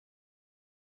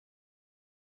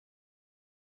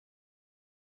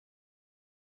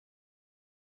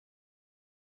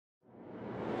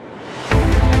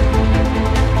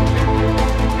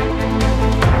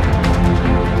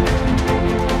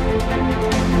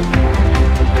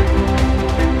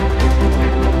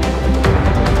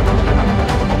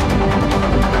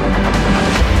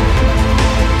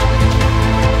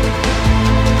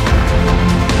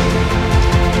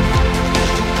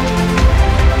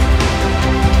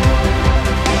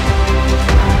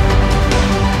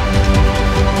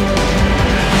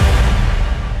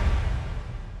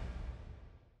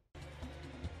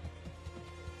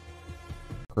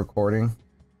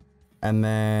And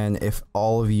then if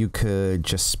all of you could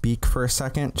just speak for a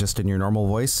second, just in your normal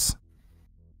voice.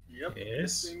 Yep.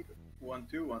 Yes. 1,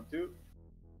 2, 1, 2.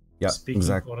 Yeah, Speaking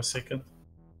exactly. for a second.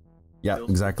 Yeah,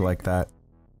 exactly like that.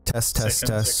 Test, test,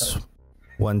 Second, test. second.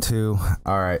 1, 2.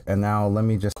 All right, and now let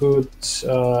me just. Could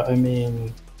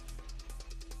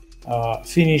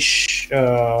finish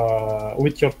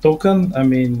with your token.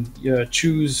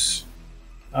 Choose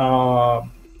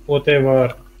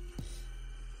whatever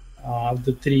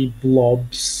the 3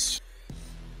 blobs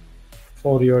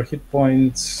for your hit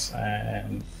points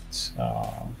and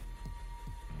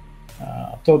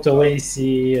total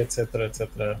AC, etc.,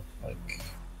 etc.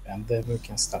 And then we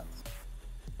can start.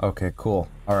 Okay, cool.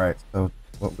 All right. So,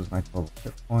 what was my total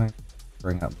hit point?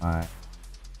 Bring up my.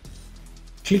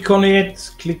 Click on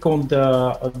it. Click on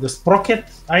the sprocket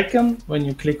icon when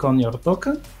you click on your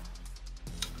token.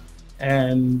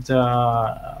 And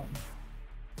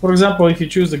for example, if you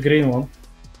choose the green one,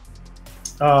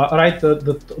 write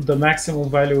the maximum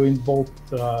value in both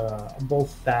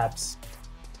tabs.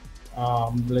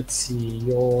 Let's see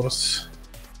yours.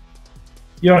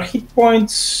 Your hit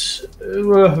points.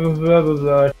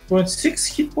 6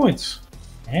 hit points.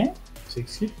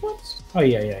 6 hit points. Oh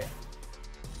yeah.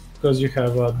 Because you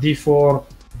have a D4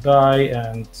 die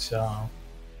and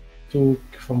 2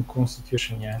 from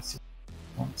Constitution. Yeah, 6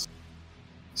 points.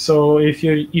 So if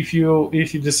you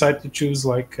decide to choose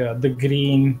like the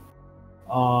green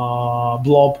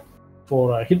blob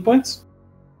for hit points,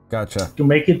 Gotcha. to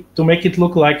make it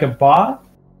look like a bar,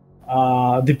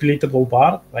 depletable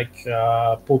bar, like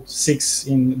put 6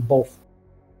 in both.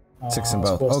 6 in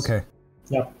both. Spots. Okay.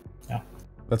 Yeah.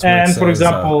 That's where it And for says,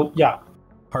 example, yeah.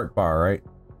 Heart bar, right?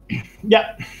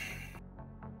 Yeah.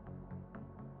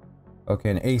 Okay,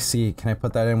 and AC. Can I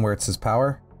put that in where it says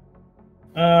power?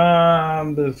 Yeah,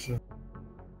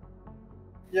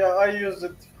 I use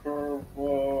it for.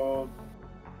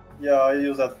 I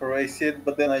use that for AC,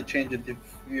 but then I change it if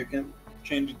you can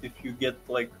change it if you get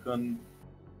like a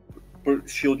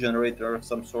shield generator of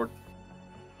some sort,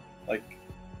 like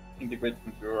integrated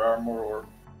into your armor or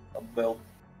a belt.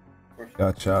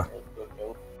 Gotcha.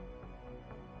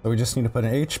 So we just need to put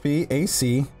an HP,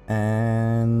 AC,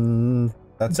 and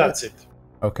that's it.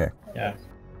 Okay. Yeah.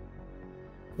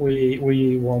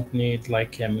 We won't need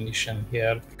like ammunition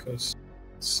here because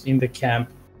it's in the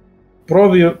camp.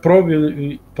 Probably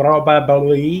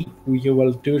we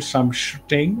will do some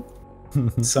shooting,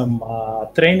 some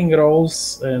training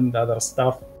roles and other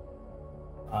stuff.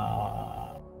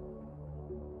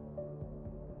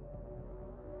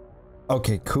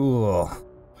 Okay, cool.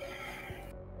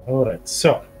 All right,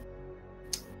 so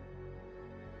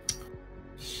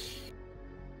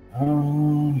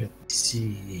let's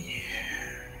see.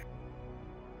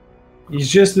 It's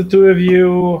just the 2 of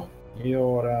you.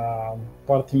 Your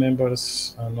party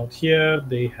members are not here.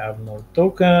 They have no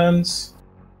tokens.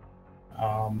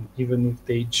 Even if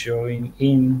they join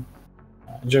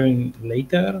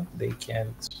later, they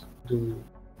can't do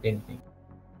anything.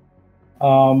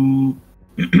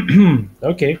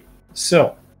 Okay,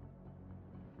 so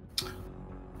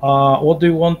what do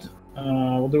you want?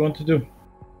 What do you want to do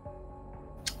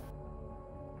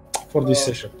for this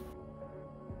session?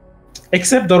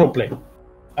 Except the roleplay.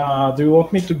 Do you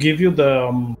want me to give you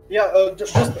the?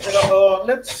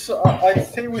 Let's. I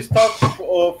say we start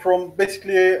from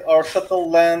basically our shuttle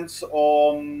lands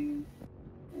on.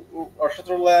 Our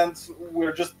shuttle lands.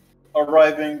 We're just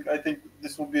arriving. I think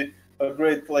this will be a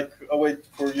great a way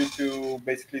for you to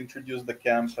basically introduce the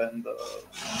camp and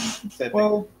setting.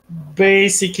 Well,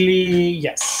 basically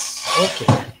yes.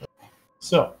 Okay.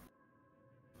 So.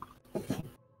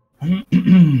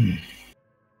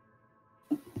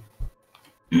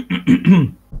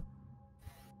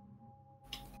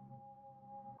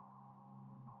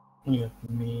 Let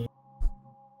me.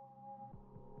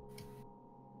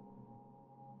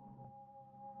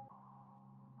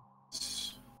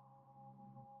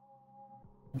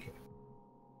 Okay.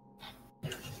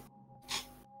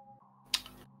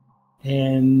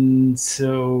 And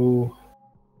so,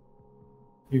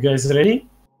 you guys ready?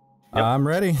 Yep. I'm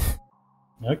ready.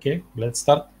 Okay, let's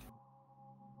start.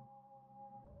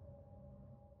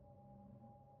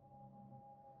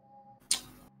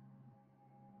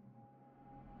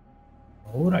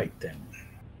 All right then.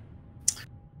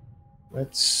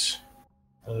 Let's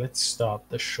start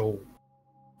the show.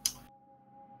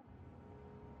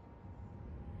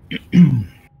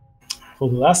 For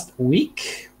the last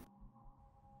week,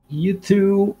 you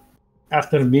two,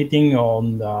 after meeting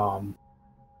on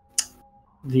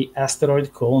the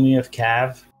asteroid colony of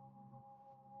Cav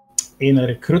in a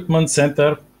recruitment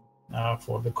center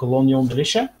for the colonial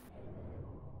militia,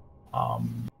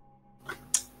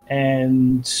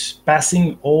 and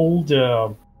passing all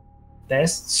the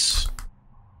tests,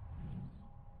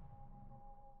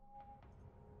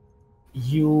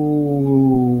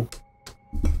 you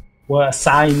were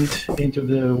assigned into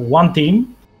the one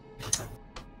team,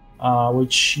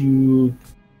 which you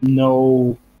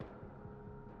know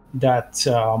that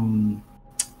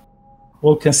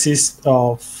will consist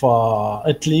of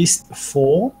at least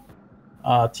 4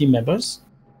 team members,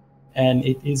 and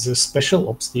it is a special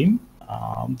ops team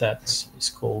that is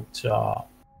called a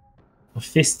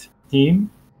FIST team.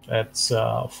 That's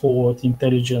Forward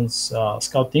Intelligence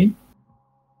Scout Team,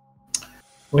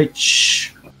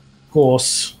 which, of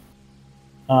course,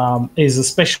 is a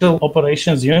special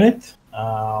operations unit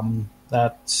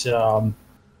that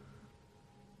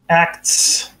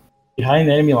acts behind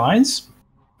enemy lines.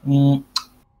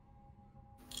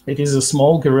 It is a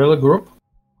small guerrilla group,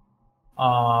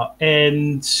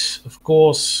 and of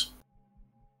course,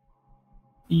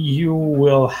 you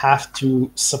will have to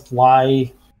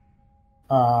supply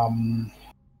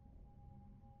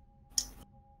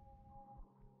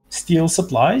steel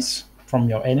supplies from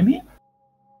your enemy,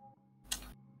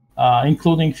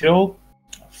 including fuel,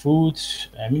 food,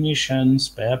 ammunition,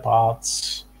 spare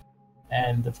parts,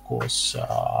 and of course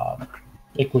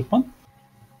equipment.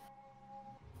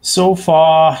 So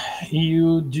far,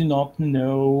 you do not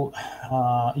know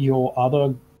your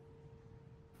other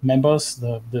members,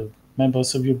 the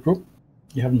members of your group.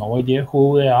 You have no idea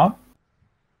who they are.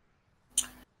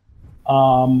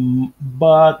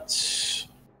 But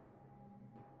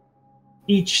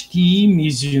each team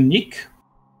is unique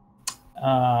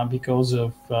because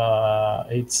of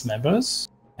its members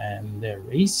and their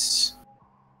race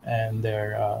and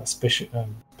their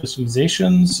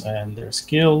specializations and their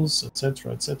skills,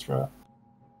 etc., etc.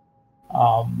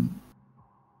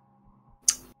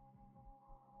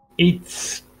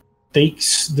 It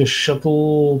takes the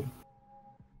shuttle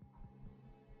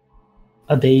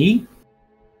a day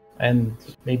and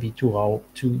maybe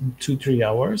 2-3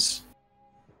 hours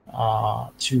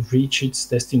to reach its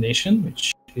destination,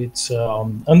 which it's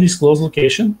undisclosed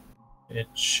location,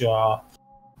 which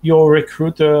your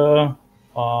recruiter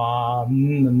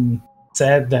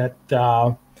said that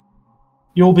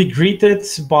you'll be greeted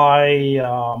by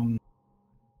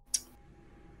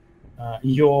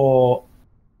your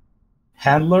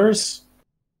handlers.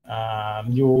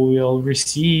 You will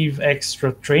receive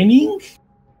extra training,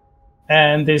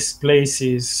 and this place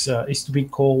is to be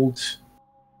called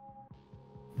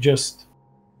just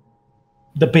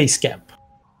the BaseCamp.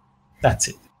 That's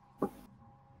it.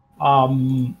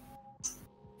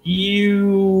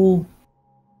 You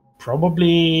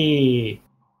probably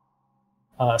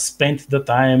spent the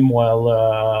time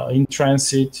while in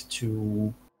transit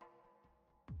to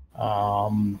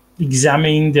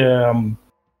examine the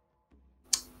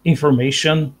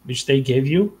information which they gave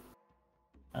you,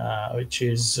 which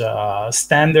is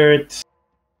standard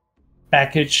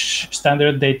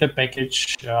data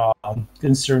package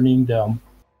concerning the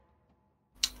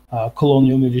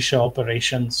colonial militia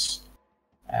operations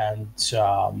and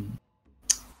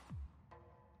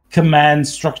command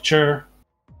structure,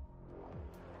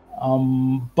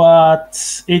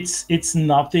 but it's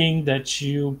nothing that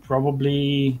you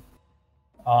probably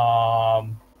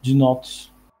do not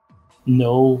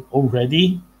know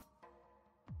already.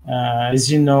 As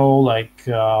you know, like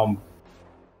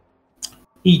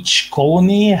each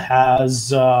colony has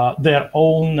their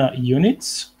own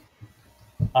units,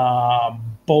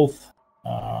 both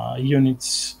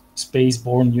units,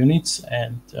 spaceborne units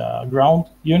and ground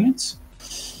units.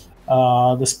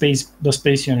 The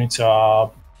space units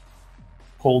are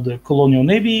called the Colonial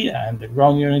Navy, and the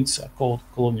ground units are called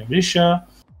Colonial Militia.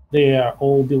 They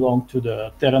all belong to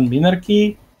the Terran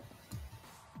Minarchy,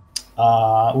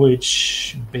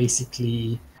 which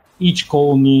basically each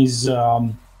colony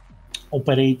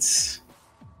operates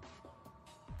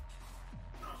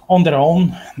on their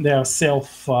own. They are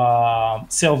self-governed,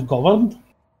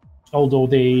 although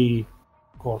they,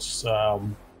 of course, are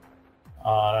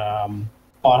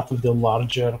part of the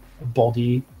larger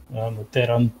body, the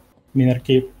Terran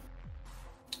Minarchy.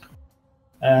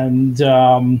 And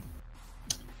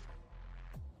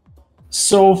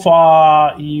so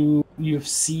far, you've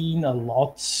seen a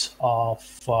lot of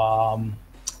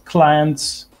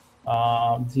clans,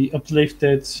 the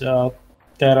uplifted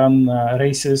Terran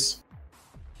races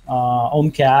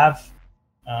on Cav.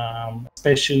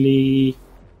 Especially,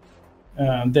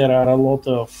 there are a lot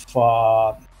of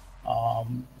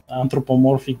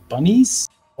anthropomorphic bunnies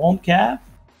on Cav,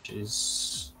 which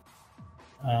is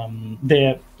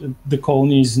the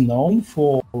colony is known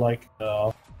for like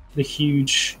the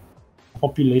huge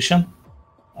population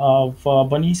of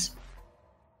bunnies.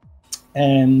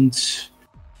 And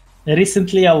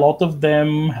recently, a lot of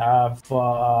them have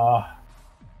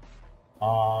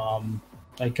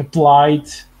like applied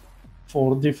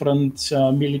for different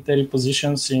military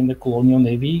positions in the colonial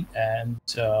navy and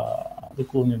the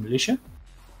colonial militia.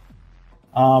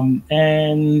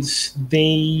 And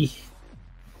the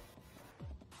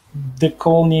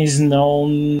colony is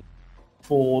known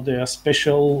for their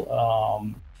special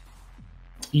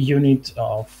unit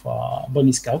of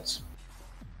bunny scouts,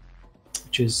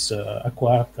 which is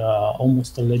acquired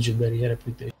almost a legendary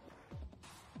reputation.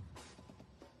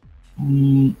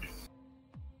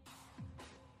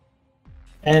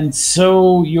 And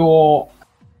so your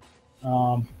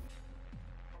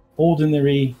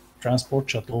ordinary transport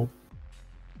shuttle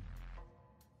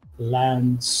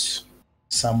lands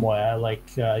somewhere,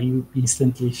 like you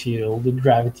instantly feel the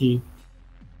gravity.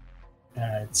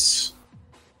 It's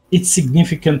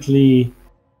significantly,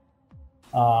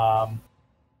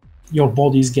 your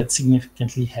bodies get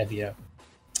significantly heavier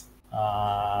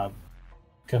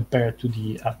compared to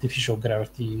the artificial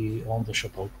gravity on the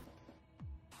shuttle.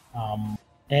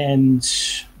 And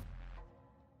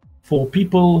for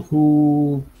people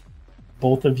who,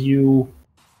 both of you,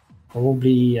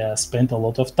 probably spent a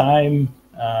lot of time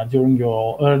during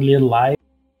your earlier life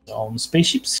on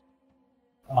spaceships,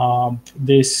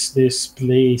 this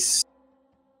place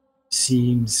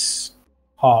seems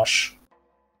harsh.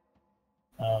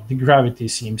 The gravity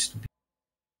seems to be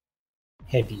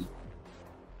heavy.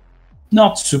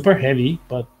 Not super heavy,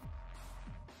 but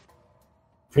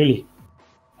really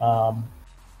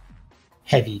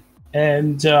heavy.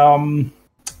 And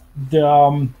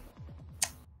the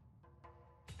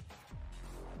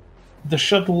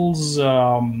shuttle's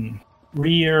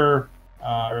rear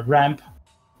ramp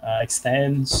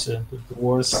extends, the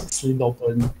doors slid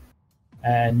open,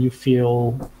 and you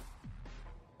feel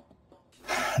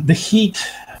the heat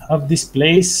of this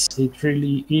place. It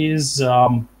really is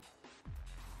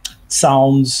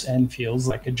sounds and feels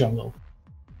like a jungle.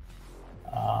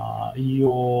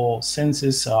 Your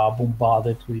senses are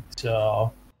bombarded with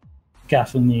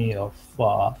cacophony of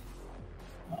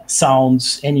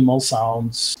sounds, animal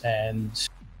sounds, and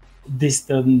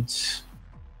distant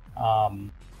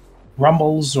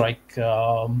rumbles like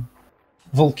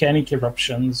volcanic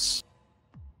eruptions.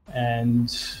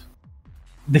 And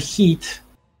the heat,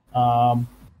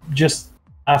 just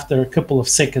after a couple of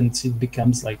seconds, it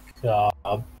becomes like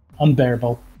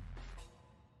unbearable.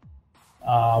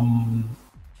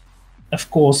 Of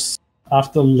course,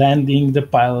 after landing, the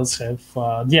pilots have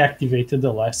deactivated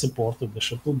the life support of the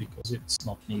shuttle because it's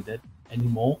not needed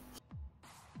anymore.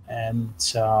 And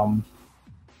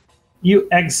you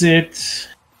exit,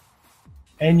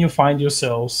 and you find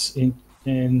yourselves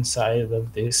inside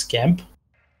of this camp,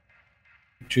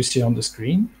 which you see on the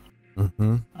screen.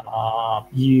 Mm-hmm.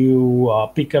 You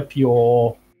pick up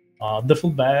your duffel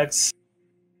bags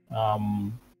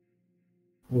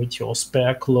with your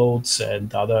spare clothes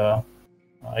and other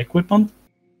equipment.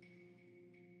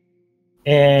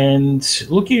 And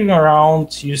looking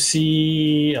around, you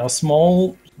see a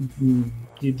small,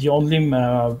 the only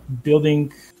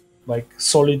building, like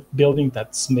solid building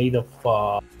that's made of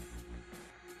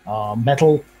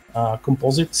metal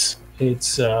composites.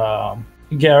 It's a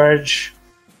garage,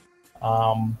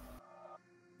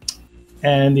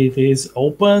 and it is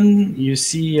open. You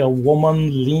see a woman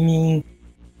leaning,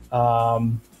 a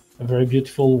very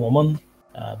beautiful woman,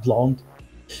 blonde,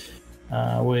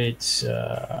 with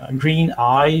green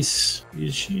eyes.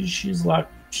 She's like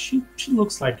she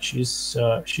looks like she's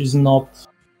not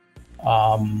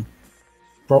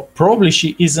probably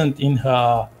she isn't in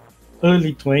her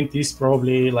early 20s,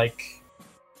 probably like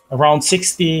around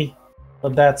 60,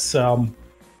 but that's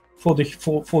for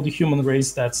the human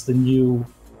race, that's the new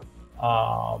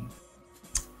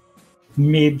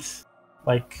mid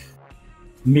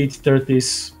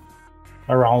 30s,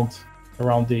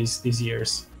 around these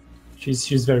years.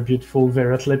 She's very beautiful,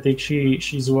 very athletic.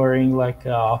 She's wearing like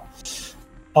a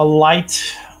light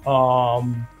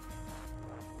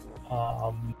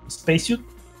spacesuit,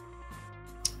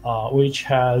 which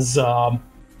has on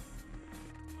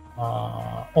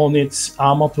its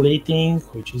armor plating,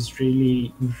 which is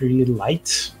really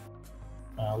light.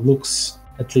 Looks,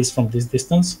 at least from this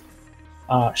distance,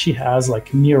 she has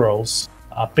like murals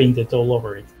painted all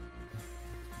over it.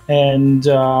 And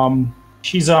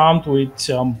she's armed with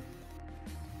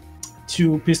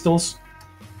 2 pistols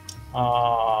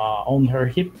on her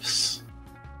hips,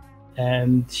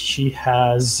 and she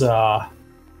has a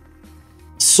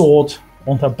sword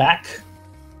on her back.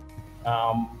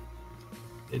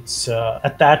 It's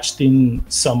attached in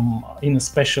a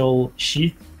special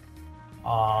sheath,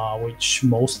 which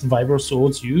most vibro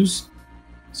swords use.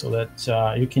 so that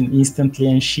you can instantly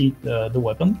unsheath the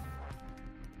weapon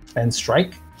and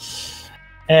strike.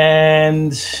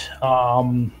 And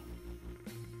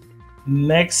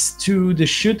next to the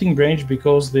shooting range,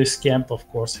 because this camp of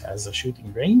course has a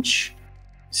shooting range,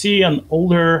 see an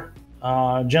older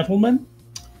gentleman.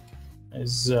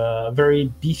 Is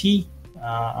very beefy,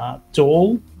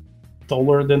 taller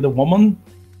than the woman,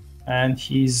 and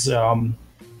he's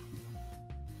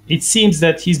it seems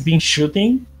that he's been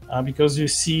shooting because you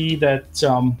see that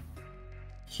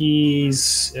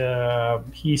he's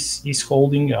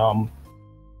holding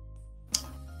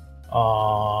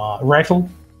rifle,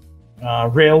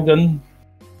 railgun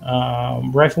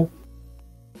rifle,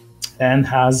 and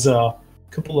has a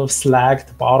couple of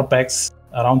slagged powder packs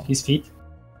around his feet.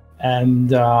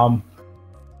 And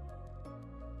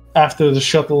after the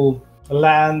shuttle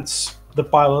lands, the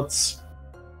pilots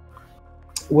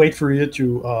wait for you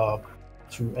to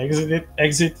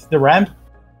exit the ramp.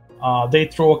 They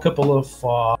throw a couple of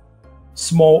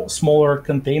smaller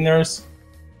containers,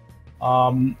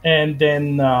 and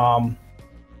then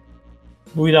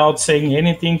without saying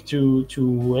anything to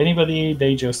anybody,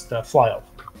 they just fly off.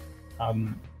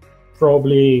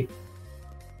 Probably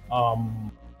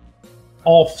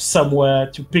off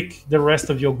somewhere to pick the rest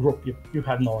of your group. You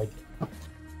have no idea.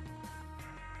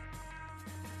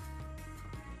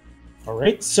 All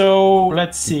right, so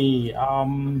let's see.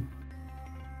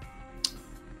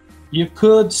 You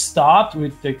could start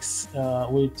with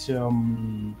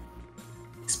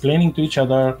explaining to each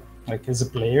other, like as a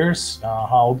players,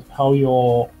 how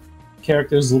your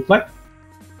characters look like.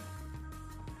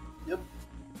 Yep.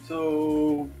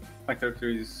 So my character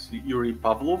is Yuri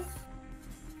Pavlov.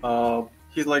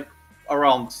 He's like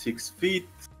around 6 feet.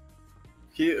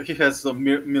 He has a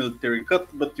military cut,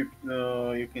 but you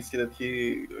can see that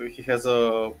he has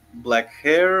a black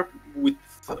hair with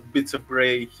bits of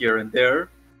gray here and there,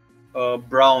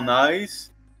 brown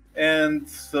eyes, and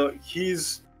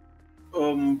he's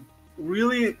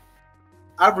really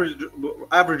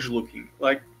average looking.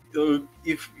 Like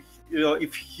if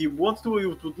he wants to, it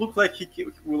would look like he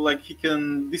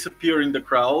can disappear in the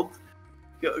crowd.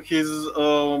 He's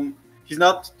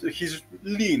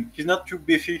lean. He's not too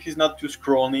beefy. He's not too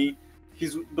scrawny.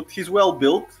 But he's well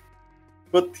built.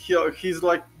 But he's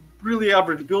like really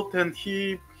average built, and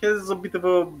he has a bit of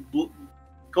a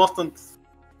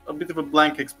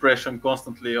blank expression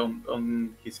constantly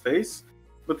on his face.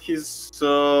 But he's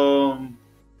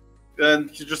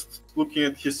just looking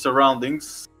at his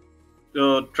surroundings,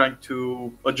 trying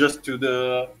to adjust to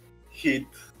the heat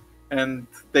and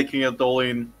taking it all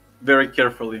in very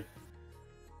carefully.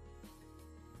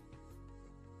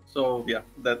 So yeah,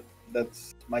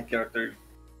 that's my character.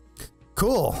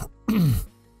 Cool.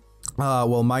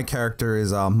 Well, my character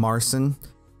is Marcin,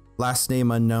 last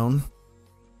name unknown.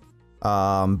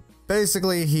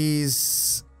 Basically,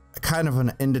 he's kind of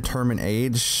an indeterminate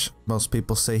age. Most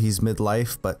people say he's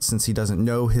midlife, but since he doesn't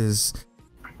know his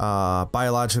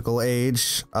biological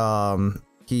age,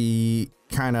 he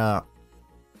kind of...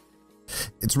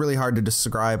 It's really hard to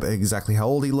describe exactly how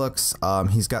old he looks.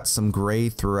 He's got some gray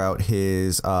throughout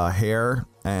his hair,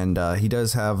 and he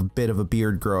does have a bit of a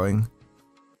beard growing,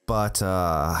 but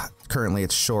currently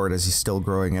it's short as he's still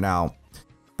growing it out.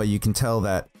 But you can tell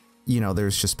that, you know,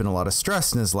 there's just been a lot of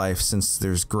stress in his life since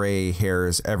there's gray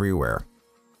hairs everywhere.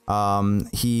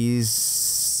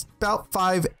 He's about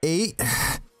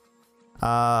 5'8",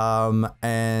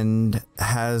 and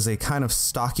has a kind of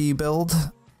stocky build,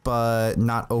 but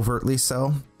not overtly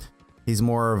so. He's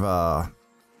more of a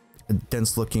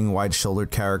dense-looking, wide-shouldered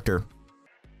character.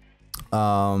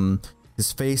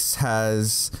 His face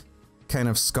has kind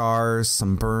of scars,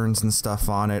 some burns and stuff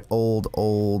on it,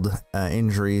 old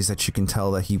injuries that you can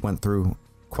tell that he went through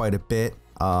quite a bit.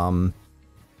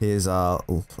 His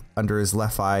under his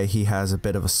left eye, he has a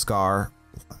bit of a scar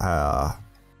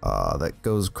that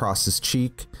goes across his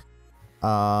cheek.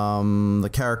 The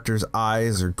character's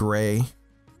eyes are gray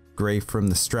from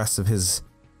the stress of his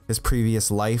previous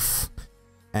life,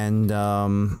 and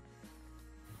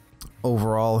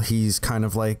overall he's kind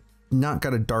of like not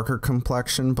got a darker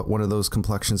complexion, but one of those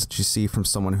complexions that you see from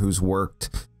someone who's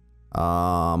worked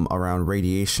around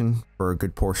radiation for a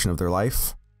good portion of their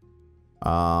life,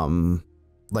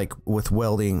 like with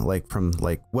welding, like from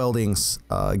like welding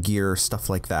gear, stuff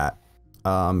like that.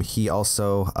 He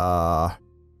also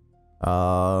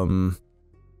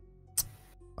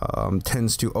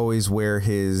tends to always wear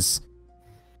his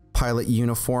pilot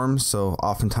uniform, so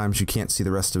oftentimes you can't see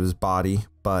the rest of his body,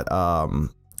 but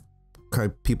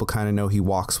people kind of know he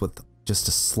walks with just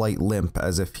a slight limp,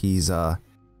 as if he's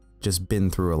just been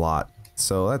through a lot.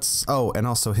 So that's... Oh, and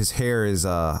also his hair is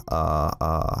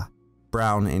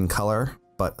brown in color,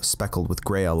 but speckled with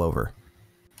gray all over.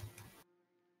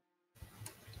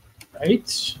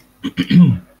 Right.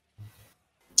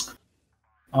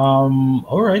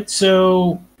 All right.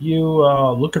 So you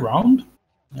look around.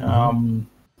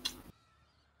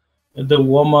 The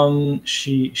woman,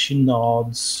 she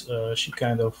nods. She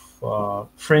kind of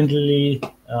friendly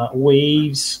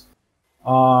waves.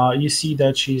 You see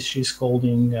that she's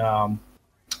holding a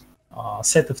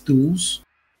set of tools,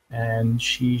 and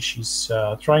she's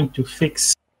trying to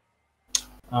fix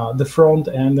the front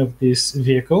end of this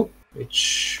vehicle,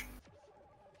 which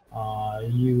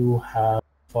you have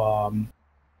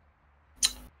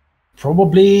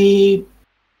probably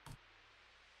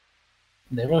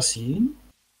never seen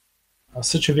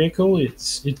such a vehicle.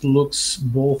 It looks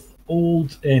both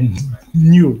old and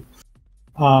new.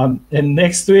 And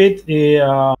next to it,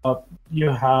 you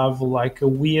have like a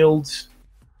wheeled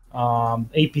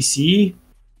APC,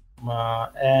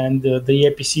 and the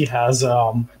APC has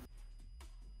a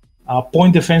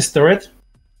point defense turret,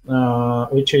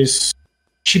 which is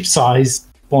ship-sized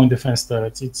point defense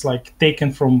turrets. It's like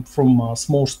taken from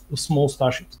small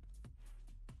starships,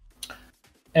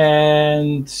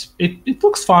 and it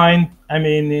looks fine. I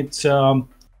mean, it's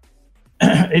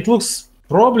it looks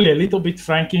probably a little bit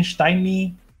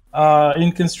Frankenstein-y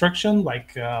in construction,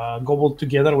 like gobbled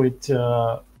together with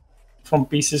from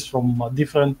pieces from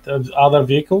different other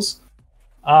vehicles.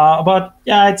 But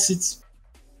yeah, it's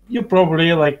you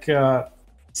probably like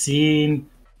seen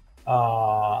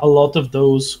a lot of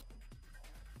those.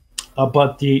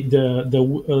 But the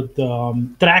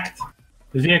tracked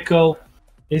vehicle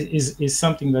is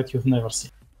something that you've never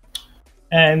seen.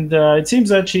 And it seems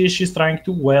that she's trying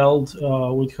to weld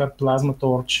with her plasma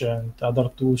torch and other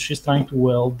tools. She's trying to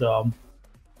weld a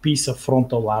piece of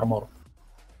frontal armor,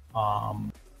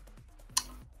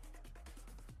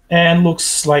 and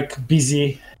looks like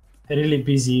busy, really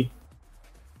busy.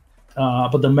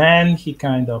 But the man, he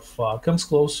kind of comes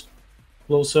closer,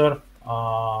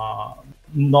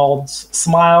 nods,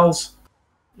 smiles.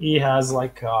 He has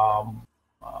like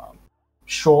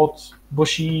short,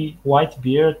 bushy, white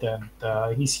beard, and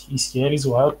his hair is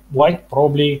white.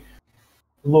 Probably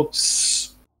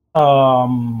looks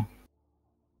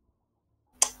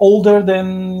older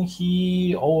than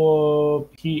he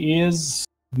is,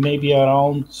 maybe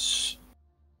around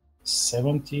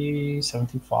 70,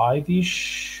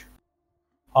 75-ish.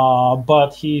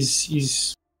 But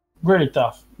he's very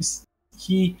tough.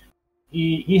 He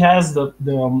has the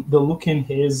look in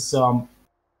his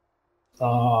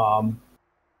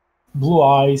blue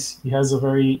eyes. He has a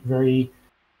very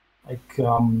like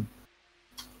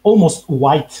almost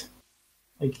white,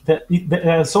 like that,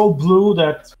 so blue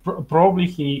that probably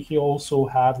he also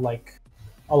had like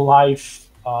a life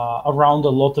around a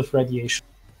lot of radiation.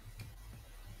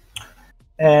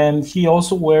 And he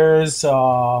also wears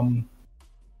a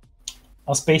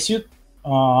spacesuit,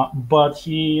 but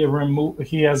he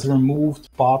has removed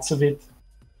parts of it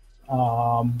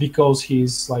because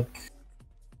he's like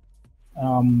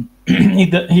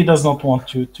he does not want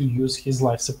to use his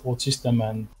life support system,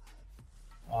 and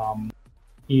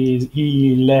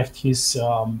he left his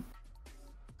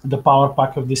the power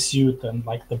pack of the suit and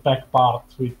like the back part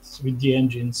with the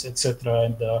engines, etc.,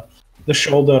 and the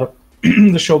shoulder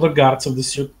the shoulder guards of the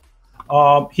suit.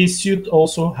 His suit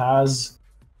also has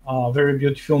very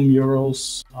beautiful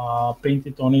murals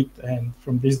painted on it, and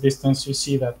from this distance you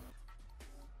see that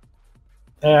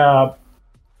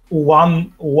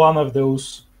one of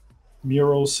those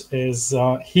murals is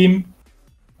him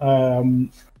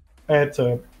at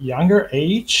a younger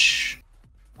age,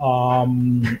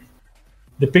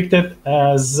 depicted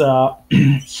as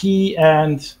he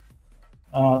and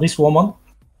this woman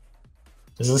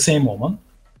is the same woman,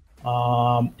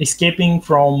 escaping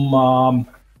from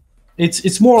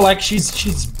it's more like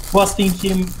she's busting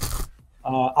him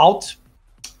out.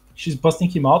 She's busting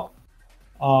him out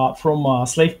from a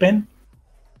slave pen,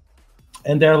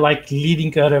 and they're like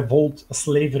leading a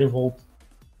slave revolt,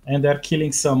 and they're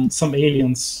killing some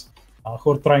aliens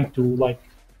who are trying to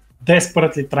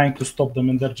desperately trying to stop them,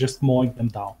 and they're just mowing them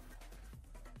down.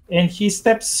 And he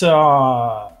steps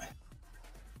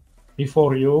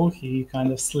before you. He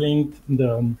kind of slinged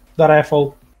the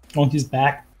rifle on his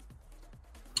back.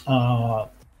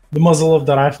 The muzzle of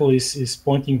the rifle is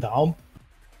pointing down.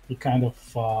 He kind of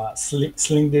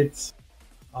slinged it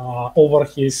over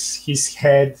his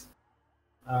head.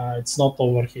 It's not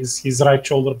over his right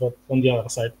shoulder, but on the other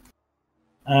side.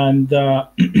 And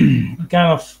he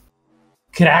kind of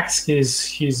cracks his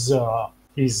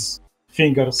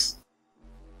fingers,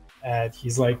 and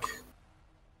he's like,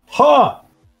 "Ha!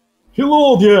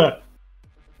 Hello there,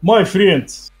 my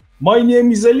friend. My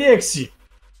name is Alexei.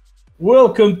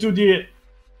 Welcome to the...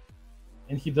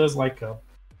 And he does like a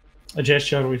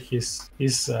gesture with his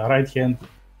right hand.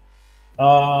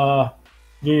 The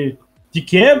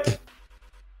camp?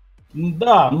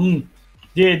 Да,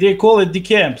 they call it the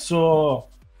camp. So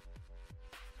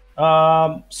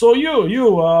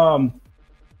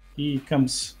he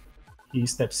comes, he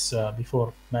steps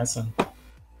before Manson.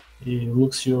 He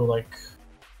looks you like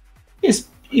is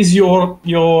your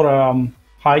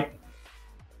height.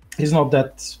 He's not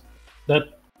that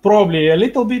probably a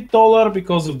little bit taller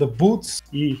because of the boots.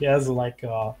 He has like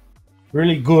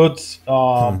really good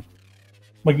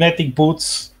magnetic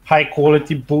boots, high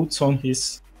quality boots on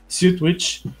his suit,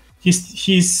 which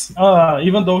he's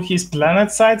even though he's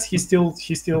planet size, he still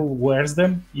wears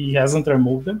them. He hasn't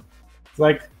removed them. It's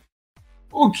like,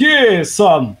 okay,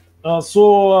 son.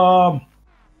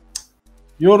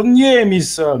 Your name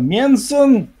is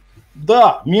Manson?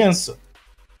 Da, Manson.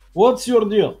 What's your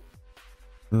deal?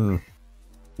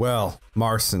 Well,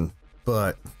 Marson,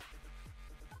 but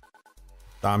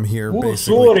I'm here Oh,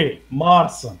 basically... sorry,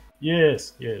 Marson.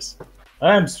 Yes.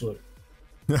 I'm sorry.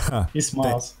 He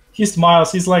smiles.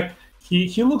 He's like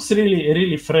he looks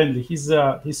really friendly. He's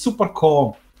super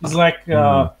calm. He's like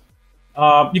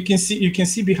you can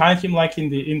see behind him, like in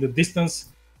the distance,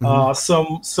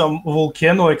 some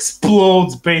volcano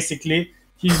explodes. Basically,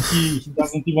 he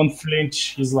doesn't even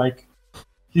flinch.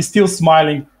 He's still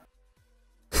smiling.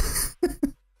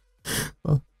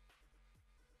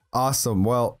 Awesome.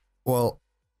 Well,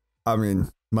 I mean,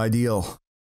 my deal.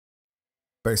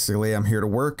 Basically, I'm here to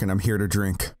work and I'm here to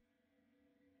drink.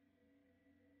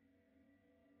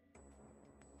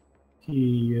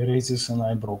 He raises an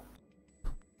eyebrow.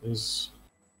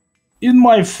 In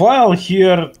my file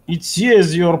here, it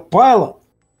says you're pilot.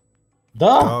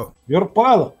 Da, you're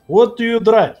pilot. What do you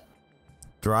drive?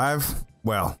 Drive?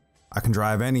 Well, I can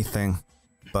drive anything,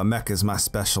 but mech is my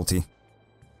specialty.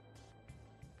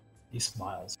 He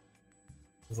smiles.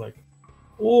 He's like,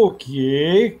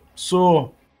 okay,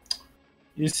 so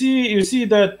you see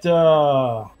that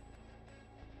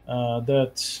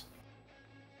that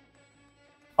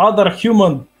other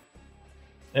human,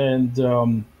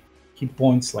 and he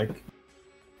points like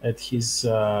at his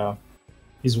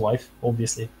wife,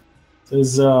 obviously.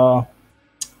 Says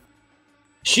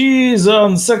she is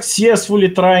unsuccessfully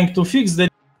trying to fix the.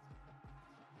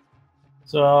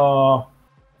 So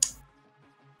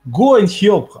go and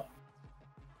help her.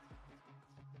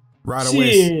 Right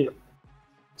away.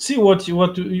 See what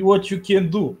you can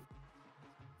do.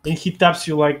 And he taps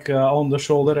you like on the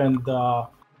shoulder and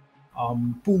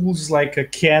pulls like a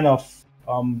can of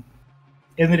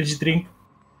energy drink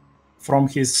from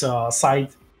his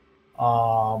side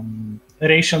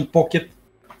ration pocket.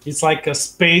 It's like a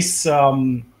space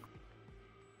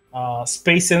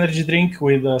energy drink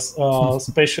with a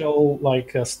special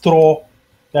like a straw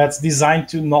that's designed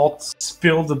to not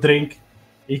spill the drink.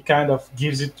 He kind of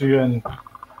gives it to you and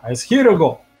says, "Here you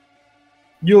go.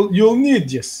 You'll need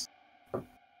this."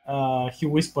 He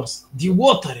whispers, "The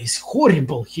water is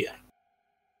horrible here."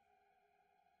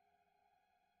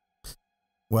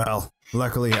 Well,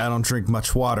 luckily I don't drink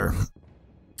much water,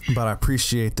 but I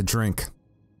appreciate the drink.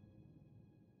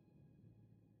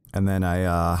 And then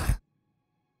I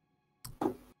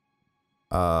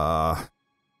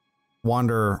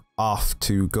wander off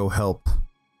to go help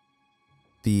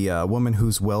the woman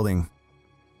who's welding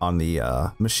on the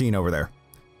machine over there.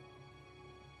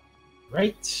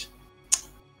 Right.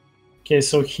 Okay,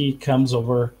 so he comes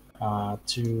over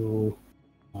to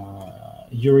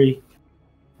Yuri,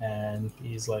 and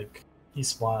he's like, he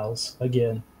smiles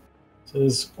again.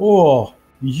 Says, "Oh,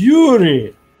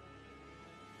 Yuri!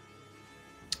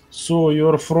 So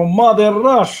you're from Mother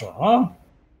Russia, huh?"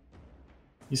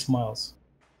 He smiles.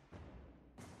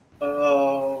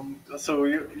 So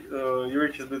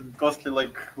Yuri has been constantly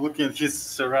like looking at his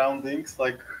surroundings,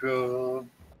 like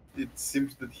it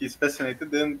seems that he's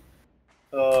fascinated, and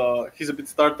he's a bit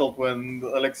startled when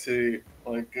Alexei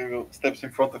like steps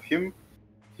in front of him.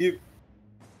 He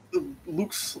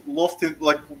looks lost in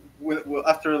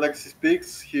after Alexei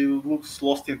speaks, he looks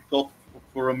lost in thought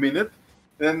for a minute,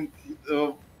 then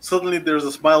suddenly there's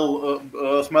a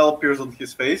smile appears on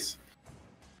his face,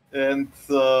 and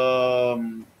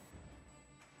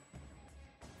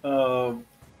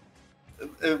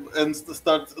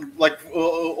start like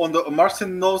on the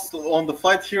Marcin knows on the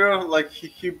flight here, like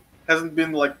he hasn't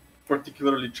been like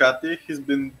particularly chatty. He's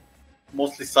been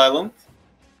mostly silent,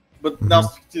 but now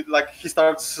like he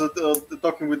starts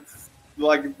talking with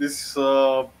like this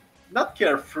not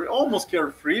carefree, almost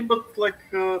carefree, but like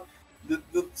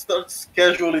that starts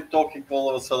casually talking all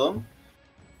of a sudden,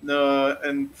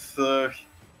 and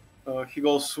he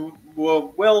goes,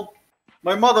 well,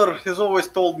 my mother has always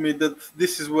told me that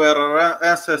this is where our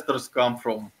ancestors come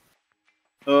from.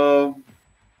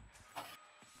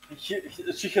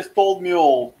 She has told me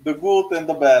all, the good and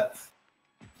the bad.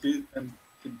 He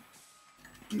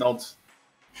nods.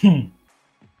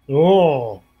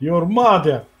 Oh, your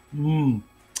mother.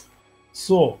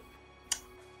 So,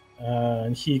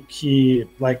 and he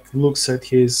like looks at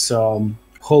his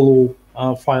hollow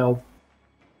file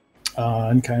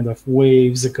and kind of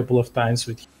waves a couple of times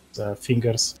with his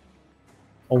fingers,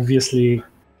 obviously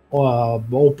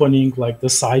opening like the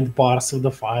sidebars of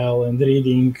the file and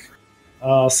reading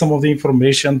some of the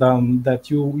information that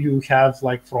you have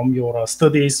like from your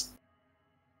studies.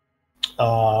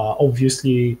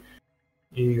 Obviously,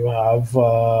 you have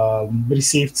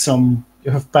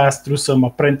you have passed through some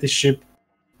apprenticeship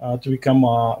to become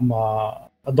a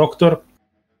doctor.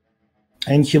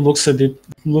 And he looks at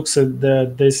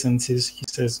this and he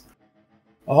says,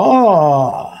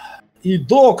 "Ah, a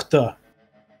doctor,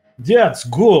 that's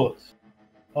good.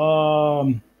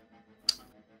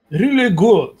 Really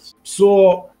good.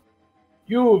 So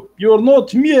you're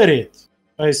not married,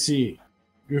 I see.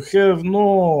 You have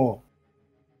no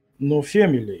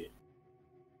family.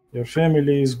 Your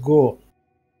family is good."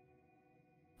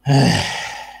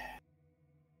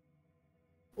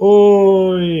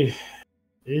 Oi.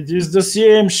 It is the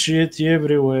same shit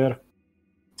everywhere.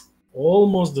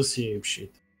 Almost the same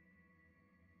shit.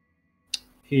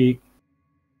 He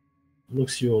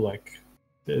looks you like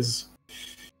this.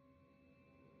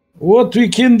 What we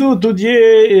can do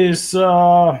today is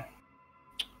you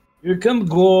can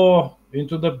go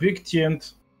into the big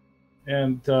tent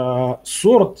and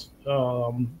sort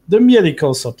the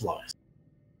medical supplies.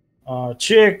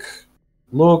 Check,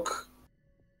 look,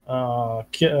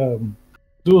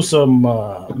 do some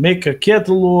make a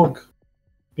catalog,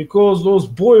 because those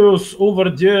boys over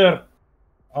there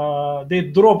they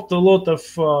dropped a lot of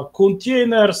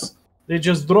containers. They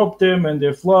just drop them and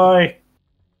they fly.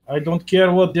 I don't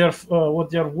care what their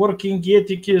working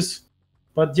ethic is,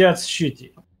 but that's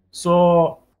shitty.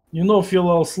 So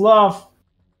filial slav,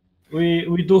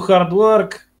 we do hard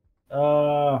work.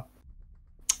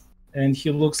 And he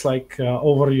looks like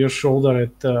over your shoulder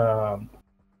at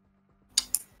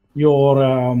your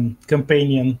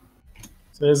companion.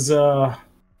 Says,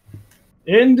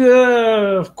 and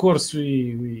of course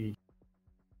we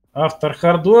after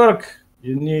hard work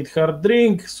you need hard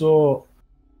drink, so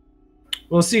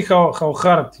we'll see how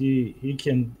hard he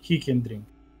can drink.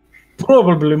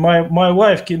 Probably my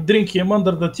wife can drink him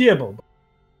under the table.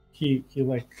 He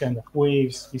like kind of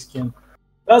waves his can.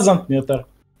 Doesn't matter.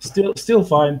 Still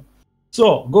fine.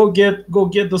 So go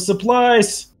get the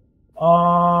supplies.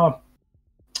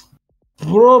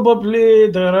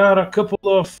 Probably there are a couple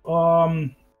of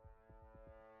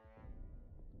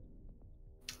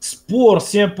spore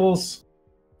samples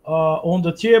on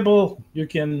the table. You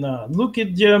can look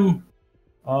at them.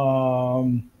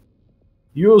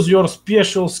 Use your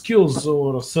special skills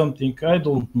or something. I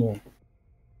don't know.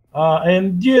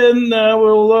 And then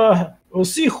we'll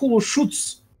see who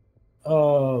shoots.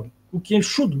 Who can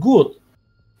shoot good.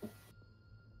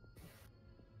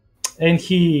 And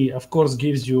he, of course,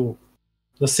 gives you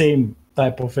the same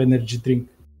type of energy drink.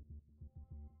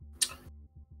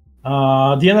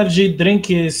 The energy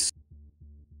drink is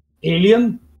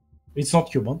alien. It's not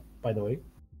human, by the way.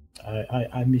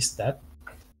 I missed that.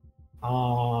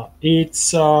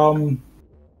 It's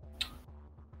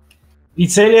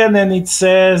alien, and it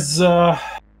says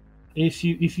if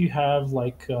you have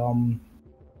like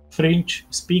French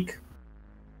speak.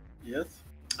 Yes.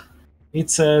 It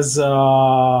says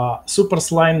Super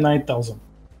Slime 9000.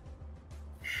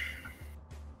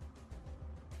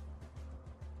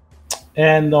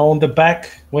 And on the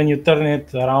back, when you turn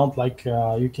it around, like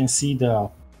you can see the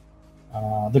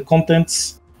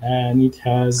contents, and it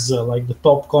has like the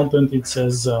top content. It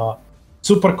says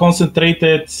super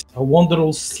concentrated, a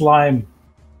wonderful slime,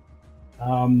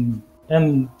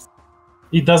 and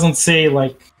it doesn't say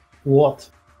like what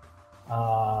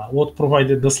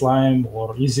provided the slime,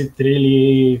 or is it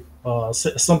really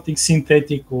something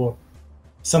synthetic or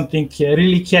something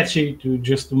really catchy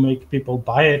to make people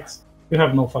buy it. You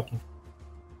have no fucking.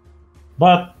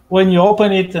 But when you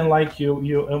open it and like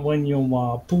when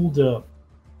you pull the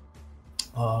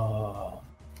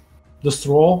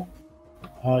straw,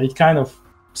 it kind of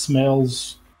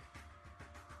smells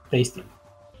tasty.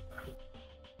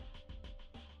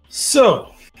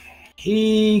 So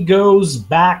he goes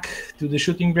back to the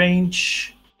shooting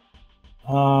range,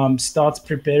 starts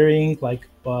preparing, like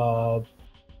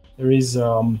there is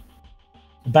a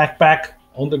backpack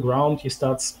on the ground. He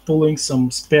starts pulling some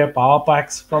spare power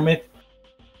packs from it.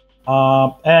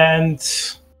 And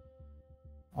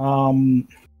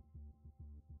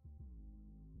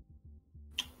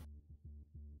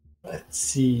let's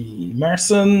see,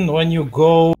 Merson, when you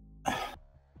go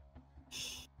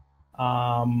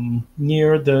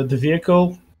near the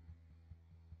vehicle,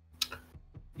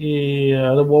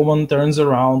 the woman turns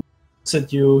around, looks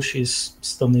at you. She's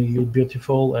stunningly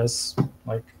beautiful, as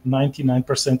like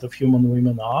 99% of human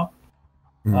women are.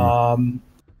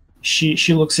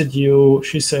 She looks at you.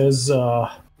 She says,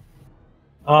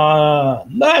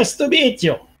 "Nice to meet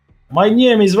you. My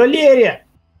name is Valeria,"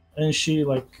 and she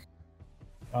like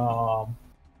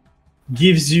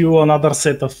gives you another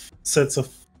sets of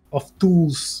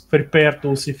tools, repair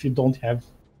tools, if you don't have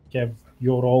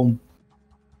your own.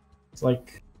 It's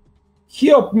like,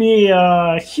 help me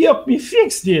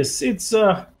fix this. It's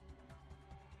I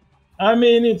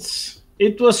mean,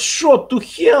 it was shot to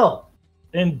hell,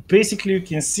 and basically you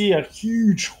can see a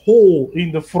huge hole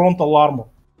in the frontal armor.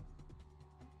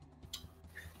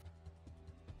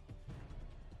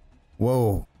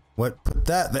 Whoa! What put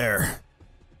that there?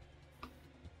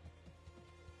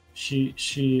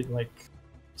 She like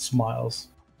smiles.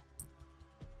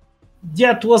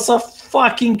 That was a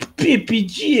fucking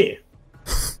PPG.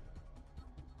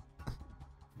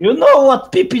 You know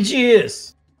what PPG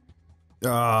is?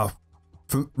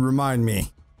 Remind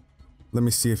me. Let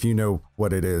me see if you know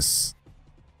what it is.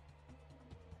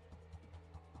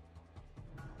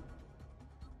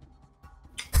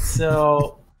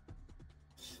 So,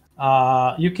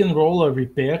 you can roll a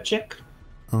repair check.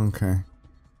 Okay.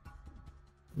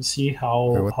 See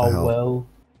how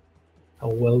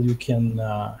well you can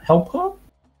help her.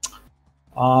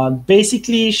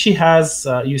 Basically, she has.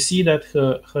 You see that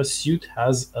her suit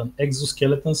has an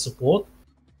exoskeleton support,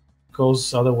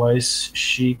 because otherwise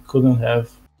she couldn't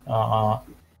have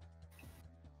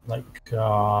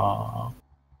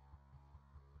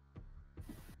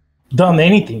done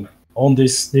anything on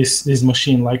this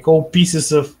machine. Like all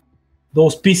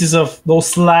those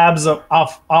slabs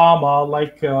of armor,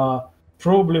 like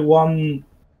probably one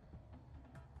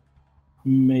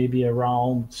maybe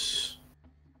around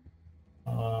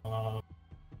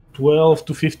 12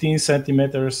 to 15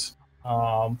 centimeters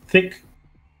thick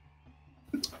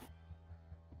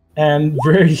and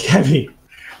very heavy.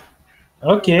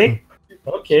 Okay,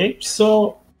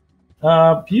 so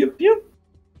you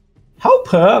help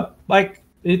her. Like,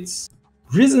 it's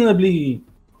reasonably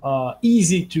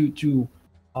easy to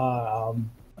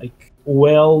like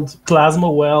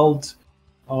plasma weld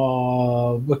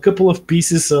a couple of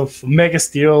pieces of mega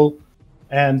steel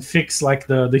and fix like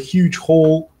the huge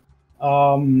hole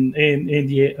in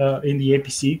the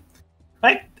APC.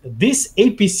 Like, this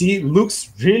APC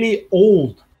looks really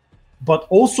old, but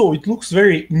also it looks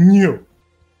very new.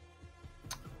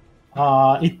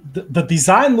 The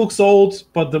design looks old,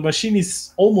 but the machine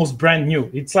is almost brand new.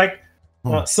 It's like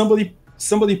somebody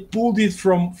pulled it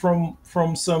from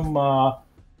some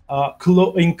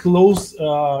enclosed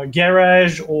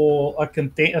garage or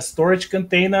a storage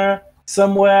container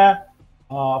somewhere.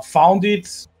 Found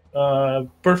it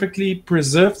perfectly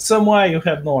preserved somewhere. You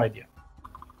have no idea.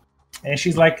 And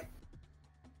she's like,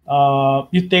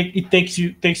 it takes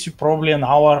you probably an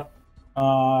hour.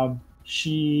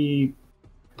 She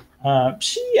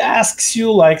asks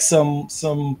you like some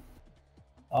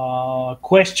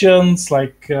questions,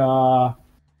 like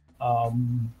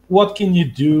what can you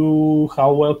do,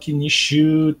 how well can you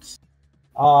shoot,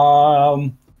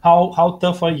 how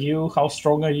tough are you, how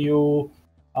strong are you,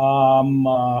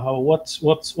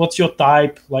 what's your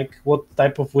type, like what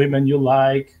type of women you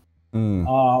like.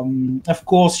 Of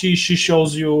course, she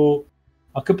shows you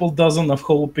a couple dozen of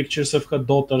whole pictures of her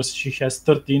daughters. She has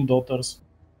 13 daughters.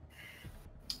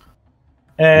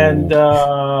 And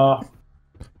that's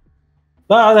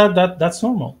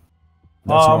normal.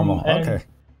 That's normal. Okay.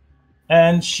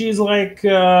 And she's like, you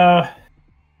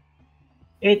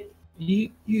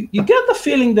get the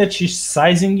feeling that she's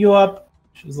sizing you up.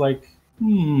 She's like,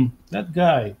 that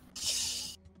guy.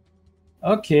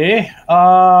 Okay.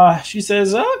 She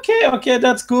says, okay,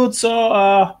 that's good.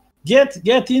 So get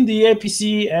in the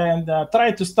APC and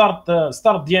try to start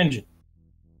the engine.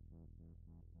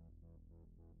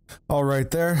 All right,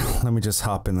 there. Let me just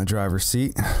hop in the driver's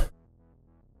seat.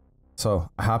 So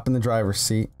I hop in the driver's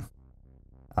seat.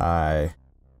 I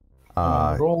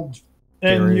roll,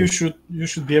 and you should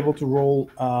be able to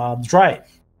roll drive.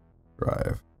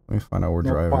 Drive. Let me find out where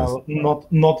drive is.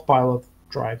 Not pilot,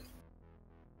 drive.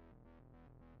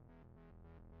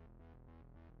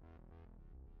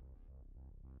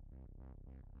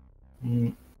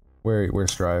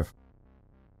 Where's drive?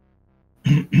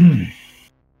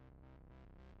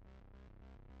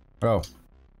 Oh,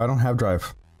 I don't have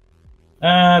drive.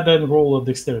 Then roll a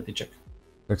dexterity check.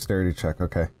 Dexterity check,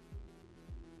 okay.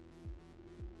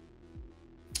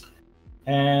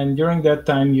 And during that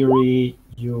time, Yuri,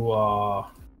 you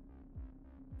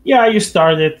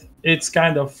started. It's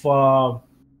kind of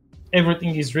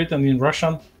everything is written in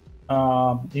Russian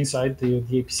inside the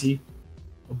APC,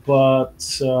 but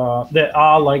there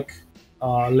are like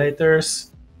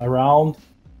letters around,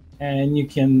 and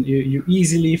you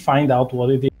easily find out what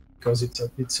it is, because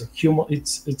it's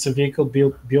a vehicle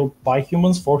built by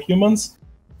humans for humans,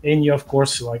 and you of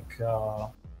course like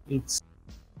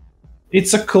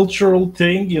it's a cultural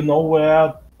thing,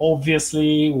 where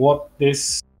obviously what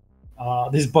this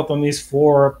button is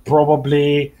for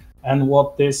probably, and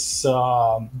what this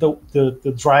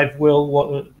the drive wheel,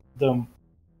 what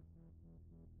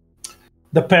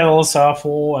the pedals are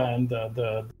for, and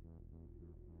the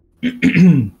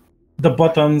the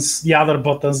buttons, the other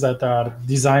buttons that are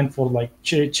designed for like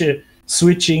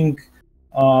switching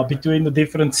between the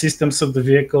different systems of the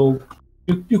vehicle.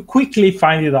 You quickly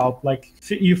find it out, like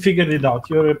you figured it out.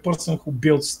 You're a person who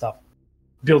builds stuff,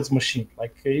 builds machine.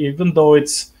 Like even though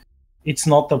it's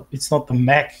not a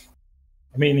mech.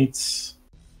 I mean, it's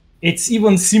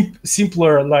even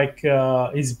simpler. Like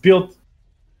it's built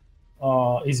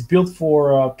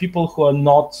for people who are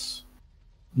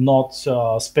not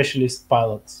specialist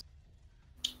pilots.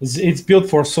 It's built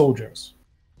for soldiers.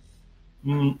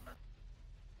 You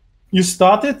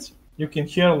start it. You can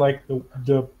hear like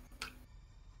the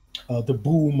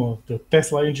boom of the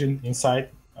Tesla engine inside,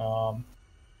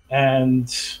 and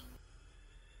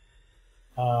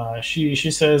she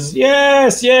says,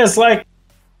 yes, like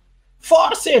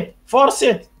force it.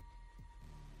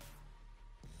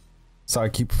 So I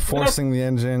keep forcing the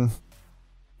engine.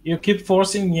 You keep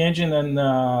forcing the engine,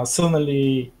 and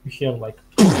suddenly you hear like,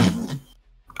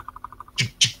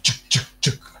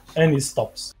 and it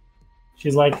stops.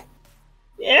 She's like,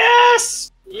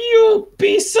 yes, you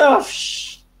piece of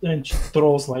and she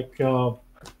throws like a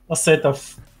set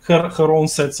of her own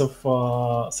sets of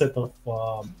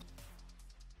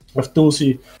tools.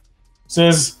 She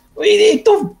says, we need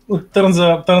to turns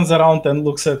around and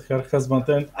looks at her husband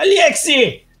and,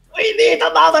 Alexei, we need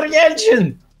another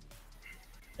engine.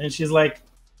 And she's like,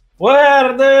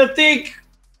 where do you think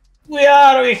we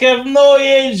are? We have no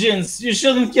engines. You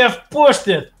shouldn't have pushed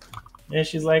it. And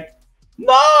she's like,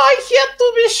 no, I had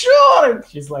to be sure. And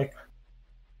she's like,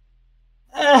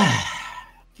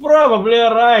 probably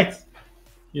right.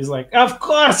 He's like, of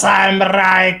course I'm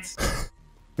right.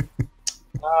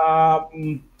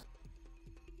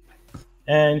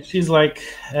 And she's like,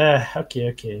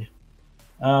 okay.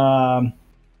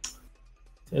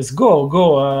 Let's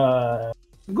go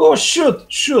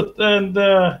shoot, and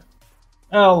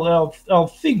I'll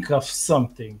think of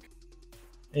something.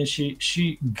 And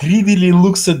she greedily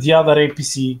looks at the other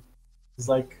APC. It's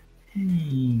like,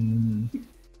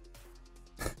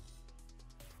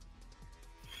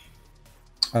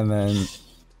 And then,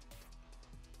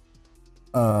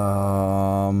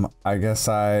 I guess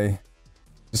I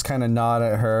just kind of nod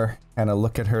at her, kind of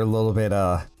look at her a little bit,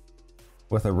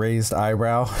 with a raised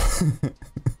eyebrow.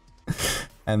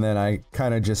 And then I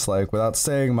kind of just like, without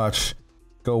saying much,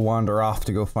 go wander off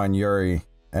to go find Yuri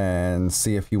and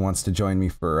see if he wants to join me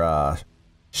for,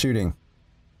 shooting.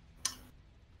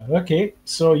 Okay,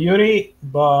 so Yuri,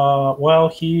 well,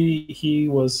 he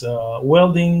was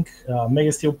welding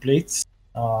mega steel plates,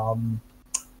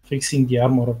 fixing the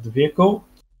armor of the vehicle.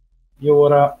 You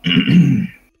were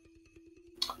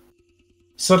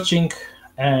searching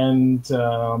and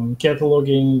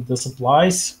cataloging the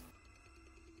supplies.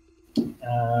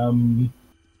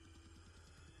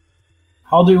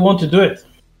 How do you want to do it?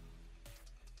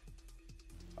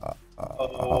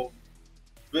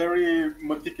 Very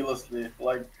meticulously,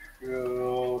 like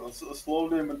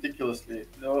slowly and meticulously.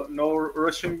 No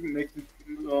rushing,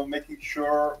 making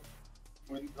sure.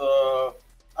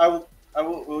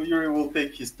 Yuri will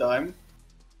take his time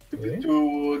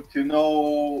to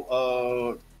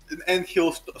know, and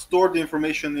he'll store the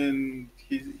information in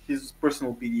his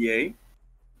personal PDA.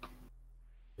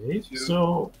 Okay.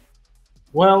 So,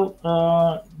 well,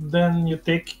 then you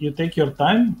take your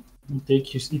time.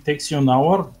 It takes you an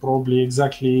hour, probably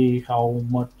exactly how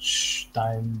much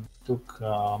time took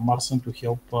Marcin to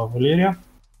help Valeria.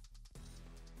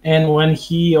 And when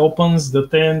he opens the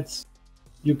tent,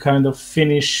 you kind of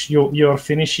finish. You're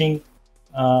finishing.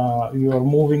 You're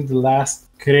moving the last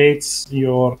crates.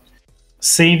 You're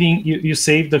saving. You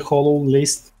save the hollow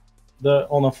list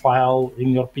on a file in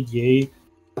your PDA.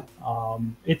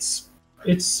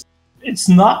 It's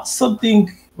not something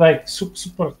like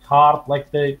super hard. Like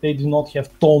they do not have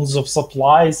tons of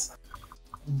supplies.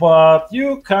 but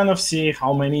you kind of see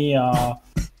how many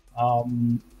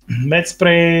med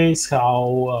sprays,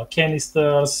 how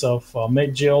canisters of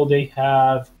med gel they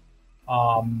have.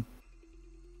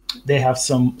 They have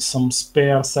some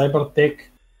spare cyber tech,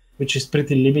 which is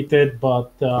pretty limited,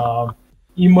 but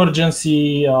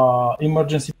emergency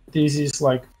pieces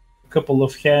like a couple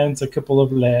of hands, a couple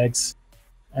of legs,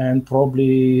 and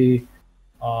probably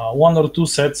 1 or 2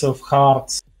 sets of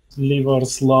hearts,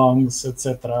 livers, lungs,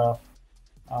 etc.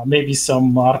 Maybe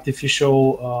some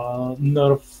artificial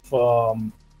nerves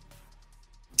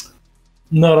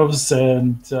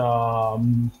and a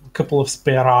couple of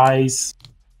spare eyes.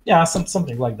 Yeah,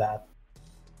 something like that.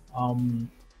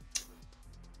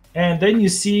 And then you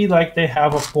see like they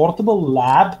have a portable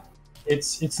lab.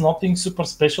 It's nothing super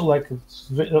special, like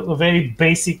a very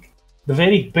basic, the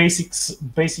very basics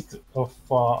of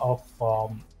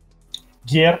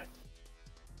gear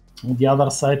on the other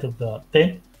side of the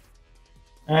tent.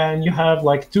 And you have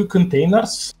like 2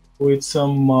 containers with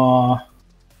some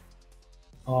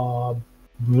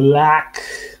black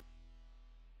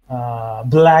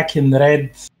and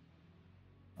red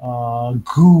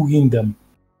goo in them.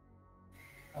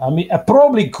 I mean,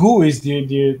 probably goo is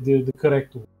the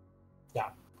correct word. Yeah,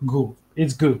 goo.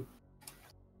 It's goo.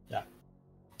 Yeah.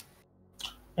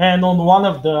 And on one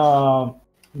of the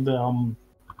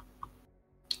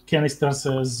canisters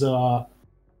says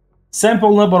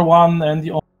sample number 1 and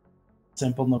the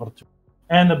sample number 2,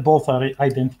 and both are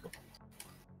identical.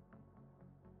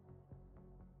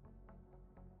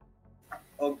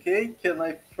 Okay, can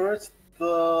I first?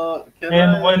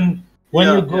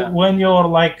 When you're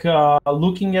like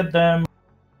looking at them,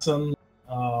 some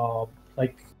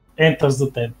like enters the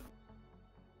tent.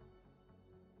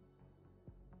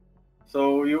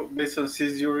 So you basically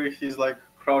sees Yuri. He's like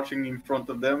crouching in front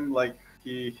of them, like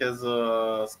he has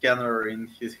a scanner in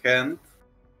his hand,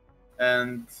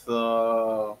 and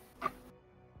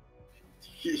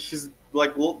he's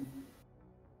like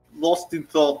lost in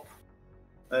thought,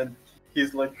 and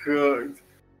he's like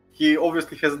he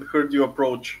obviously hasn't heard you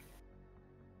approach.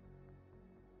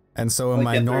 And so in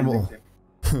my normal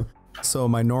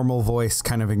voice,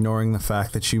 kind of ignoring the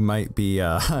fact that you might be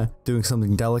doing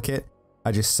something delicate,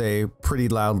 I just say pretty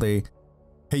loudly,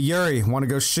 "Hey Yuri, want to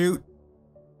go shoot?"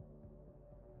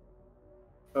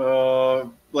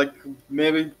 Like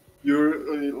maybe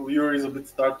Yuri is a bit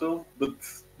startled, but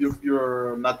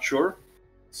you're not sure.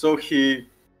 So he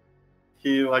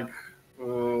like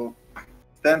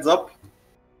stands up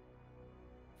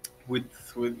with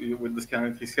the scanner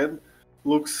in his head,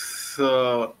 looks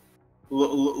at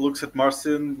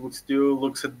Marcin, looks at you,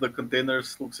 looks at the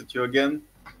containers, looks at you again.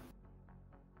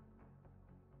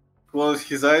 Closes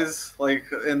his eyes, like,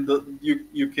 and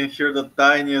you can hear the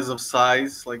tiniest of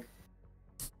sighs, like.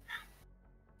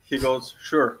 He goes,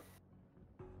 "Sure.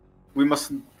 We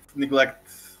mustn't neglect.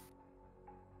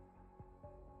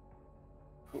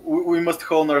 We must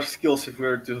hone our skills if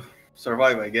we're to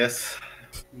survive, I guess."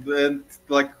 And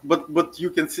like, but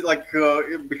you can see, like,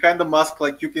 behind the mask,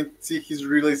 like you can see he's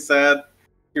really sad.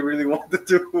 He really wanted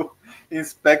to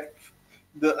inspect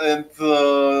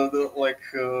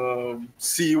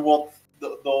see what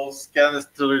those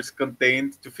canisters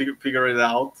contained to figure it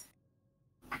out.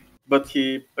 But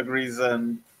he agrees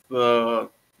and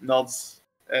nods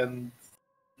and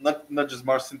nudges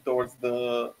Marcin towards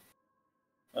the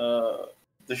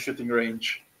shooting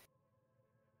range.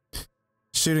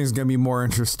 Shooting's gonna be more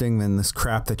interesting than this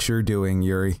crap that you're doing,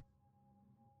 Yuri.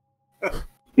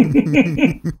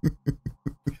 Yuri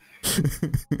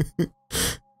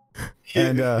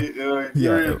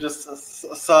just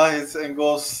sighs and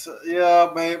goes,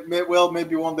 "Yeah,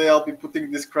 maybe one day I'll be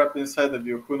putting this crap inside of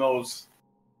you. Who knows?"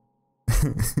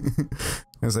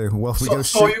 I say, well, if we go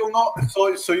shoot... So you'll know.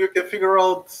 So you can figure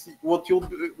out what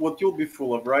you'll be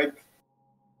full of, right?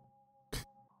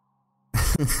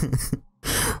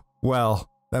 Well,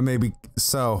 that may be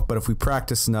so, but if we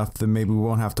practice enough, then maybe we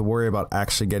won't have to worry about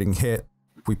actually getting hit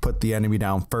if we put the enemy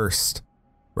down first,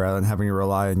 rather than having to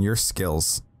rely on your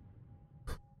skills.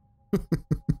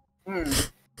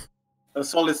 A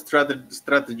solid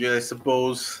strategy, I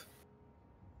suppose.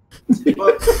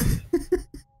 But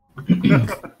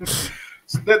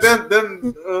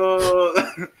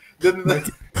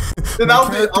then I'll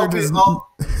be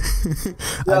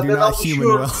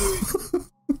sure to.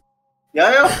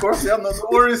 Yeah, of course. Yeah, no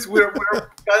worries. We're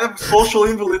kind of social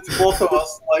invalids, both of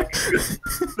us. Like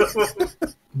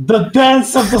the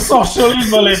dance of the social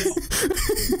invalids.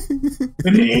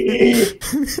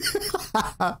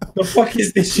 The fuck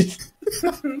is this shit?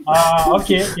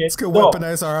 Okay. Let's go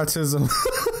weaponize our autism.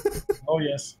 Oh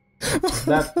yes.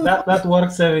 That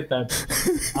works every time.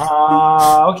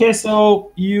 Okay,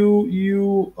 so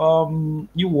you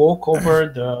walk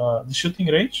over the shooting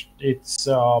range. It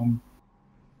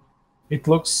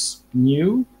looks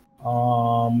new.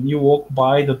 You walk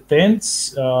by the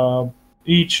tents.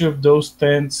 Each of those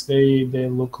tents, they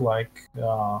look like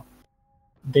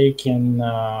they can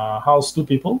house 2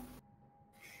 people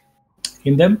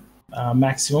in them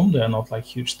maximum. They're not like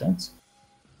huge tents.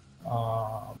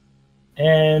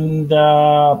 And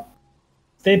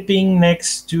stepping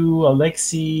next to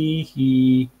Alexei,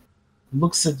 he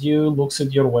looks at you, looks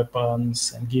at your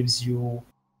weapons, and gives you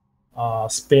a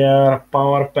spare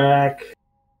power pack.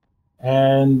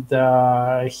 And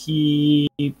he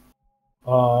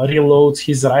reloads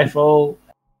his rifle.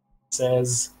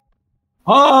 Says,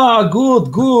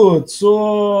 good.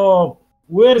 So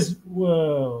where's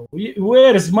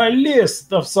my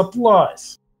list of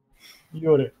supplies,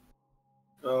 Yuri?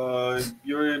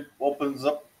 Yuri opens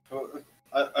up.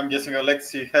 I'm guessing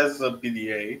Alexei has a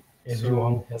PDA.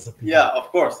 Everyone has a PDA. Yeah, of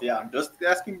course. Yeah, I'm just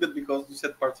asking that because you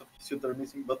said parts of his suit are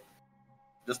missing, but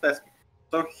just asking.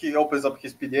 So he opens up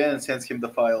his PDA and sends him the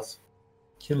files.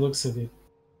 He looks at it.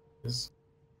 Says,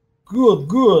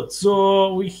 good.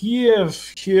 So we have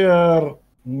here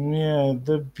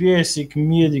the basic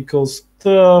medical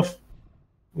stuff.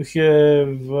 We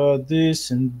have this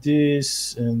and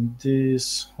this and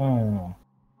this.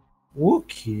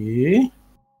 Okay.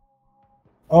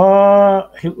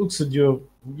 He looks at you.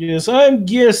 Yes, I'm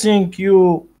guessing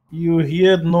you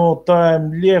had no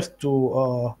time left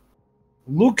to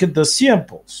look at the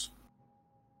samples.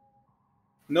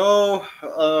 No.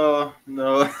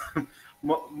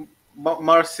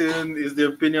 Marcin is the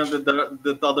opinion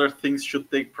that other things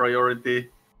should take priority.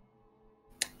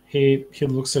 He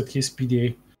looks at his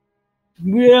PDA.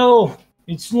 Well,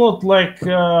 it's not like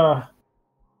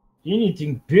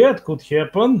anything bad could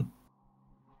happen.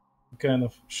 He kind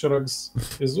of shrugs.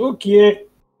 Says, okay,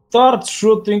 start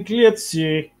shooting. Let's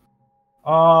see.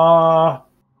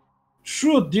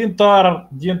 Shoot the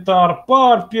entire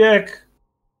power pack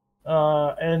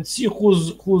and see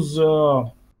who's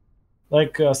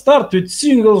start with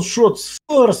single shots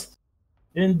first,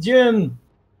 and then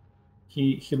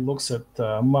he looks at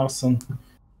Marcin.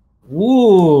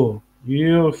 Ooh,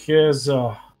 you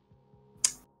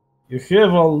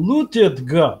have a looted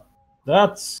gun.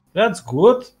 That's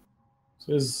good.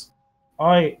 Says,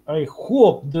 I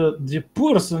hope the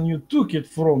person you took it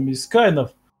from is kind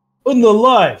of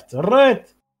unalived, right?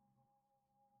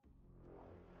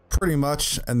 Pretty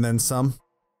much, and then some.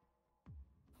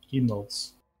 He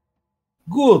nods.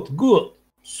 Good.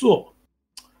 So,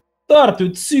 start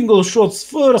with single shots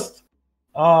first.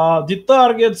 The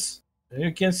targets,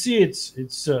 you can see it's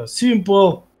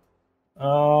simple.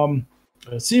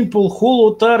 Simple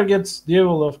hollow targets. They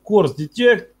will of course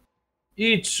detect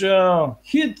each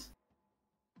hit,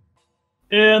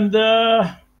 and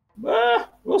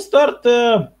we'll start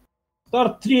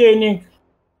training.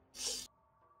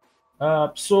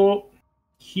 So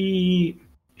he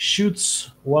shoots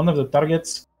one of the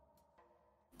targets.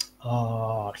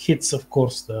 Hits, of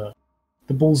course, the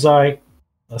bullseye,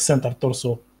 the center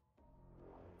torso.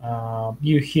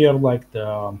 You hear like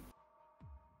the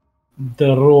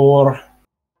roar,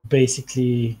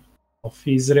 basically, of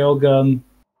his railgun,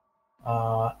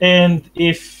 and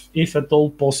if at all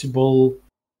possible,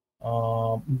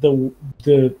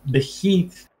 the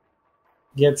heat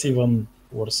gets even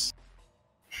worse.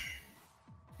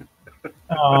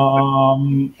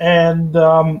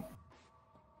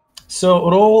 So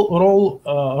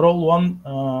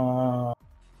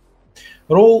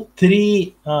roll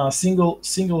 3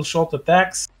 single shot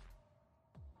attacks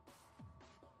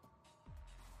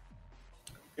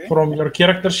from your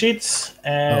character sheets,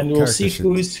 and we'll see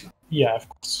who is. Yeah, of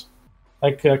course.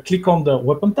 Click on the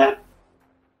weapon tab.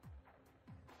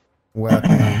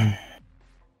 Weapon.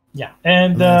 Yeah,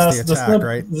 and the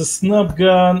snub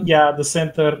gun. Yeah, the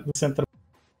center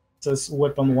says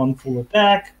weapon 1 full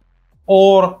attack.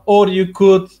 Or you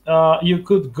could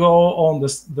go on the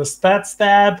stats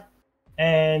tab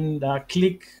and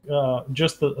click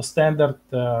just a standard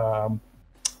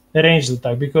ranged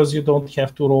attack, because you don't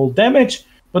have to roll damage.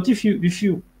 But if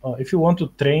you want to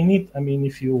train it, I mean,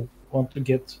 if you want to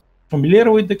get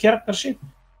familiar with the character sheet,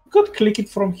 you could click it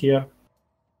from here.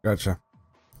 Gotcha.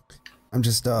 I'm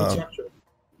just It's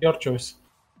your choice.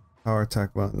 Power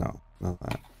attack. Well, no, not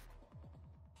that.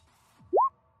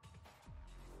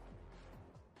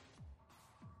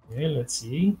 Okay, let's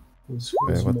see. Who's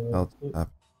what the more...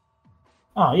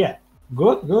 hell? Yeah.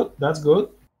 Good. That's good.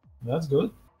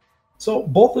 So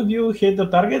both of you hit the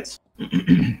targets.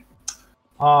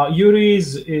 Yuri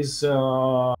is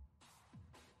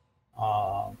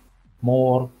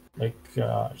more like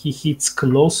he hits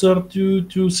closer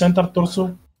to center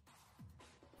torso,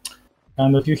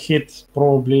 and if you hit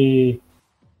probably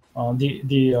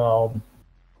the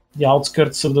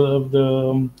outskirts of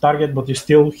the target, but you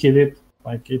still hit it.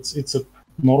 Like it's a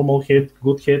normal hit,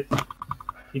 good hit.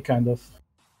 He kind of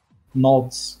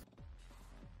nods.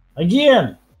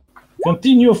 Again,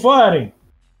 continue firing.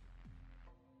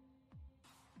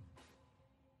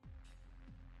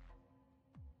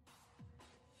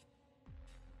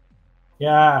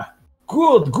 Yeah,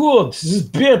 good. This is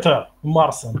better,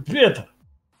 Marson, better.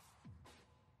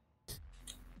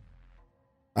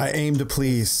 I aim to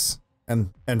please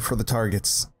and for the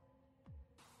targets.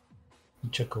 He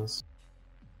chuckles.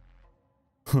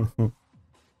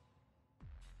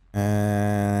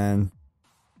 And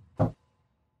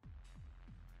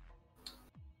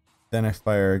then I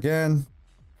fire again.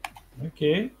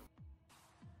 Okay.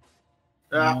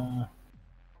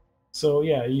 So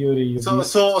yeah, Yuri.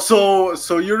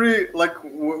 So Yuri, like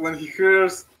when he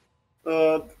hears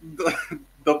the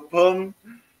pun,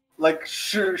 like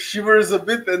shivers a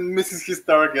bit and misses his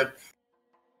target.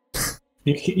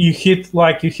 You hit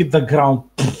the ground.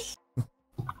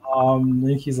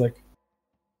 And he's like,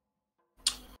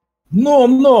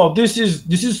 no, this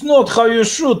is not how you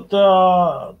shoot.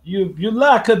 You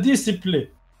lack a discipline.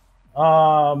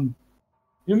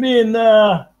 You mean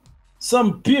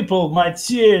some people might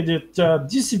say that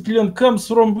discipline comes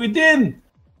from within,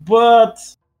 but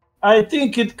I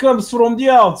think it comes from the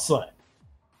outside.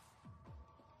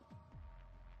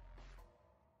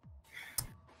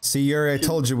 See, Yuri, I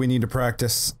told you we need to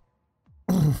practice.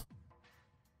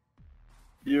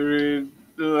 Yuri.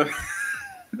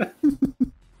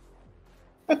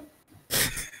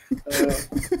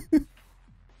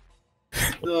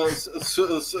 Yuri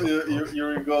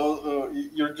goes.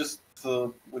 You're just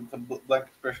with a blank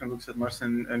expression looks at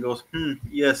Marcin and goes,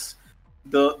 yes,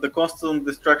 the constant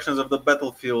distractions of the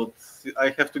battlefield. I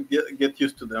have to get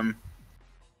used to them.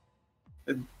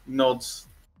 It nods.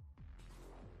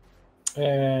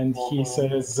 And he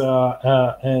says,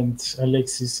 and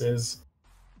Alexis says,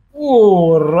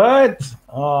 all right,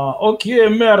 okay,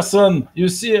 Merson. You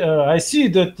see, I see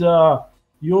that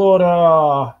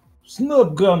your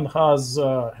snub gun has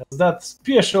that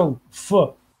special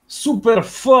super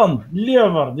fun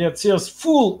lever that says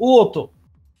full auto.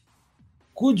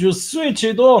 Could you switch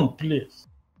it on, please?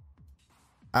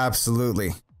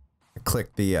 Absolutely. I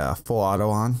click the full auto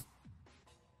on.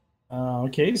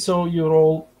 Okay, so you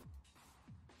roll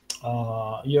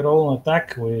an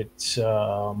attack with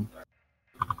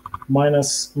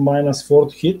minus 4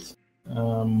 to hit.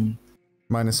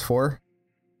 -4?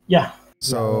 Yeah.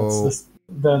 So yeah,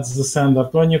 that's the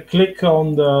standard. When you click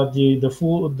on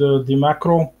the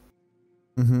macro,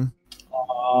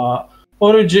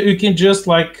 or you can just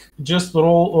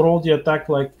roll the attack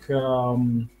like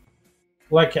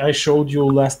I showed you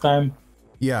last time.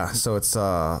 yeah, so it's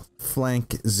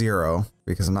flank 0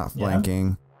 because I'm not flanking.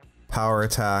 Yeah. Power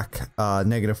attack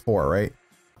 -4, right?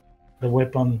 The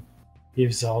weapon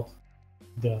gives out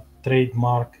the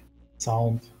trademark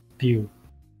sound pew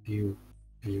pew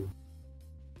pew.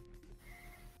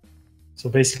 So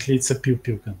basically it's a pew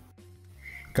pew gun.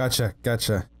 Gotcha.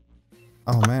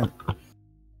 Oh man.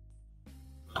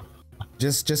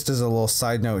 Just as a little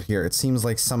side note here, it seems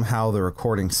like somehow the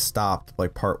recording stopped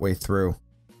like partway through.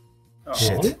 Oh.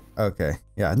 Shit. Okay.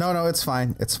 Yeah. No, it's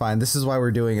fine. It's fine. This is why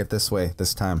we're doing it this way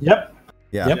this time. Yep.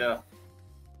 Yeah. Yep.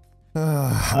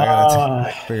 I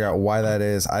gotta figure out why that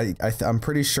is. I'm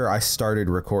pretty sure I started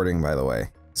recording, by the way.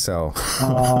 So.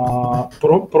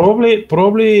 Probably.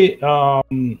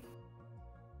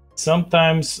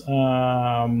 Sometimes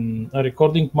a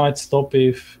recording might stop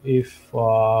if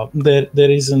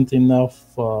there isn't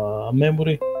enough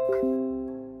memory.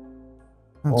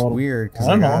 That's weird. I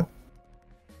don't know.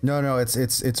 No,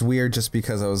 it's weird just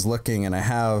because I was looking and I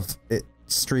have it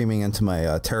streaming into my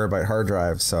terabyte hard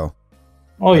drive, so.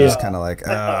 Oh yeah. It's kind of like.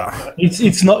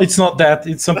 It's not that.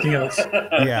 It's something else.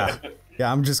 Yeah.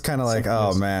 I'm just kind of like,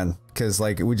 oh man, because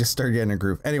like we just started getting a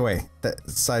group. Anyway, that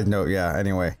side note. Yeah.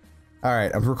 Anyway. All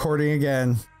right, I'm recording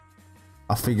again.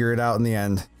 I'll figure it out in the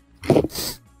end.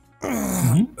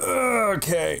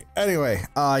 Okay. Anyway,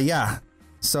 yeah.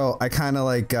 So I kind of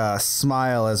like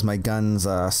smile as my gun's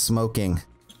smoking,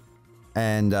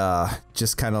 and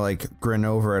just kind of like grin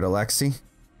over at Alexi.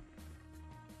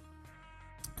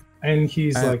 And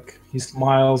he's like, he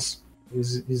smiles.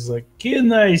 He's like,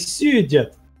 "Can I see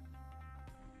that?"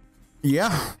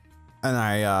 Yeah. And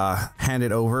I hand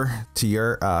it over to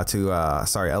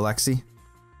Alexi.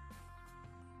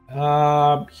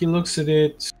 He looks at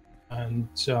it and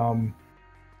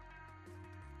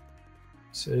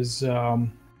Says,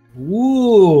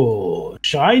 "Ooh,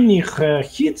 shiny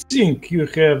heatsink you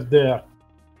have there.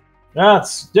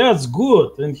 That's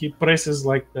good." And he presses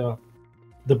like the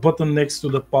button next to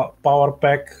the power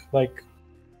pack, like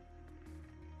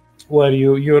where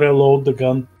you reload the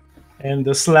gun, and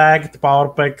the slagged power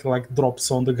pack like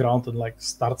drops on the ground and like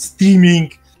starts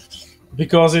steaming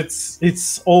because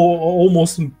it's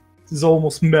almost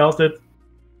melted.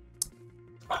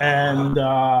 And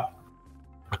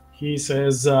he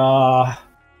says,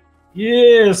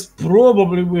 "Yes,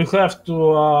 probably we'll have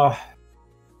to.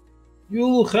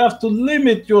 You'll have to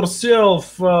limit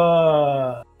yourself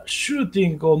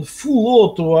shooting on full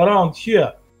auto around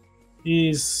here."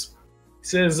 He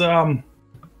says,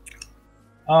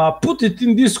 "Put it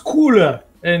in this cooler,"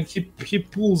 and he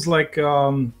pulls like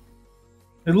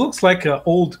it looks like an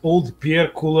old beer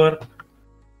cooler.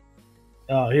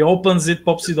 He opens it,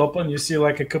 pops it open. You see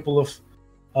like a couple of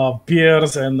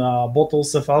beers and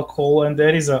bottles of alcohol, and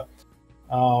there is the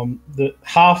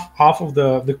half of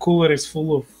the cooler is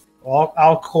full of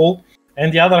alcohol,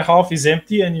 and the other half is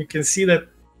empty. And you can see that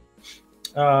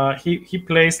he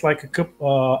placed like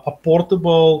a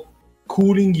portable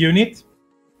cooling unit,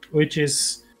 which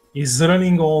is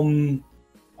running on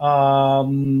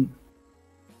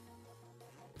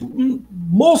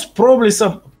most probably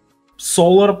some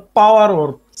solar power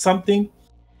or something. He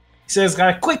says,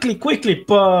 "Guy, quickly, put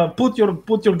your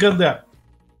gun there.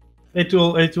 It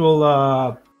will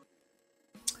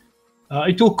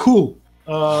cool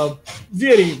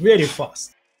very, very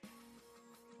fast."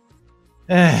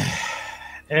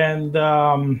 And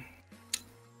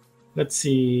let's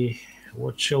see,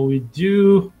 what shall we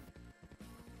do?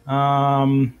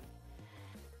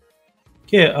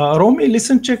 Okay, roll me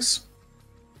listen checks.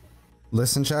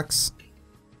 Listen checks?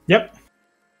 Yep.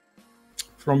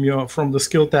 From the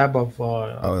skill tab of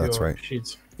oh, that's your right.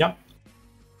 sheets. Yep.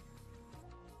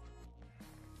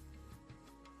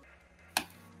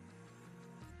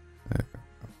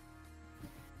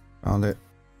 Found it.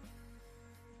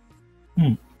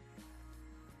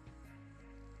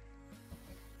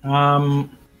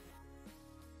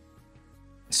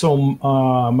 So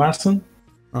Marson,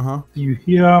 Uh-huh. do you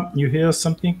hear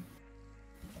something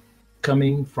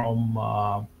coming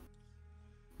from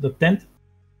the tent?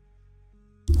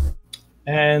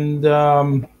 And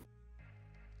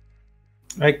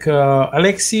like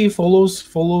Alexei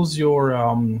follows your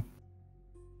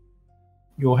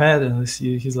head, and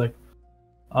he's like,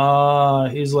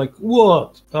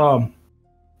 "What?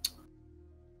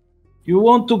 You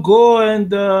want to go and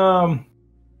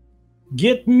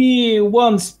get me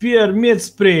one spare med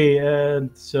spray?"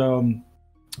 And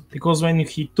because when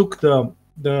he took the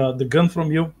gun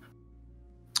from you,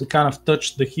 he kind of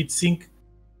touched the heatsink,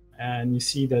 and you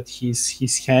see that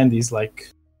his hand is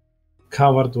like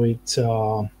covered with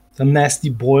the nasty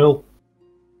boil.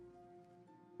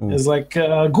 Ooh. It's like,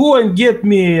 "Go and get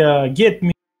me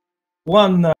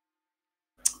one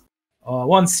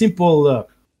simple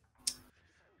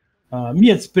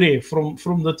med spray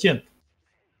from the tent."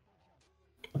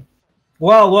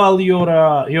 While your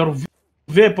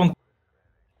weapon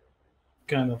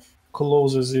kind of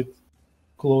closes the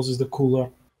cooler,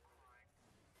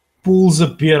 pulls a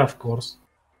beer, of course,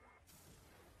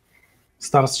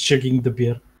 starts checking the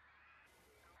beer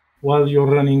while you're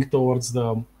running towards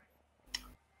the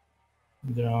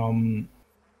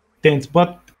tent.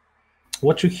 But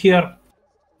what you hear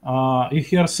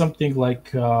something like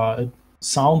it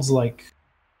sounds like,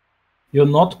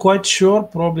 you're not quite sure,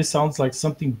 probably sounds like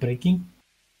something breaking.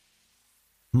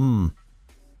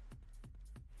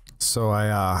 So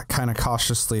I kind of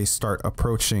cautiously start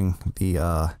approaching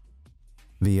the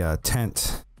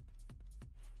tent,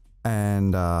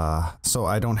 and so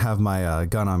I don't have my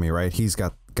gun on me, right? He's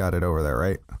got it over there,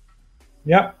 right?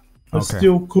 Yeah, it's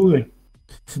still cooling,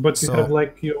 but you have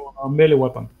like your melee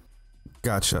weapon.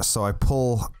 Gotcha. So I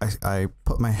put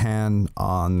my hand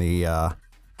on the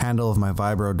handle of my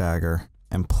vibro dagger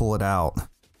and pull it out,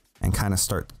 and kind of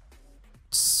start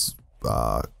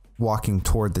walking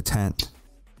toward the tent.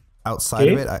 Outside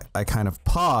of it, I kind of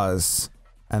pause,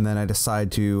 and then I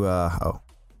decide to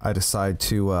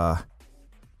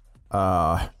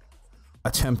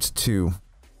attempt to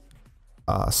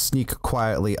sneak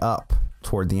quietly up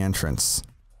toward the entrance.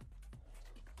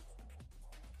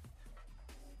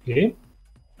 Okay.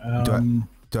 Do I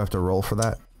have to roll for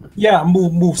that? Yeah,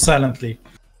 move silently.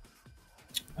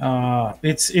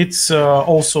 It's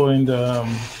also in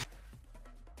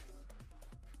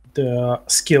the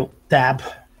skill tab.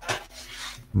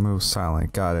 Move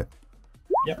silent. Got it.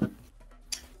 Yep.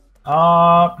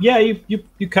 Yeah,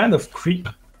 you kind of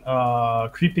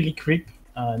creepily creep,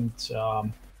 and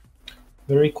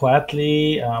very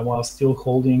quietly while still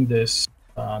holding this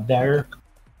dagger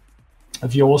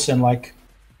of yours, and like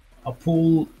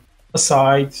pull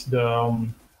aside the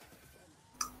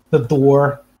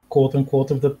door, quote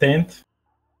unquote, of the tent,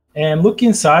 and look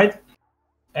inside,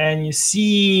 and you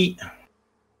see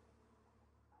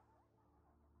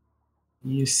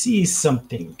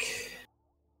something.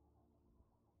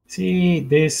 See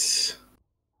this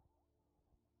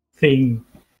thing.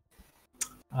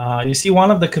 You see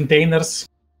one of the containers.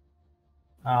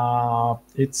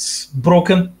 It's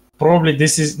broken. Probably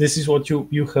this is what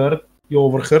you heard. You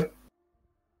overheard.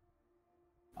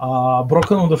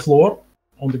 Broken on the floor,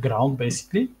 on the ground,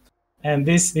 basically. And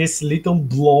this little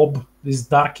blob, this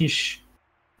dark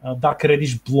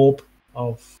reddish blob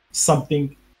of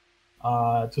something,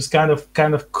 it was kind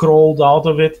of crawled out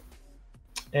of it,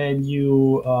 and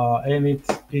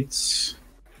it's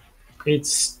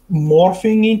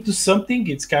morphing into something.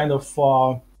 It's kind of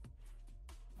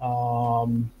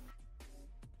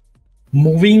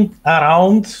moving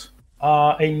around,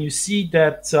 and you see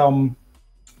that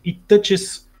it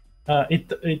touches.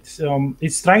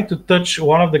 It's trying to touch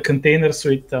one of the containers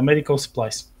with medical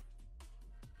supplies.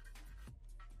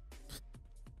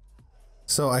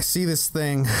 So I see this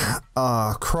thing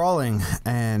crawling,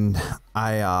 and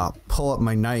I pull up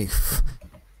my knife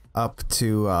up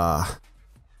to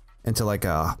into like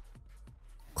a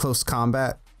close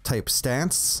combat type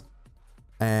stance,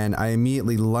 and I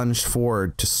immediately lunge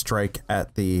forward to strike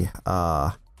at the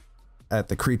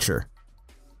creature.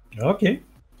 Okay,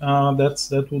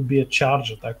 that would be a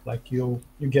charge attack. Like you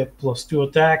get +2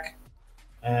 attack,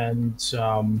 and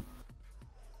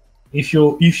if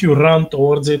you run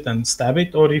towards it and stab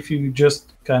it, or if you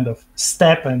just kind of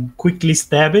step and quickly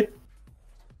stab it.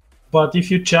 But if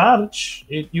you charge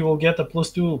it, you will get a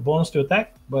 +2 bonus to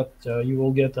attack, but you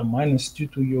will get a -2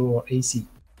 to your AC.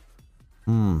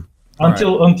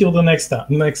 Until the next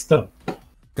turn.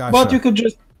 Gotcha. But you could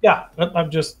just I'm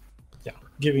just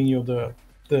giving you the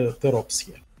ropes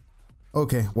here.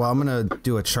 Okay, well I'm gonna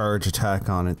do a charge attack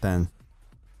on it then.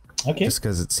 Okay. Just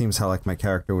because it seems how like my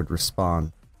character would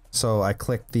respond. So I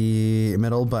click the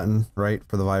middle button, right,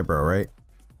 for the vibro, right?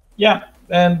 Yeah,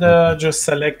 and just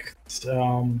select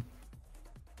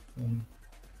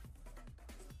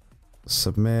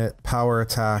submit power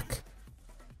attack.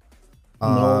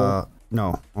 No.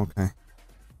 No. Okay.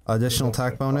 Additional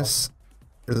attack bonus.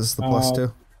 Is this the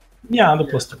 +2? Yeah, the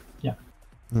 +2. Yeah.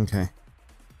 Okay.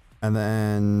 And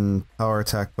then power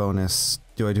attack bonus.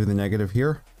 Do I do the negative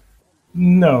here?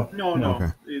 No.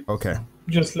 Okay. Okay.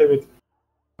 Just leave it.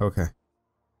 Okay.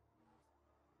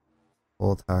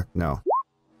 Full attack. No.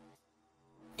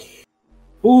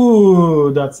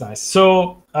 Ooh, that's nice.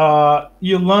 So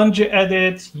you lunge at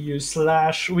it, you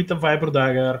slash with the vibro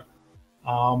dagger.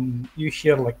 You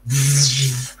hear like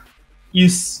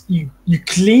you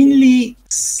cleanly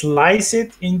slice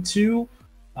it into.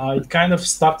 It kind of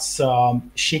starts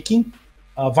shaking,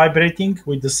 vibrating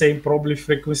with the same probably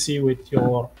frequency with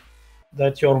your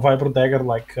vibro dagger,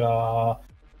 like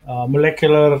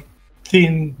molecular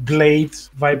thin blade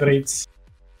vibrates,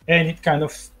 and it kind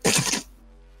of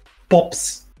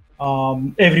pops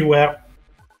everywhere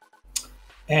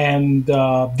and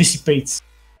dissipates,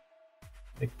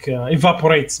 like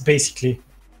evaporates basically,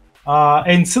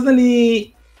 and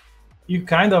suddenly you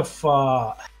kind of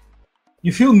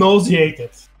you feel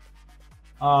nauseated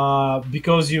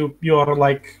because you're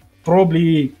like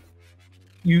probably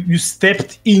you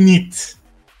stepped in it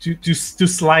to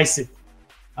slice it.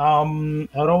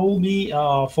 Roll me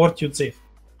fortitude save.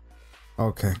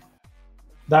 Okay.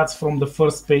 That's from the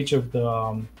first page of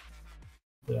the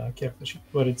character sheet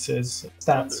where it says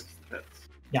stats.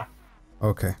 Yeah.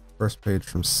 Okay. First page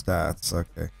from stats.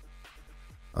 Okay.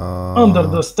 Under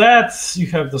the stats, you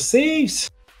have the saves,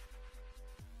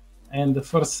 and the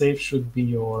first save should be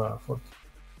your fortitude.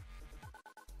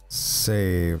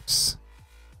 Saves.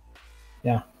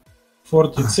 Yeah.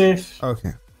 Fortitude save.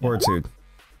 Okay. Fortitude.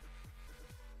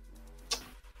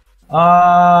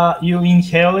 You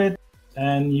inhale it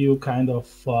and you kind of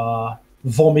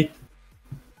vomit.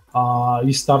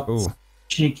 You start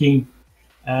shaking,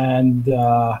 and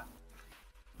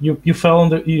you fall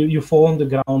on the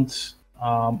ground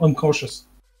unconscious.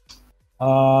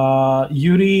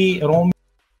 Yuri, roll me.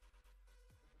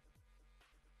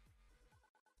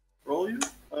 Roll you?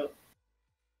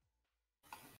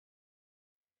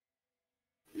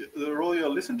 Roll you a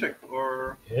listen check,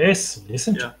 or? Yes,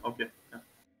 listen. Yeah, okay. Yeah.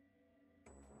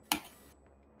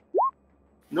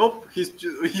 Nope,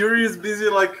 Yuri is busy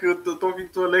like talking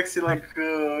to Alexei,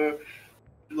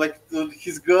 like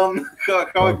his gun.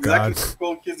 How exactly to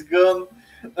call his gun?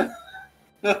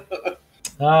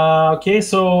 Okay,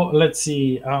 so let's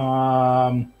see.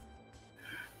 Roll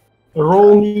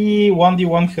me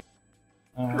 1d1.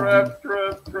 Crap.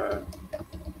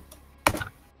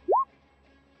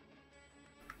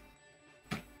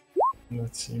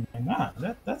 Let's see.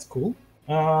 That's cool.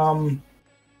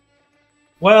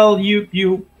 Well,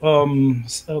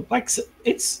 like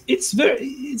it's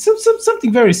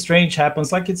something very strange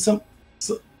happens. Like it's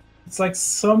like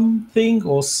something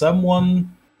or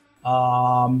someone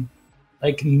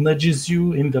like nudges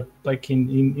you in the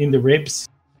in the ribs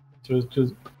to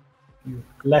your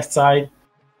left side,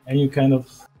 and you kind of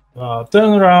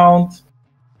turn around,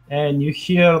 and you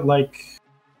hear like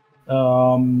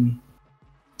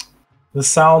the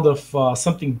sound of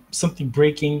something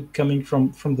breaking coming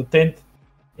from the tent,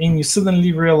 and you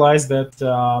suddenly realize that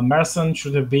Marson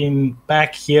should have been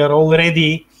back here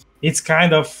already. It's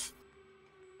kind of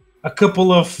a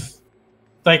couple of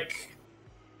like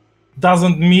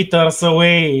dozen meters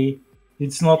away.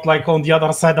 It's not like on the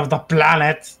other side of the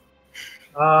planet.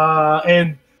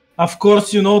 And of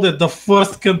course, you know that the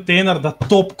first container, the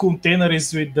top container,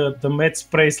 is with the med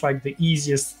sprays, like the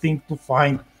easiest thing to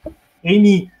find.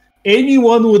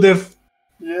 Anyone would have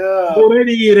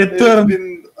already returned. It's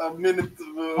been a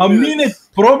minute.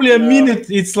 Probably a minute.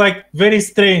 It's like very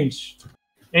strange,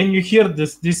 and you hear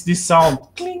this sound.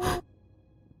 Cling.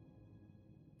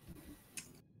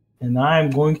 And I'm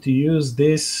going to use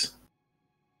this.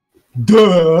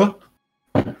 Duh.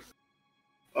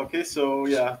 Okay, so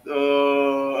yeah,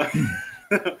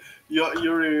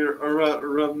 Yuri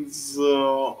runs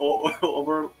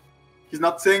over. He's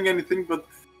not saying anything, but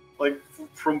like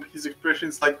from his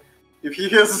expressions, like if he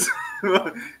has,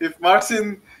 if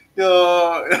Marcin has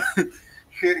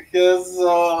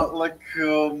like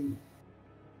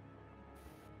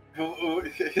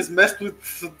has messed with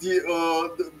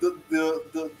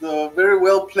the very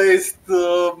well placed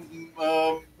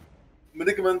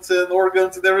medicaments and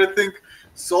organs and everything.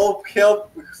 So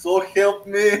help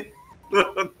me!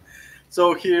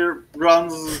 So he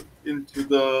runs into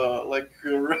the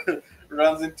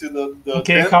runs into the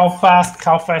okay, tent. how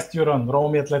fast you run? Roll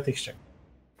me athletics check.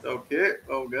 Okay.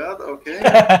 Oh god. Okay.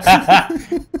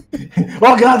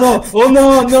 Oh god! Oh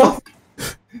no!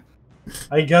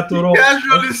 I got to roll.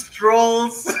 Casually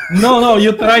strolls. No,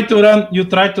 you try to run. You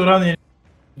try to run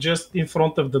just in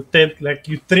front of the tent, like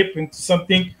you trip into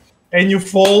something, and you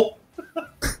fall.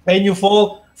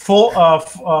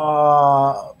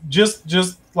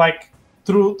 Just like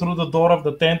through the door of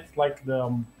the tent, like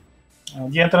the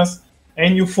entrance,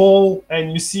 and you fall,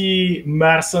 and you see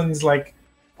Marson is like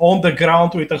on the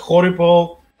ground with a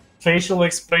horrible facial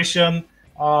expression.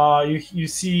 You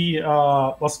see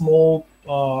a small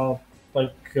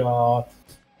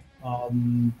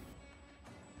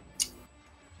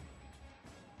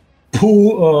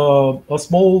poo, a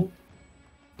small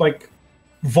like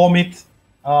vomit.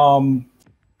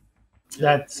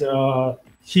 That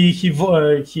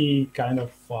he kind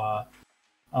of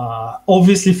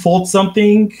obviously fought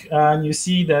something, and you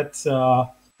see that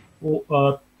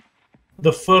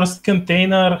the first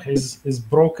container is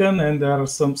broken, and there are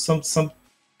some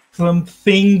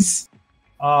things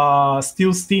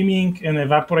still steaming and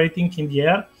evaporating in the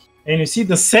air. And you see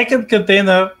the second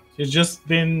container has just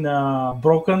been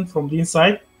broken from the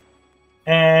inside,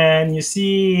 and you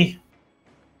see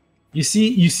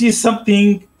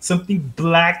something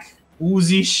black,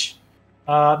 oozish,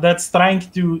 that's trying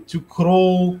to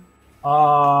crawl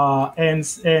and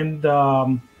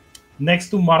next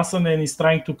to Marson, and is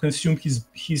trying to consume his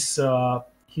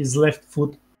left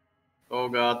foot. Oh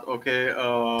god. Okay.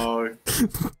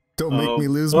 Don't make me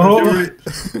lose my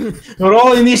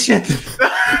roll initiative.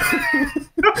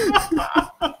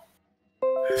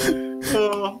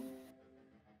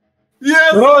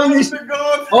 Yes. Roll initiative.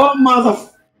 Oh mother.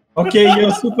 Okay,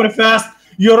 you're super fast.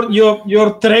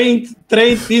 Your trained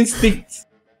instincts,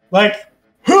 like.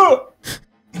 Huh!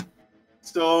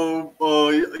 So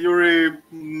Yuri,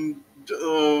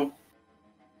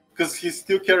 because he's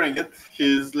still carrying it,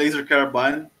 his laser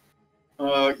carbine.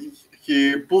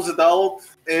 He pulls it out,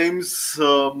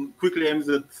 quickly aims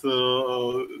at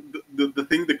the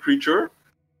thing, the creature,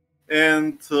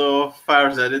 and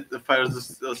fires at it.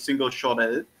 Fires a single shot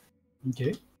at it.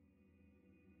 Okay.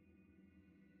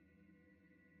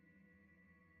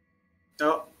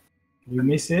 Oh. You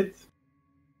miss it.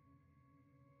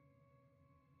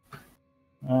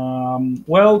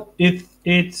 Well, it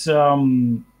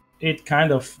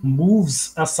kind of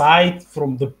moves aside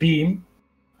from the beam.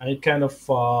 And it kind of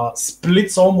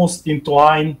splits almost into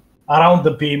line around the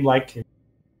beam, like it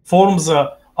forms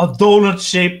a donut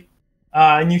shape,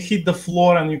 and you hit the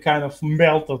floor, and you kind of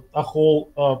melt a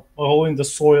hole in the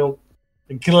soil,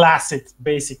 glass it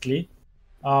basically.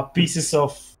 Pieces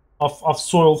of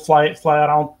soil fly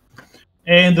around,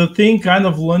 and the thing kind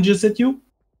of lunges at you.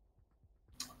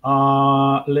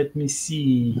 Let me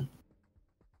see.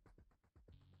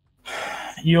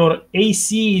 Your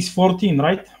AC is 14,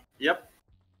 right? Yep.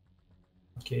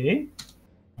 Okay.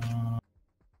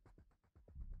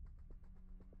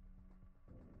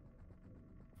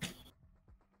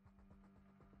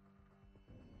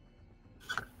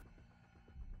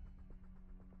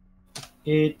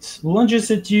 It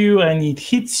lunges at you and it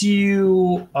hits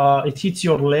you. It hits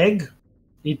your leg.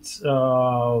 It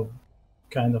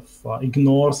kind of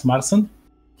ignores Marson.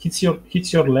 Hits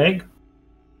your leg,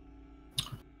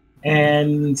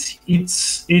 and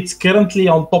it's currently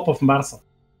on top of Marson.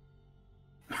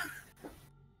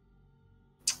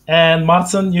 And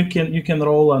Marson, you can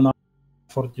roll an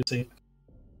fortitude save.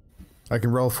 I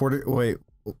can roll 40. Wait,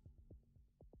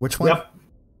 which one? Yep.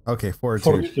 Okay,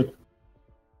 fortitude. Fortitude.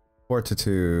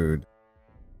 Fortitude.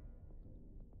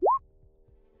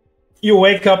 You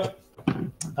wake up.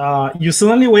 You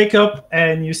suddenly wake up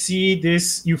and you see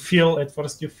this. You feel at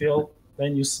first. You feel,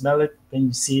 then you smell it, then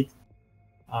you see it.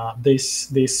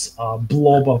 This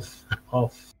blob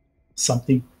of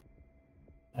something.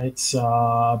 It's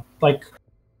like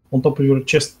on top of your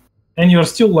chest, and you're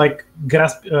still like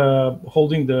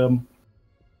holding the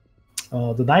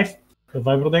knife, the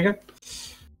vibro dagger.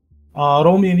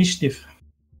 Roll me initiative.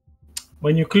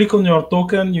 When you click on your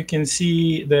token, you can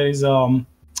see there is a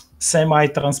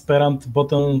semi-transparent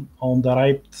button on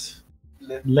the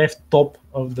left top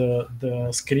of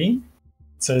the screen.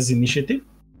 It says initiative.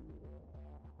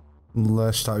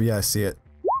 Left top, yeah, I see it.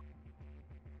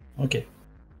 Okay.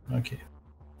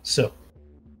 So,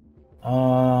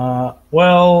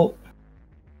 well,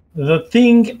 the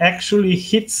thing actually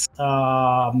hits,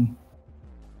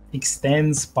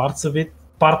 extends part of it,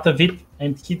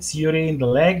 and hits Yuri in the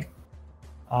leg.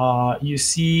 You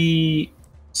see,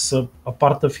 a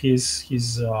part of his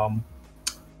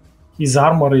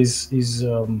armor is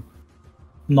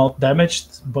not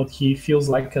damaged, but he feels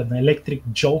like an electric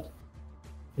jolt.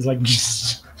 He's like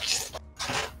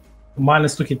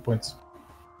minus 2 hit points.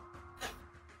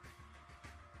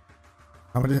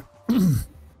 How many?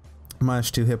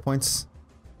 Minus 2 hit points.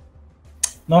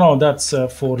 No, that's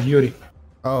for Yuri.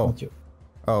 Oh. Not you.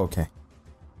 Oh, okay.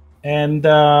 And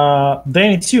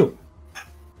then it's you.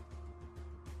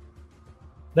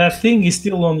 That thing is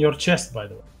still on your chest, by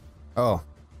the way. Oh.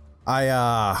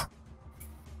 I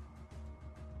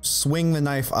swing the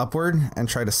knife upward and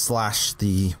try to slash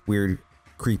the weird,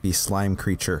 creepy slime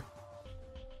creature.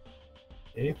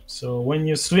 Okay, so when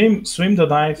you swim the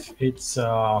knife, it's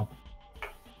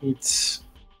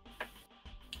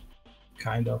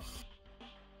kind of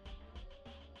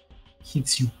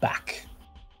hits you back.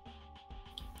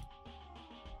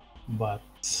 But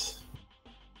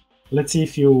let's see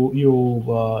if you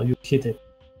hit it.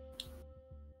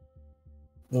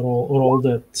 Roll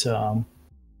that.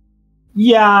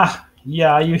 Yeah,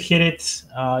 you hit it.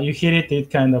 It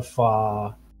kind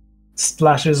of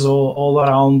splashes all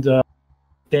around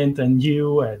Tent and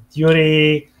you and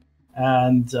Yuri,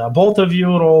 and both of you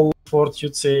roll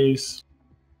fortitude saves.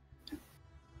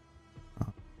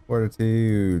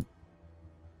 Fortitude.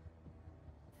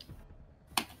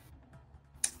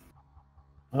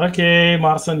 Okay,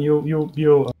 Marson, you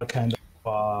kind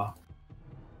of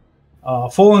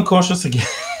fall unconscious again.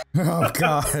 Oh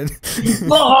God!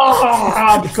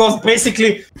 Because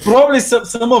basically, probably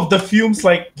some of the fumes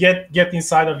like get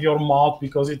inside of your mouth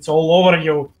because it's all over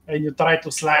you, and you try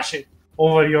to slash it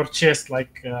over your chest,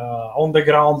 like on the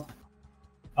ground.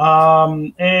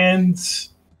 And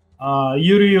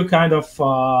Yuri, you kind of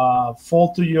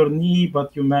fall to your knee,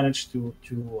 but you manage to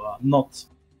not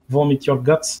vomit your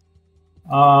guts.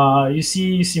 You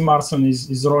see Marson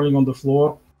is rolling on the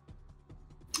floor.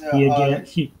 Yeah,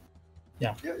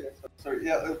 Yeah. Sorry.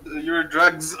 Yeah, Yuri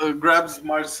grabs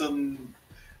Marson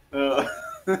by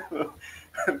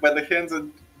the hands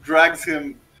and drags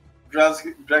him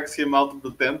out of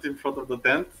the tent, in front of the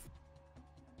tent.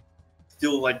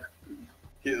 Still like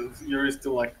Yuri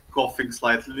still like coughing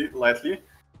lightly.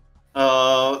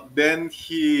 Then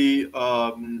he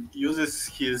quickly uses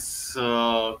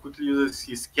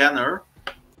his scanner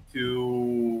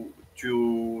to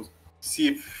see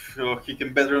if he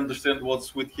can better understand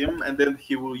what's with him, and then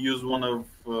he will use one of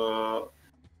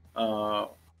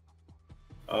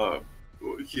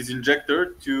his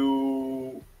injector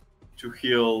to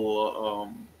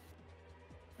heal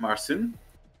Marcin.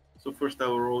 So first I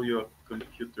will roll your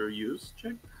computer use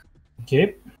check.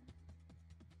 Okay.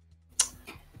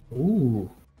 Ooh.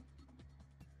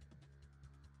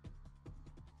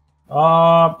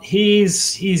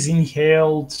 He's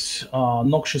inhaled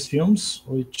noxious fumes,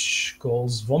 which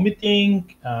cause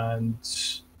vomiting, and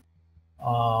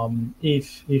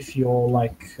if you're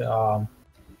like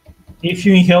if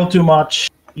you inhale too much,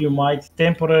 you might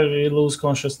temporarily lose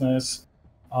consciousness,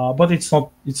 but it's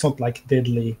not like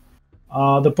deadly.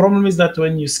 The problem is that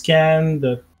when you scan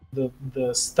the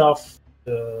stuff,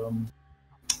 the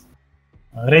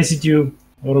residue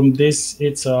from this,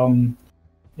 it's some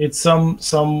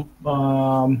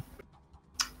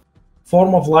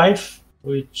form of life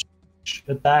which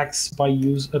attacks by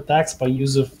use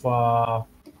of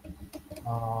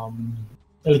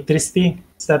electricity,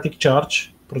 static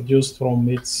charge produced from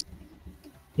its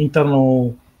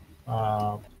internal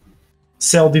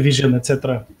cell division,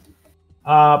 etc.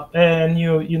 And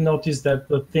you notice that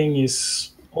the thing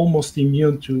is almost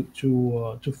immune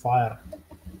to fire.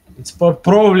 It's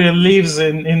probably lives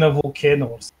in a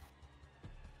volcano.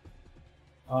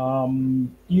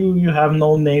 You have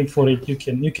no name for it. You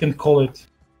can call it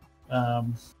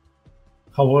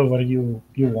however you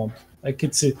want. Like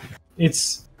it's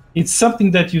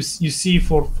something that you see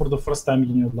for the first time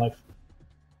in your life.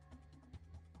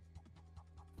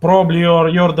 Probably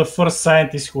you're the first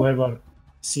scientist who ever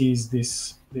sees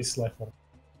this life form.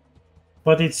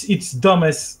 But it's dumb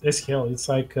as hell. It's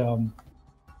like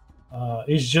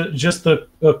it's just a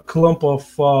clump of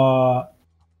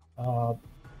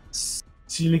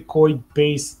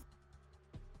silicoid-based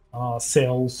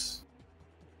cells.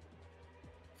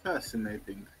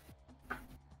 Fascinating.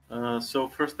 So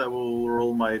first I will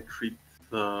roll my treat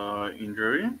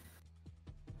injury.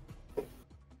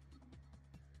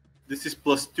 This is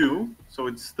 +2, so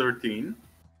it's 13.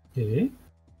 Okay.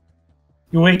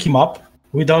 You wake him up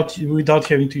without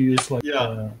having to use like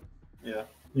Yeah. the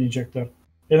injector.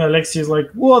 And Alexi is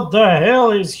like, "What the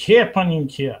hell is happening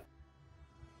here?"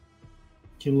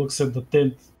 He looks at the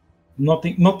tent.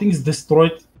 Nothing's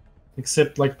destroyed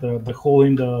except like the hole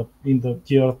in the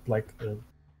earth, like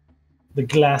the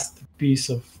glassed piece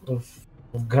of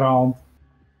ground.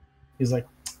 He's like,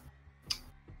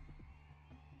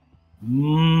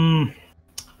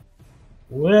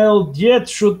 well, that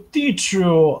should teach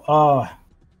you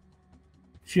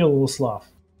Filoslav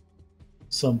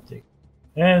something,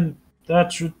 and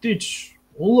that should teach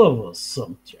all of us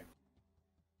something.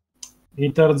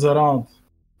 He turns around,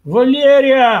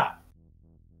 Valeria,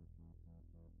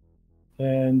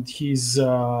 and his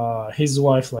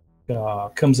wife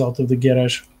comes out of the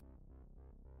garage,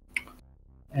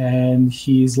 and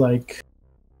he's like,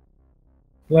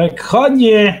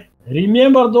 honey,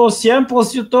 remember those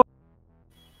samples you took?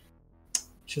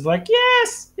 She's like,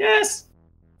 yes.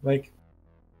 Like,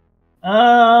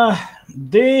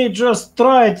 they just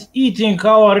tried eating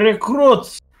our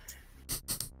recruits.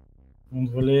 And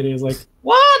Valeria is like,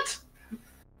 what?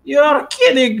 You're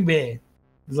kidding me.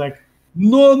 He's like,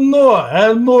 no,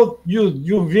 I'm not.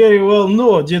 You very well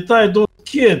know that I don't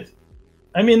kid.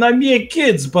 I mean, I make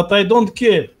kids, but I don't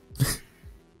kid.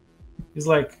 He's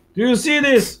like, do you see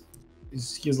this?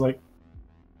 He's like,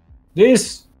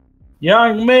 this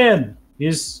young man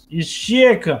is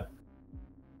shaken.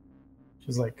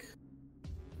 She's like,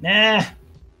 nah,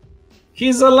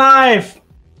 he's alive.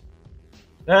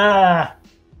 God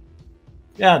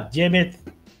damn it.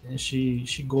 And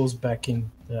she goes back in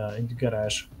the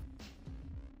garage.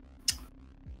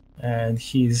 And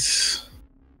he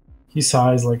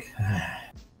sighs like,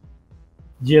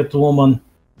 that woman,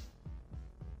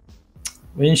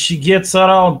 when she gets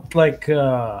around like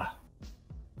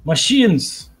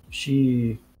machines,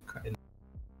 you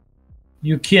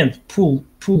can't pull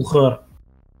her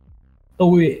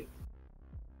away.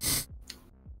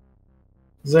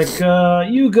 It's like,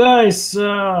 you guys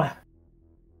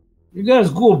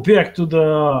go back to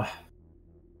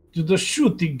the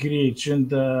shooting range,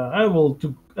 and I will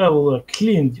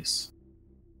clean this.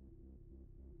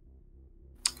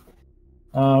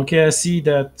 Okay, I see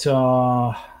that.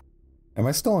 Am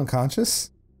I still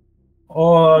unconscious?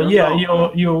 Oh yeah,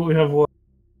 you have.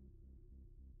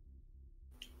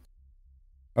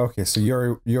 Okay, so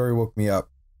Yuri woke me up.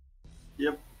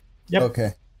 Yep.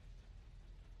 Okay.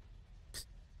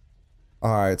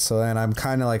 All right, so then I'm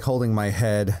kind of like holding my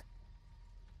head,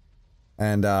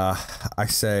 and I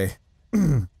say,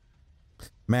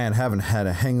 "Man, haven't had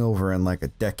a hangover in like a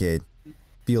decade.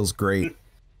 Feels great."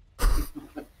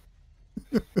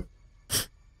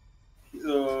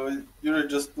 You're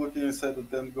just looking inside the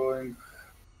tent, going,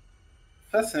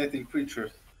 "Fascinating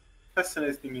creatures,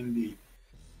 fascinating indeed."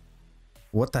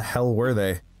 What the hell were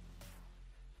they?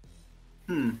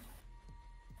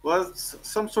 Well, it's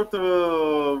some sort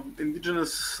of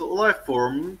indigenous life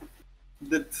form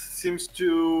that seems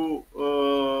to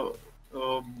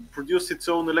produce its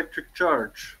own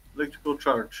electrical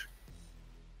charge.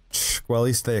 Well, at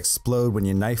least they explode when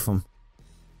you knife them.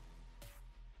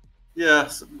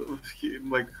 Yes,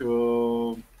 like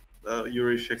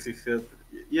Yuri shakes his head.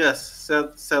 Yes,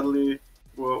 sadly,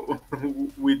 well,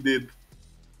 we did.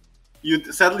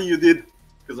 Sadly you did,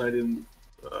 because I didn't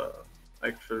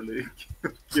actually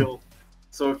kill.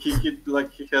 So he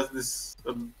has this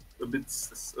a bit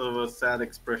of a sad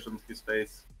expression on his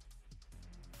face.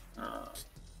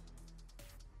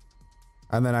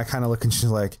 And then I kind of look and she's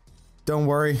like, "Don't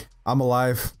worry, I'm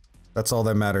alive. That's all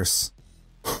that matters."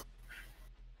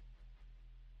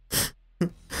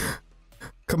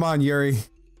 Come on, Yuri.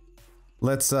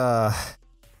 Let's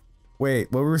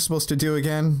wait, what were we supposed to do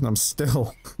again? I'm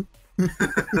still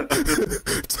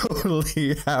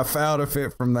totally half out of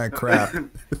it from that crap.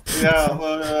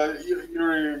 Yeah,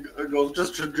 Yuri goes,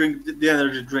 just to drink the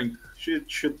energy drink. It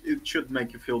should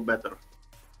make you feel better.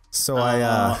 So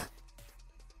I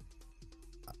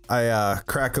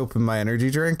crack open my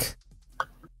energy drink.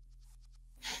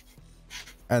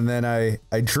 And then I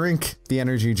drink the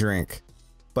energy drink.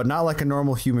 But not like a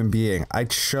normal human being. I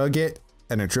chug it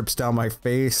and it drips down my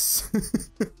face.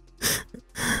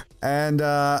 And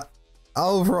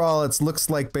overall it looks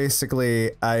like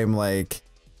basically I'm like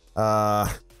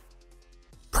probably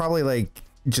like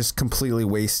just completely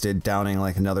wasted downing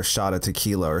like another shot of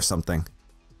tequila or something.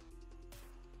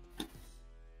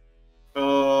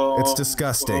 It's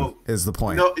disgusting is the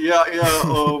point. No, yeah.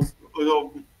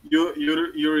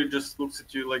 Yuri just looks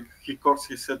at you like he cocks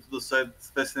his head to the side,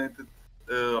 fascinated,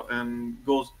 and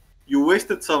goes, "You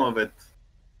wasted some of it."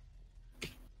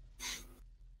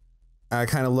 I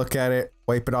kind of look at it,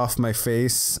 wipe it off my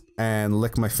face, and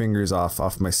lick my fingers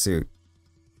off my suit,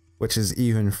 which is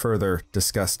even further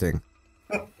disgusting.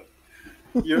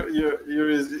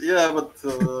 Yeah, but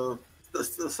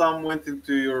some went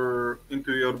into your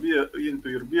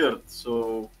beard,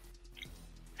 so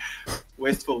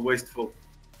wasteful.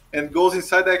 And goes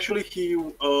inside. Actually,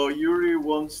 Yuri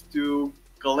wants to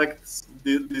collect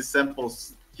these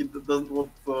samples. He doesn't want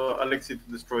Alexei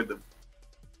to destroy them.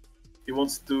 He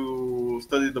wants to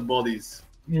study the bodies.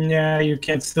 Yeah, you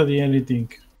can't study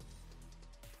anything.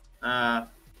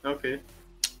 Okay.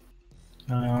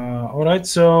 All right,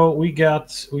 so we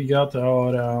got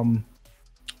our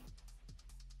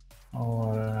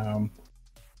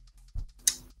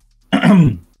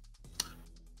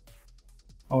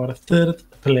our third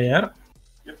player.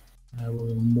 Yep. I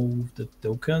will move the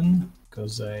token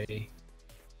because I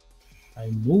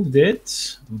moved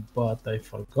it, but I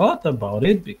forgot about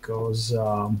it because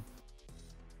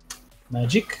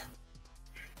magic.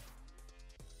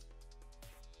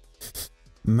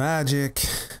 Magic.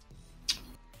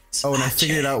 Oh, and I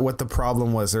figured out what the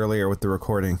problem was earlier with the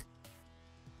recording.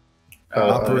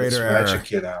 Operator error.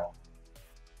 Magic, you know.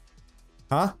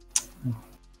 Huh?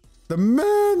 The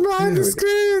man behind the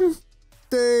screen!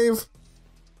 Dave!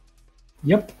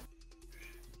 Yep.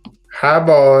 Hi,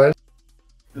 boys.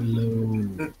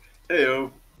 Hello.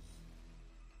 Heyo.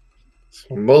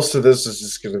 So most of this is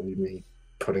just going to be me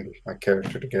putting my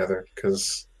character together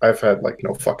because I've had like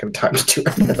no fucking time to do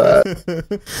any of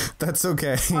that. That's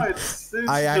okay. It's I just,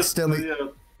 accidentally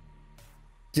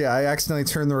I accidentally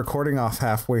turned the recording off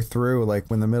halfway through,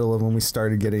 like in the middle of when we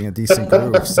started getting a decent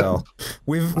groove. So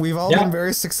we've all been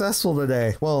very successful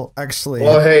today. Well, actually,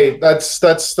 Well, hey, that's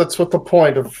what the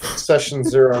point of session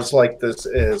zeros like this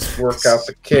is: work out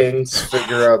the kinks,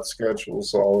 figure out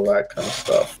schedules, all that kind of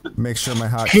stuff. make sure my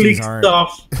hotkeys Click aren't.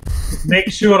 stuff.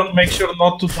 Make sure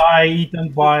not to die eaten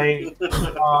by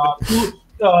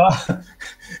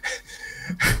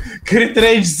crit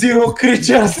range 0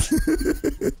 creatures.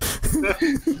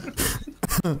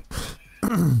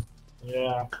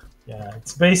 Yeah,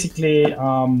 it's basically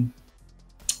I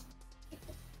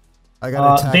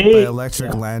got attacked by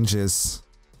electric langes.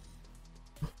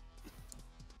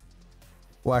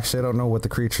 Well, actually, I don't know what the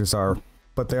creatures are,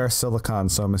 but they are silicon,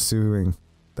 so I'm assuming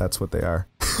that's what they are.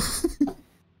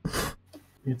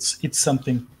 it's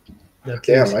something that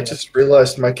Damn, I just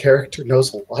realized my character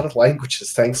knows a lot of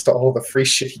languages thanks to all the free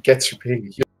shit he gets for being a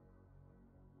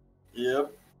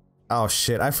Yep. Oh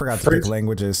shit, I forgot to pick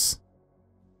languages.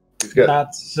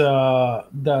 that's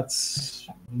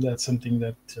something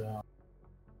that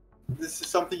This is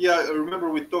something. Yeah, I remember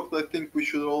we talked. I think we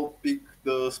should all pick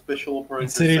the special operator.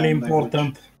 it's really sign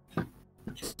important.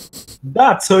 language.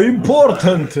 That's so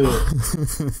important.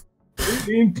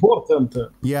 Important.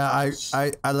 Yeah,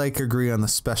 I like agree on the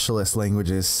specialist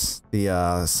languages,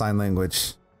 the sign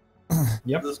language.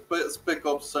 Yep. The spec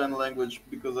ops sign language,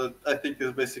 because I think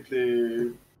it's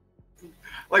basically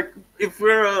like if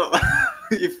we're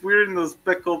if we're in the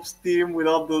Spec Ops team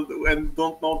without and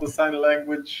don't know the sign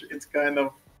language, it's kind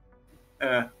of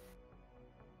I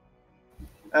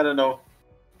don't know.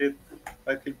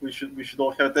 I think we should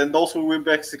all have it, and also we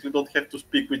basically don't have to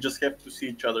speak. We just have to see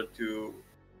each other to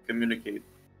communicate.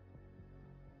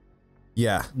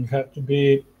 Yeah. You have to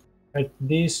be at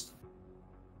least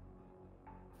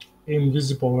in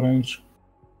visible range.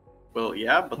 Well,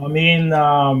 yeah, but I mean,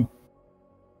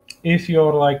 if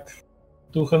you're like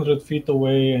 200 feet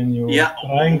away and you're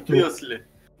trying obviously. to...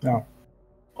 Yeah.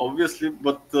 Obviously,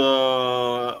 but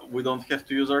we don't have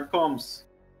to use our comms.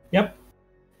 Yep.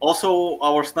 Also,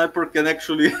 our sniper can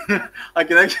actually,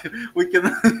 we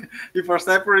can, if our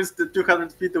sniper is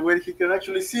 200 feet away, he can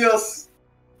actually see us.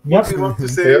 Yep. What we want to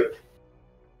say. Yep.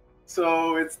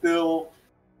 So it's still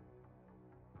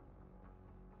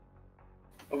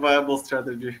a viable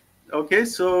strategy. Okay,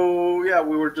 so yeah,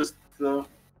 we were just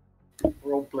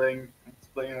role-playing,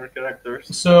 playing our characters.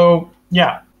 So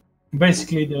yeah,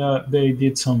 basically they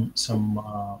did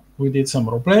we did some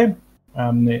roleplay.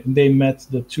 They met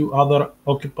the two other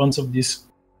occupants of this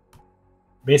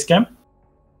base camp,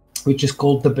 which is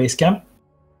called the base camp.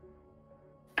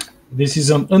 This is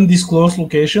an undisclosed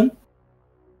location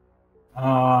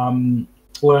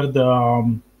where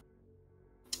the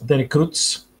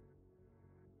recruits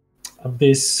of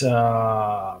this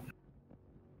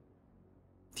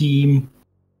team,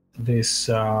 this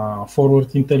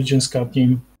forward intelligence scout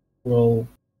team, will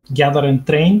gather and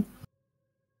train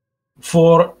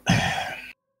for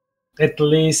at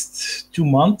least 2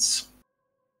 months,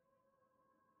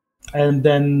 and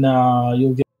then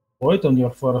you'll get deployed on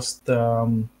your first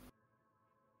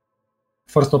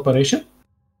operation,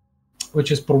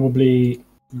 which is probably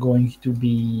going to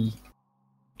be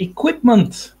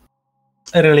equipment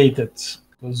related,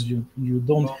 because you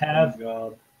don't have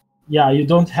you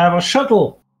don't have a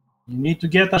shuttle. You need to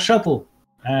get a shuttle,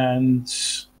 and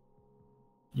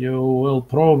you will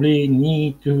probably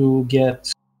need to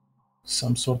get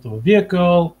some sort of a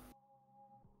vehicle.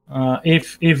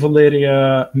 If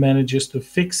Valeria manages to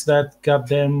fix that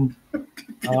goddamn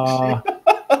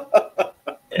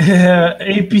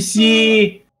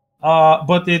APC,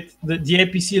 but the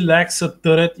APC lacks a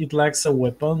turret, it lacks a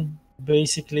weapon,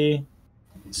 basically.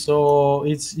 So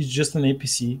it's just an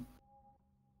APC.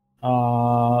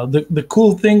 The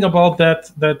cool thing about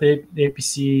that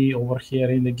APC over here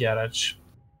in the garage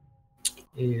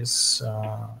is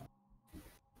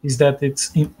that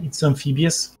it's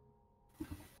amphibious,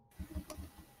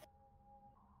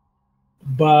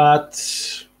 but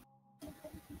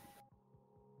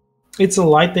it's a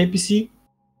light APC,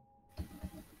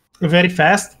 very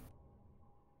fast.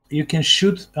 You can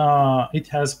shoot. It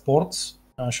has ports,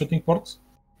 shooting ports,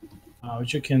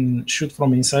 which you can shoot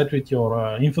from inside with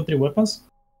your infantry weapons.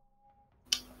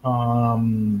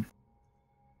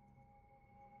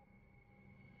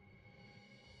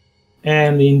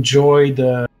 And enjoy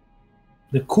the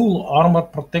cool armor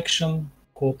protection,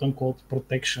 quote unquote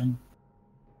protection,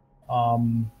 of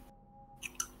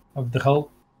the hull,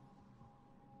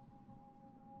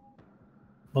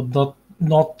 but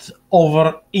not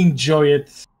over enjoy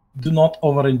it. Do not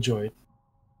over enjoy it.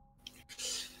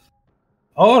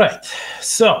 All right,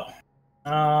 so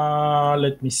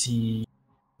let me see.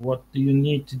 What do you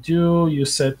need to do? You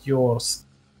set your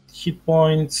hit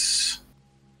points.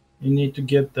 You need to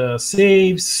get the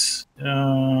saves,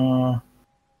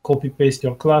 copy paste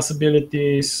your class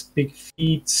abilities, pick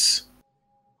feats.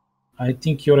 I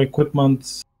think your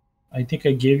equipment, I think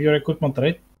I gave your equipment,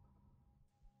 right?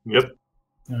 Yep.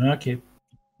 Okay.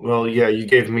 Well, yeah, you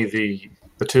gave me the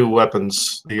two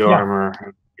weapons, the armor.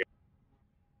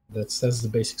 That's the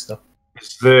basic stuff.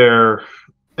 Is there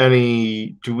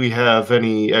do we have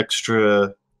any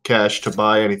extra cash to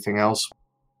buy anything else?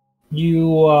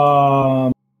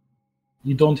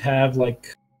 You don't have,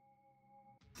 like,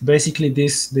 basically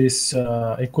this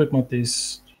equipment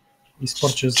is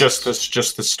purchased.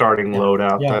 Just the starting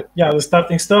loadout. The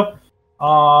starting stuff.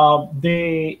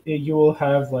 You will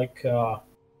have, like,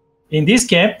 in this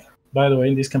camp, by the way,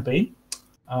 in this campaign,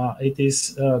 it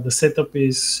is the setup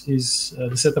is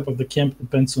the setup of the camp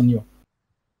depends on you.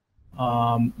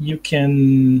 You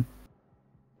can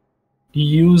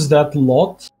use that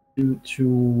lot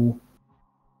to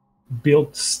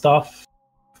build stuff.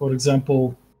 For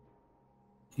example,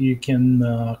 you can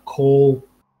call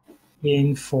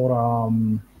in for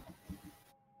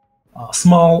a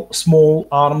small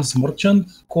arms merchant,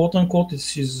 quote unquote.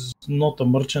 He's not a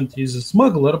merchant, he's a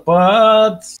smuggler,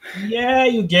 but yeah,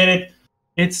 you get it.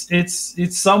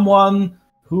 It's someone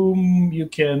whom you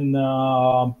can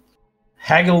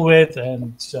haggle with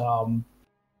and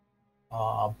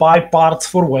buy parts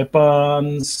for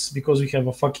weapons because we have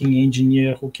a fucking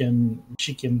engineer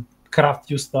she can craft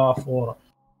you stuff, or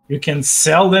you can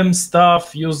sell them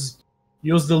stuff. Use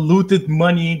the looted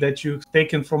money that you've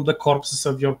taken from the corpses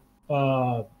of your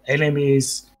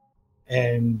enemies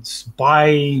and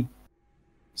buy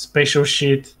special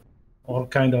shit, or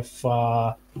kind of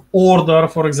order.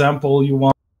 For example, you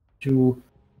want to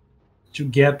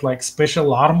get like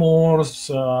special armors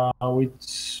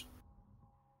with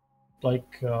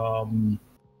like for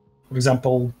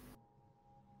example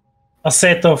a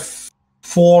set of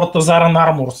 4 Tazaran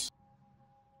armors,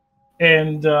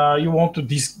 and you want to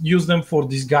use them for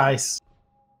disguise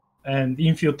and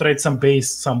infiltrate some base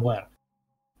somewhere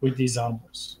with these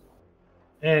armors,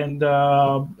 and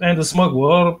the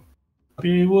smuggler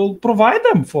will provide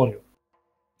them for you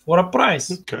for a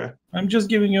price. Okay. I'm just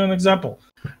giving you an example.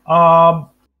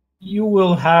 You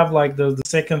will have like the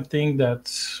second thing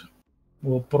that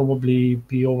will probably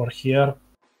be over here.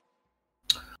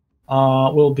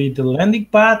 Will be the landing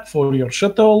pad for your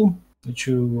shuttle, which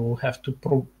you will have to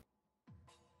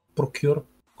procure,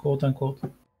 quote unquote,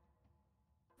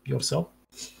 yourself.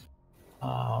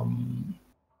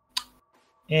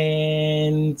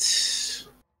 And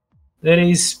there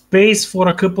is space for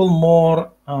a couple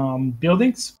more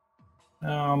buildings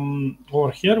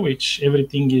over here, which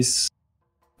everything is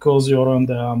because you're on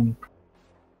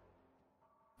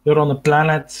a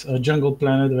planet, a jungle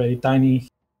planet, very tiny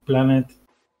planet.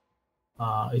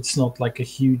 It's not like a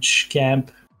huge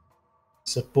camp.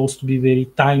 It's supposed to be very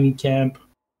tiny camp.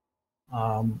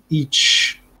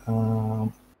 Each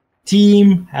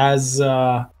team has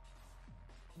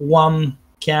one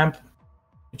camp,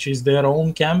 which is their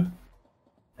own camp,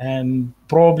 and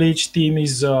probably each team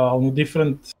is on a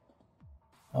different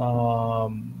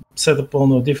setup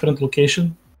on a different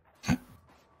location.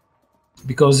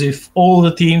 Because if all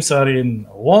the teams are in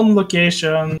one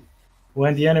location,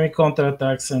 when the enemy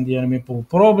counterattacks, and the enemy will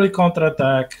probably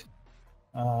counterattack,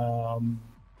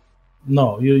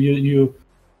 no,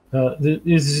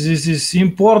 this is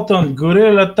important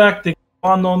guerrilla tactic,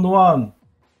 one-on-one.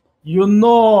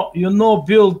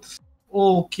 Build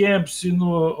all camps,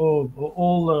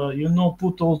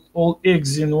 put all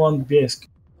eggs in one basket.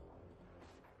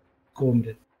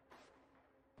 Comrade.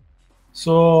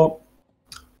 So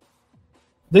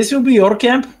this will be your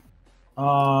camp,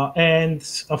 and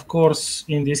of course,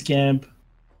 in this camp,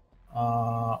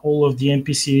 all of the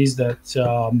NPCs that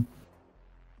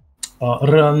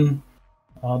run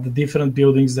the different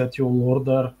buildings that you'll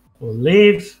order will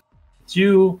live with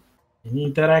you and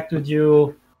interact with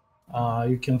you.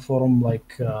 You can form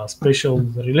like special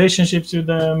relationships with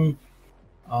them,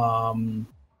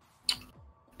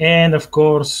 and of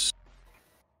course,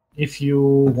 if you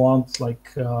want,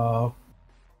 like,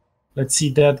 let's see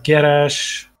that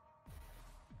garage.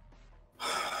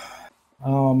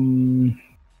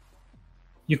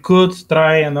 You could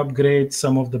try and upgrade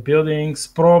some of the buildings.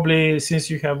 Probably, since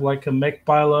you have like a mech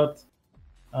pilot,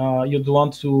 you'd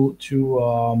want to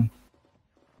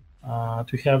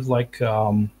have like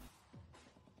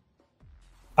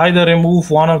either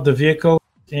remove one of the vehicles,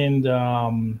 and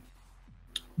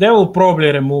they will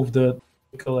probably remove the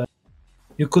vehicle.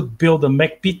 You could build a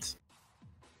mech pit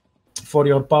for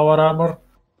your power armor.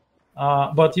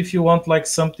 But if you want like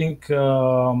something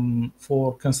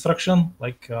for construction,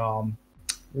 like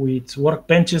with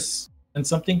workbenches and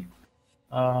something,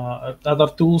 other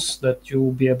tools that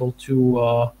you'll be able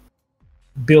to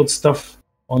build stuff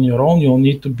on your own, you'll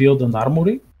need to build an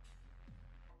armory.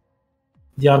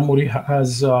 The armory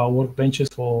has workbenches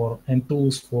and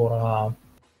tools for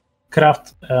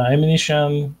craft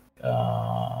ammunition,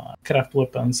 craft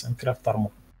weapons, and craft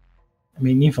armor. I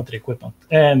mean, infantry equipment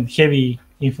and heavy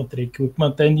infantry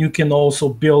equipment. And you can also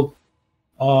build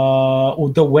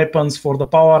the weapons for the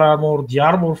power armor, the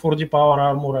armor for the power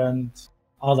armor, and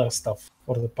other stuff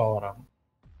for the power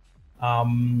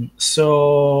armor.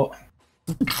 So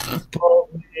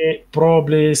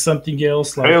probably something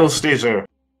else like Hail Caesar.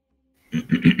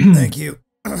 Thank you.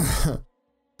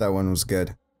 That one was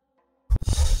good.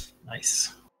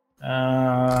 Nice.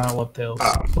 What else?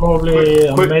 Probably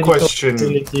a quick medical question.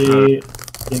 facility. I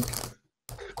think.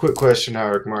 Quick question,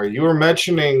 Howard Mar. You were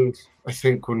mentioning, I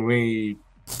think when we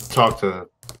talked a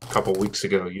couple weeks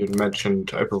ago, you had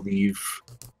mentioned, I believe,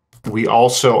 we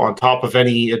also, on top of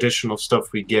any additional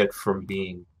stuff we get from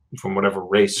whatever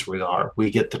race we are,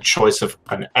 we get the choice of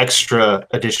an extra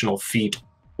additional feat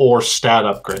or stat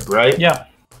upgrade, right? Yeah.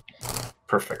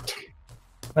 Perfect.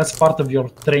 That's part of your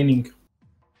training.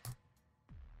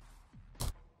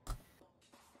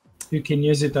 You can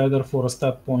use it either for a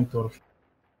stat point or...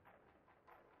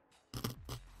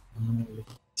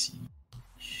 Let's see.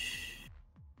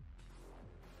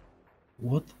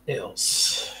 What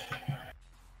else?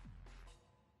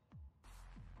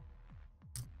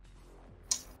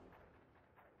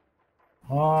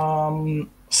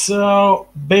 So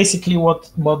basically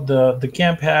what the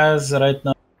camp has right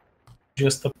now,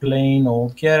 just a plain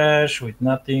old garage with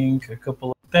nothing, a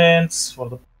couple of tents for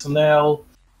the personnel,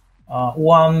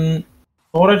 one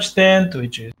storage tent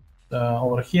which is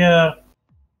over here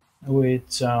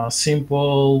with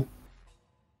simple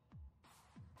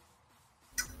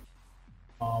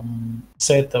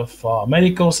set of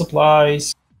medical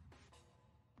supplies,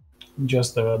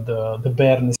 just the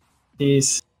bare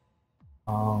necessities.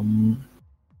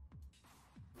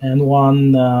 And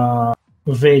one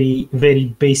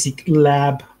very basic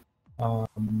lab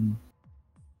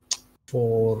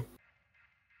for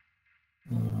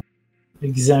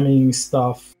examining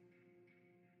stuff,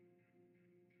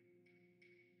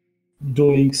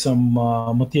 doing some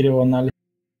material analysis.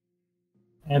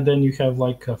 And then you have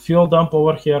like a fuel dump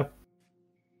over here,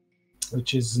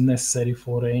 which is necessary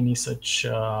for any such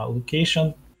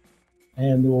location,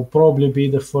 and will probably be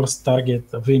the first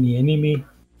target of any enemy.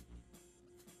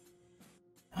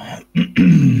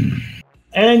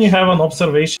 And you have an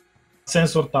observation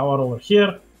sensor tower over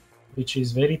here, which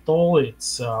is very tall.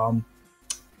 It's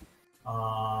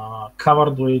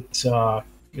covered with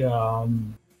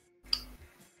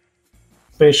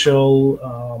special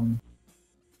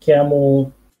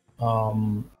camo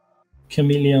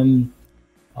chameleon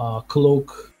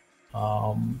cloak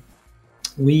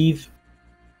weave.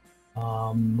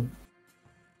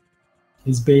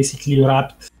 It's basically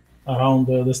wrapped around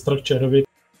the structure of it,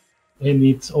 and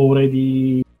it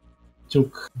already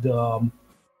took the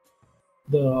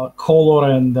color,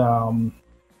 and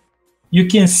you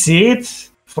can see it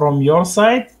from your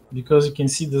side because you can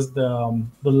see this the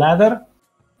ladder,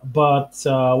 but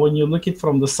when you look it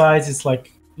from the sides, it's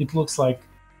like it looks like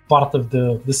part of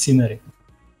the scenery,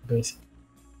 basically.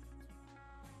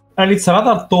 And it's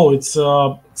rather tall. It's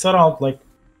around like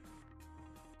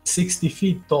 60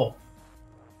 feet tall.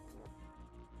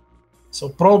 So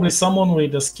probably someone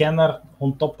with a scanner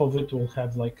on top of it will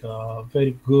have like a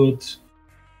very good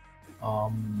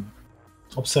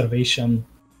observation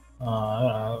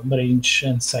range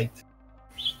and sight.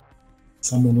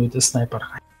 Someone with a sniper.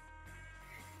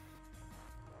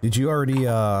 Did you already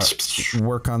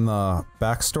work on the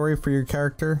backstory for your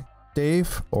character,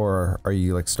 Dave, or are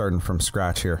you like starting from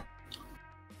scratch here?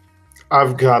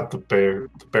 I've got the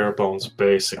bare bones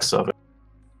basics of it.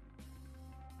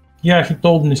 Yeah, he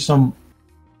told me some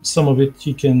of it.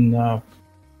 He can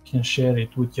share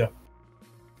it with you.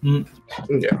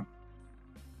 Yeah.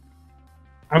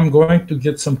 I'm going to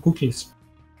get some cookies.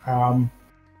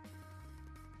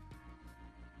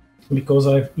 Because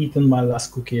I've eaten my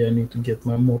last cookie, I need to get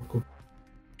my more cookies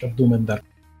of Doom and Dark.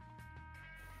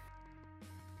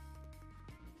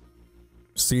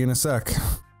 See you in a sec.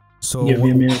 So Give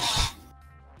me a minute.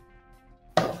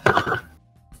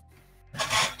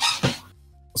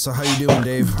 So how you doing,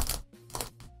 Dave?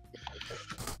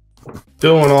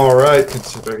 Doing all right,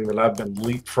 considering that I've been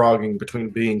leapfrogging between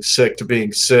being sick to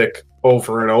being sick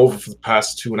over and over for the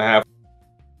past 2.5.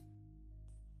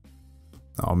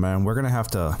 Oh man, we're gonna have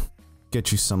to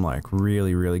get you some like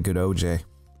really good OJ.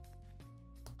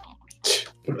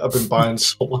 I've been buying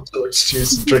so much orange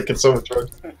juice and drinking so much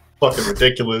orange. Fucking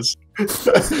ridiculous.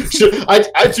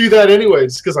 I do that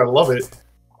anyways because I love it.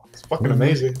 It's fucking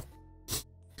amazing.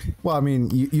 Well, I mean,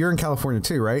 you're in California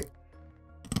too, right?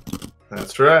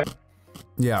 That's right.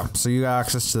 Yeah, so you got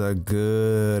access to the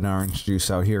good orange juice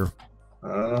out here.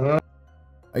 You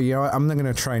know what, I'm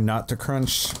gonna try not to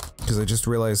crunch, because I just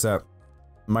realized that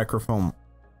microphone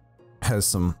has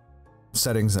some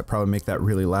settings that probably make that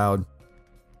really loud.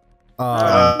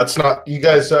 It's not, you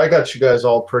guys, I got you guys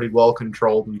all pretty well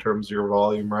controlled in terms of your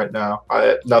volume right now.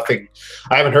 I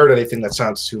haven't heard anything that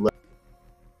sounds too loud.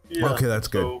 Yeah, okay, that's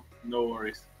good. So, no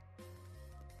worries.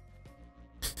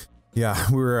 Yeah,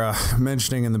 we were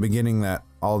mentioning in the beginning that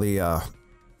all the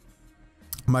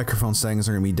microphone settings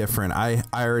are going to be different. I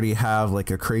already have like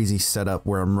a crazy setup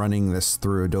where I'm running this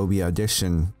through Adobe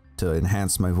Audition to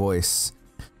enhance my voice.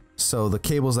 So the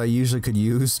cables I usually could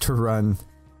use to run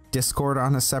Discord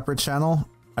on a separate channel,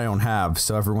 I don't have,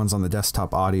 so everyone's on the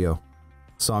desktop audio.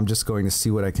 So I'm just going to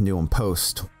see what I can do in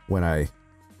post when I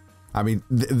mean,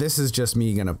 this is just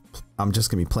me I'm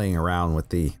just gonna be playing around with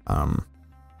the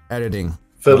editing.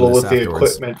 Fiddle with the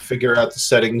equipment, figure out the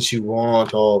settings you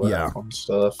want, all that fun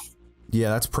stuff. Yeah,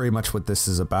 that's pretty much what this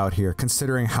is about here.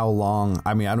 Considering how long,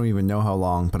 I mean, I don't even know how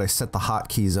long, but I set the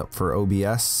hotkeys up for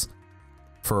OBS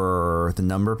for the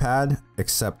number pad,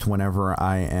 except whenever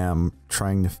I am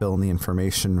trying to fill in the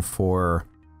information for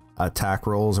attack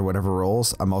rolls or whatever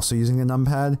rolls, I'm also using a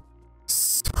numpad.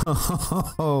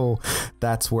 So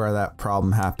that's where that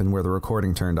problem happened, where the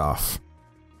recording turned off.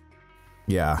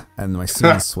 Yeah, and my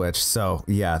scene switched. So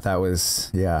yeah, that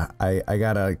was, yeah, I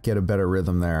gotta get a better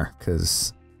rhythm there,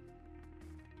 because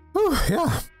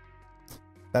yeah,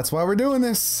 that's why we're doing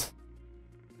this.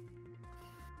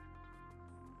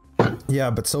 Yeah,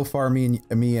 but so far me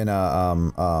and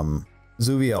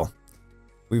Zuviel,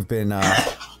 we've been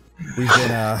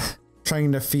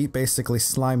trying to defeat basically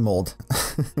slime mold.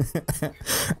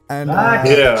 And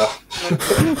yeah,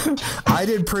 I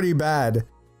did pretty bad.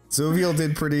 Zuviel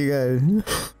did pretty good.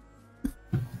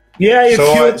 Yeah, you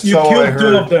killed 2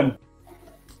 of them.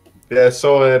 Yeah,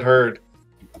 so I had heard.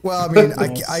 Well, I mean,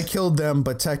 I killed them,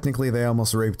 but technically they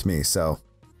almost raped me, so.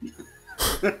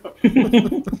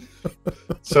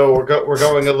 So we're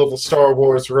going a little Star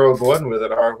Wars Rogue One with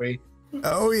it, aren't we?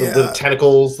 Oh A yeah. little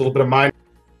tentacles, a little bit of mind.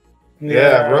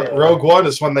 Yeah, Rogue One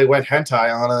is when they went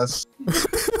hentai on us.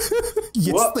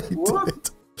 Yes, What? they What? did.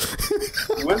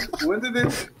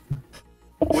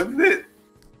 When did it?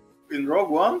 In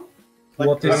Rogue One? Like,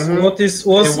 What is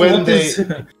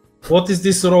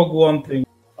this Rogue One thing?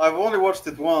 I've only watched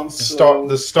it once.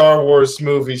 The Star Wars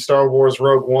movie, Star Wars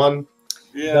Rogue One.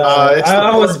 Yeah.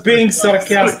 I was being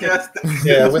sarcastic.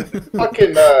 Yeah, with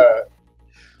fucking.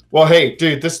 Well, hey,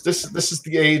 dude, this is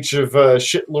the age of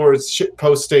shit lords, shit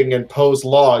posting, and pose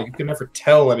law. You can never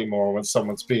tell anymore when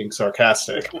someone's being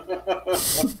sarcastic.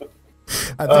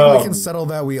 I think we can settle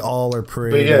that we all are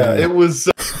pretty. But yeah, it was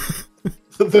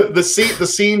the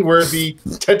scene where the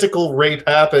tentacle rape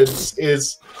happens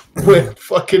is when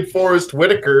fucking Forrest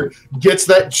Whitaker gets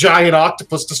that giant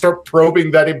octopus to start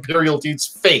probing that Imperial dude's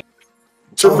face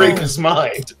to rape his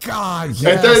mind. God,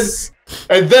 yes.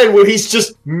 And then when he's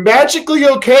just magically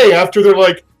okay after they're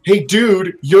like, "Hey,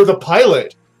 dude, you're the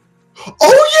pilot."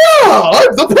 Oh yeah,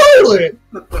 I'm the pilot.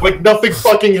 Like nothing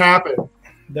fucking happened.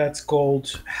 That's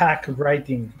called hack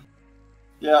writing.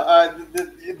 Yeah,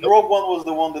 Rogue One was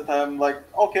the one that I'm like,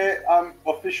 okay, I'm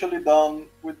officially done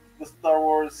with the Star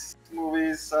Wars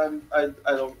movies. I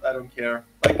don't care.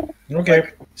 Like,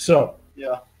 Okay, so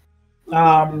yeah.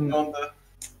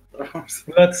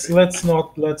 let's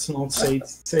not say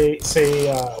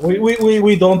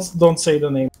we don't say the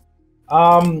name.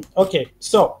 Okay,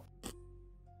 so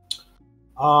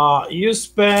you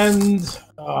spend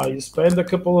a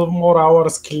couple of more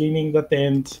hours cleaning the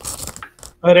tent,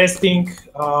 resting.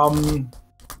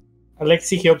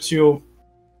 Alexi helps you,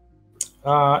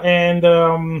 and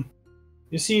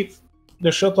you see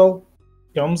the shuttle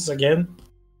comes again,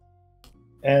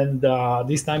 and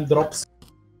this time drops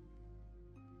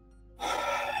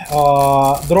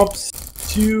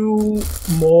 2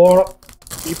 more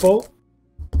people.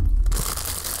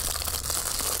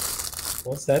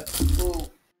 What's that? Oh.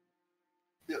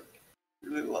 Yeah,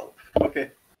 really loud.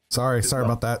 Okay. Sorry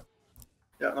about that.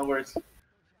 Yeah, no worries.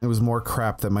 It was more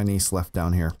crap that my niece left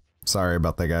down here. Sorry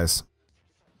about that, guys.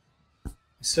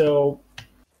 So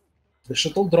the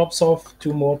shuttle drops off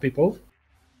 2 more people.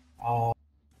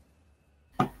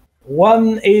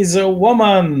 One is a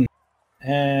woman,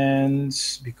 and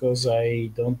because I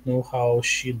don't know how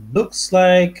she looks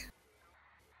like,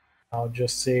 I'll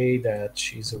just say that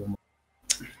she's a woman.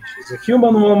 She's a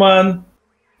human woman.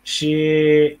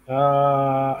 She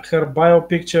her bio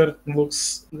picture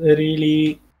looks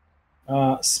really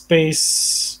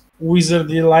space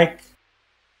wizardy like,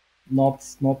 not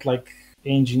like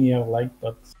engineer like,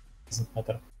 but doesn't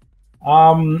matter.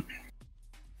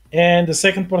 And the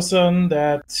second person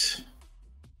that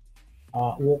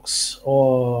walks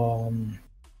on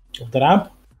the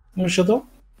ramp in the shuttle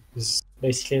is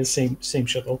basically the same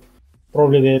shuttle.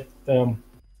 Probably that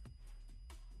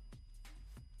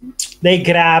they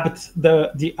grabbed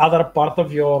the other part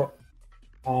of your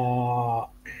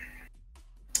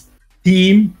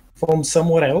team from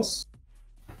somewhere else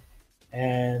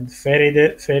and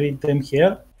ferried them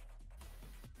here.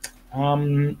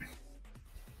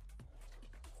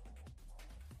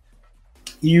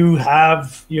 You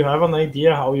have an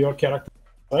idea how your character,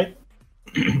 right?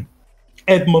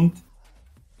 Edmund.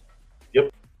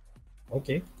 Yep.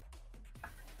 Okay.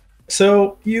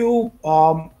 So you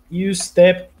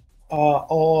step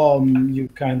on, you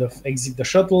kind of exit the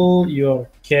shuttle. You're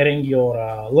carrying your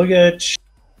luggage,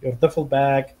 your duffel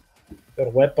bag,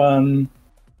 your weapon,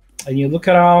 and you look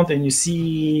around and you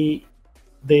see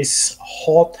this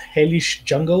hot, hellish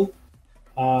jungle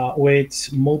with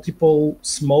multiple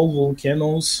small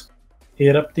volcanoes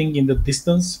erupting in the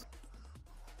distance.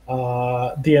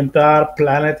 The entire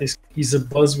planet is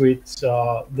abuzz with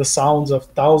the sounds of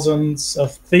thousands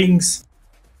of things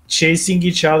chasing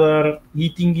each other,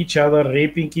 eating each other,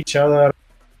 raping each other,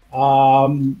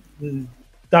 Doesn't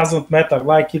matter.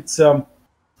 Like it's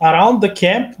around the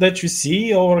camp that you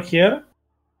see over here.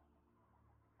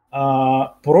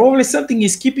 Probably something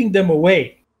is keeping them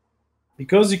away,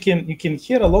 because you can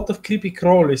hear a lot of creepy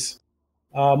crawlies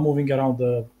moving around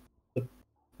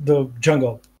the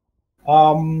jungle.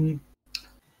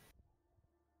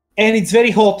 And it's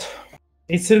very hot.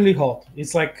 It's really hot.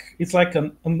 It's like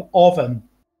an oven,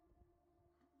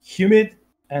 humid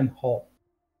and hot,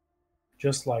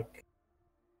 just like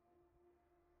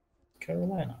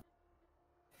Carolina.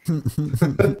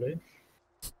 Mm-hmm.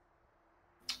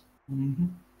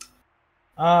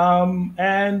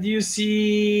 And you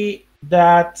see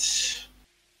that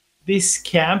this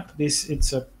camp,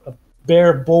 it's a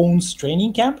bare bones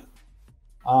training camp.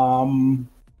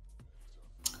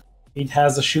 It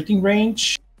has a shooting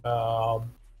range,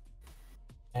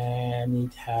 and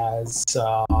it has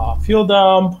a fuel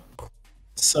dump,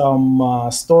 some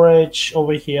storage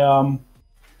over here,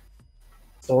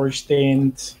 storage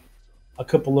tent, a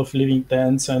couple of living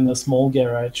tents, and a small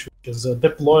garage, which is a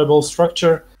deployable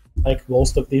structure, like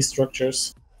most of these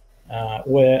structures,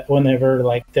 where whenever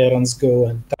like Terrans go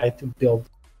and try to build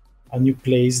a new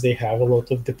place, they have a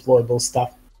lot of deployable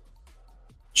stuff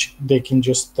which they can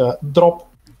just drop.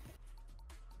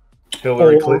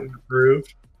 Hillary Clinton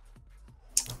approved.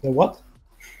 The what?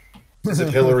 Is it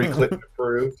Hillary Clinton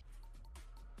approved?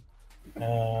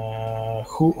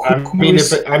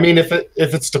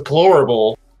 If it's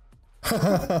deplorable.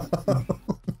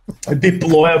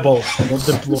 Deployable, not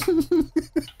deploy.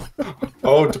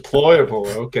 Oh, deployable.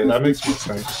 Okay, that makes more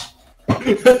sense.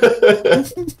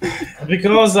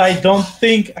 Because I don't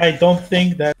think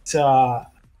that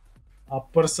a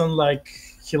person like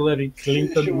Hillary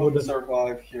Clinton she would would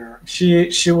survive here.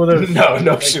 She would have.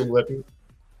 No, she wouldn't.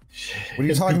 What are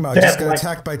you talking about? Just got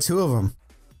attacked by 2 of them.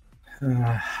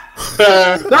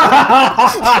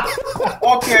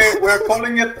 Okay, we're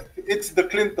calling it. It's the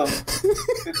Clinton.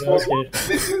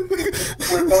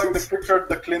 We're calling the creature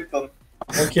the Clinton.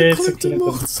 Okay, it's a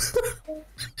Clinton.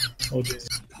 Oh,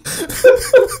 Jesus.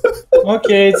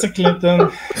 Okay, it's a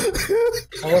Clinton.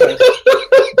 All right.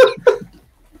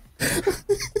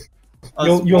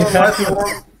 You'll have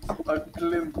to. A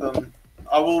Clinton.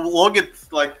 I will log it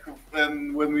like,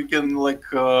 and when we can like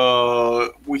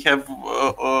we have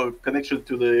a connection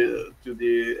to the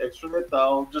extranet,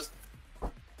 I'll just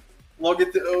log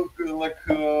it or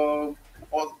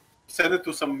send it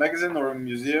to some magazine or a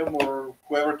museum or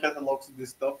whoever catalogs this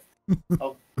stuff,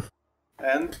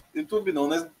 and it will be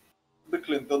known as the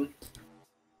Clinton.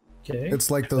 Okay.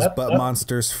 It's like those butt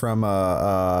monsters from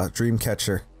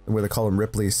Dreamcatcher, where they call them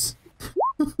Ripley's.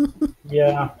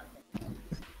 Yeah.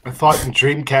 I thought in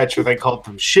Dreamcatcher they called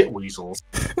them shit weasels.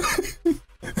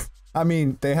 I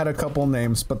mean, they had a couple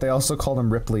names, but they also called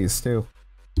them Ripley's too.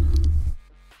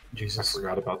 Jesus. I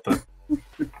forgot about that.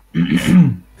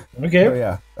 Okay. Oh,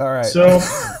 yeah. All right. So,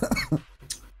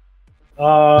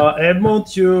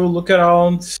 Edmund, you look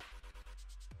around.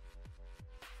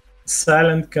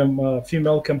 Silent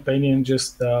female companion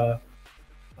just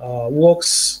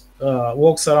walks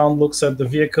around, looks at the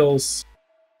vehicles.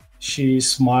 She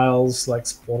smiles, like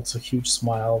sports a huge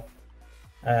smile,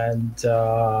 and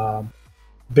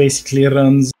basically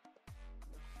runs.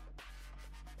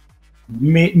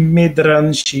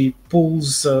 Mid-run, she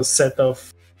pulls a set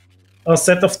of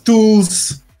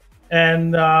tools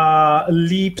and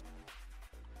leaps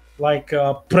like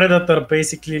a predator.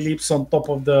 Basically, leaps on top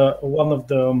of one of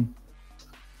the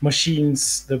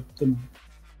machines.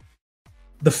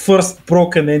 The first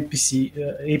broken APC,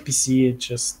 it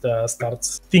just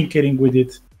starts tinkering with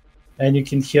it, and you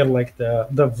can hear like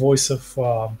the voice of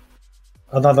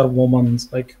another woman,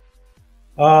 like,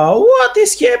 "What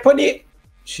is happening?"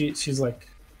 She's like,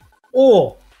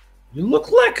 "Oh, you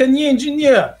look like an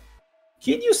engineer.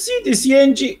 Can you see this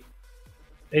engine?"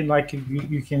 And like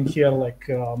you can hear like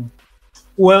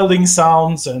welding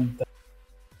sounds and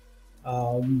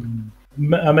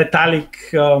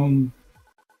metallic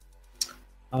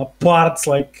parts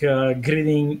like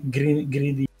grinding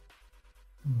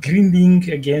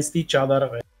against each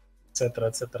other, etc.,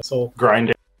 etc. So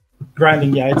grinding.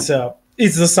 Yeah,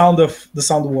 it's the sound of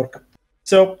work.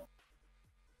 So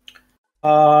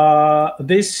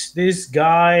this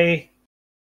guy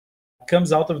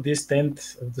comes out of this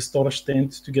tent, of the storage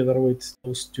tent, together with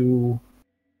those 2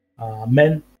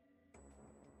 men,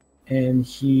 and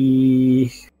he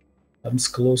comes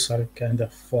closer, kind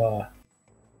of.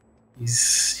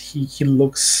 He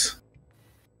looks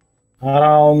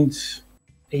around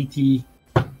 80.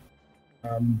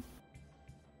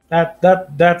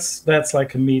 That's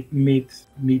like a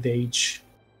mid age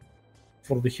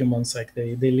for the humans. Like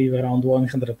they live around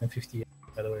 150 years.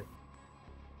 by the way,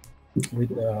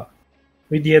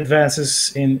 with the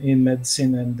advances in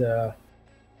medicine and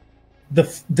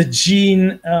the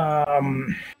gene.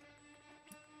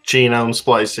 Genome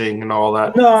splicing and all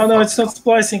that. No, it's not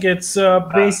splicing. It's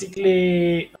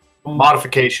basically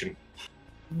modification.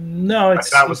 No,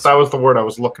 that was the word I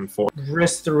was looking for.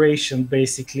 Restoration,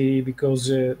 basically, because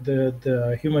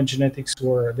the human genetics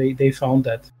were they found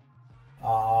that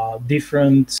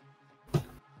different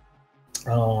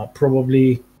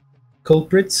probably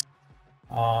culprits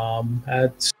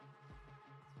had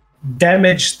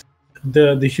damaged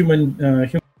the human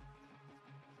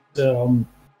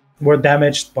were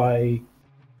damaged by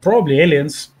probably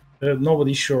aliens.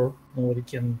 Nobody's sure. Nobody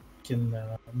can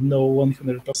know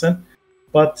 100%.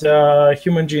 But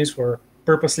human genes were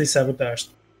purposely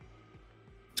sabotaged,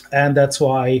 and that's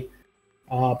why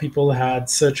people had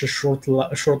such a short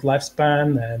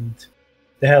lifespan, and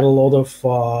they had a lot of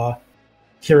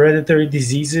hereditary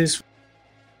diseases.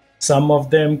 Some of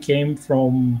them came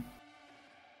from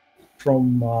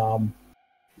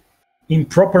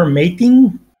improper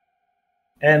mating,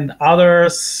 and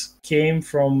others came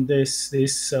from this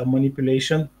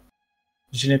manipulation,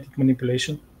 genetic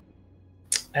manipulation.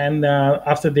 And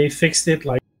after they fixed it,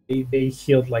 like they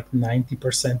healed like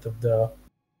 90% of the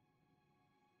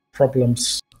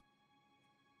problems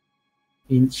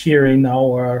in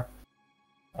our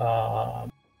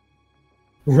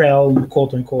realm,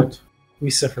 quote unquote, we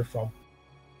suffer from.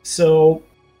 So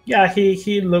yeah,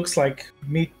 he looks like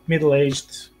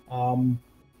middle-aged,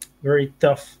 very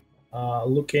tough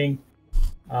looking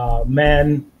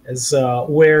man, as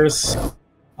wears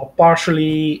a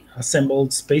partially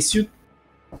assembled spacesuit,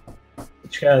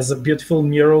 which has beautiful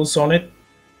murals on it,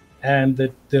 and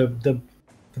the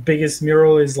biggest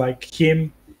mural is like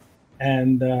him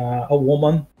and a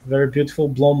woman, very beautiful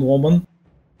blonde woman.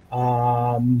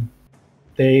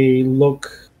 They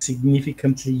look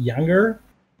significantly younger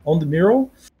on the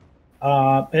mural,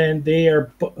 and they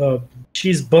are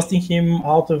she's busting him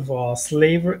out of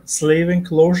slave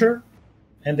enclosure,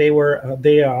 and they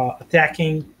are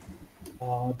attacking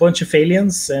a bunch of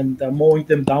aliens and mowing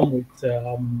them down with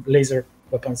laser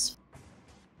weapons.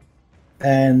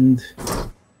 And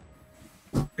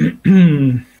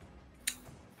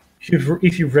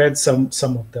if you've read some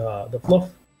of the fluff,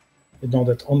 you know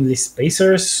that only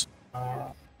spacers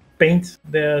paint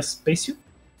their spacesuit,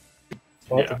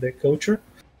 part of their culture.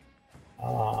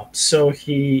 So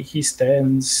he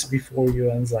stands before you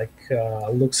and like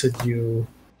looks at you,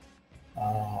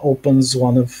 opens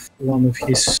one of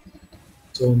his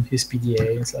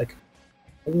PDA. It's like,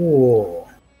 oh,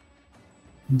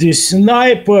 the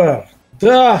sniper,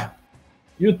 da,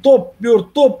 you're top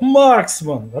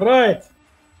marksman, right?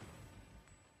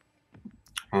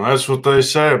 Well, that's what they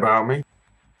say about me.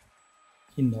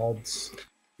 He nods.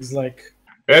 He's like,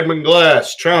 Edmund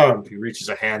Glass, charmed. He reaches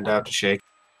a hand out to shake.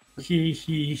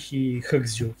 He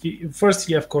hugs you.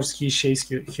 Of course he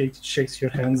shakes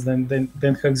your hands,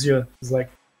 then hugs you. He's like,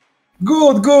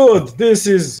 good. This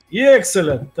is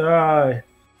excellent.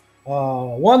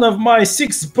 One of my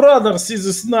 6 brothers is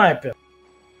a sniper.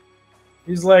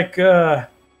 He's like,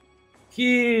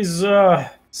 he's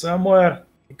somewhere.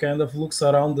 He kind of looks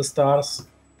around the stars,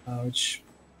 which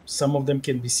some of them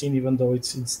can be seen even though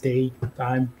it's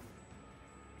daytime.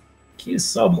 He's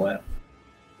somewhere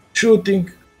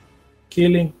shooting,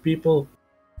 killing people.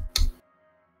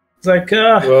 It's like,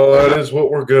 well, that is what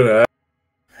we're good at.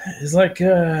 It's like,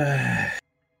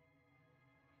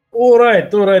 all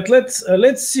right. Let's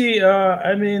see. Throw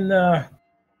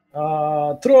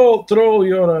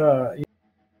your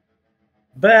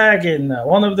bag in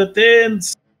one of the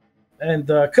tents and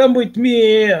come with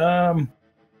me.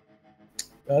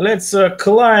 Let's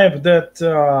climb that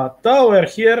tower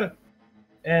here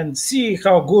and see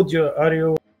how good you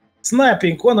are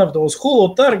sniping one of those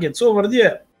hollow targets over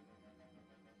there.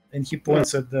 And he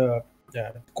points at the.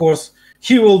 Yeah, of course,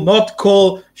 he will not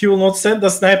send a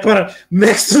sniper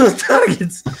next to the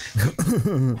targets.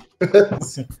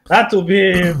 That will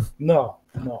be no.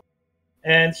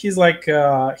 And he's like,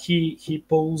 he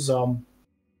pulls an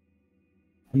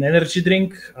energy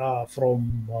drink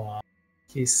from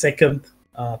his second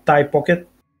thigh pocket.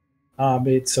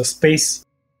 It's a space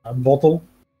bottle,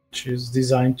 which is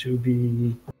designed to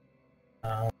be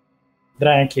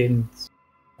drank in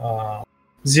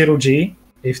 0G.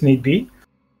 If need be,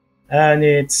 and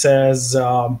it says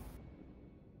in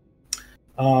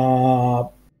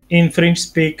French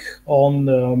speak on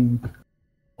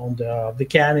the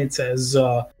can. It says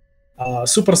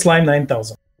Super Slime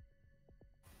 9000.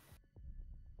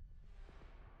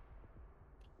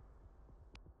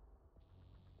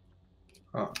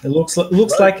 It looks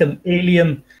like an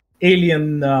alien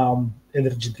alien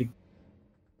energy drink.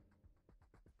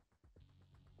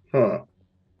 Huh.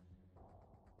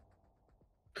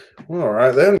 All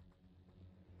right then.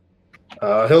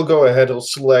 He'll go ahead. He'll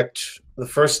select the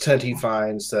first tent he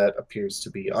finds that appears to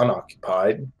be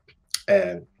unoccupied,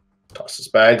 and toss his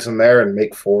bags in there and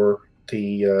make for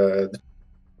the.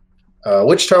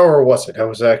 Which tower was it? I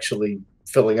was actually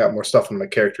filling out more stuff on my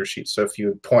character sheet, so if you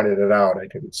had pointed it out, I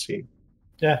didn't see.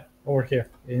 Yeah, over here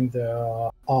in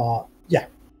the yeah.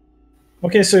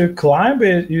 Okay, so you climb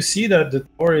it. You see that the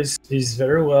tower is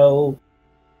very well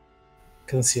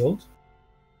concealed,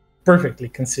 perfectly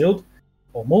concealed,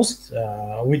 almost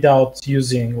without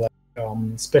using like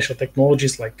special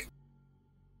technologies like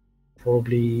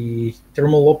probably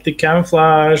thermal optic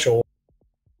camouflage or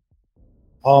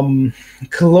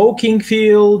cloaking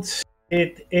field.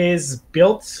 It is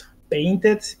built,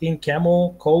 painted in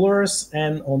camel colors,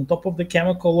 and on top of the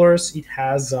camel colors, it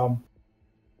has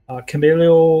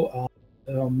camellia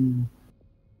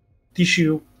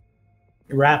tissue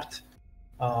wrapped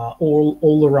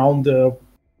all around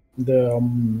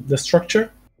the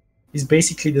structure. It's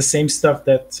basically the same stuff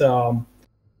that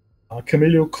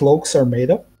camellia cloaks are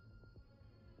made of.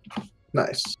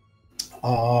 Nice.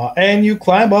 And you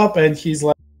climb up, and he's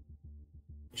like,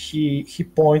 he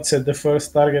points at the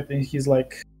first target, and he's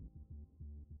like,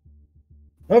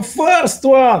 the first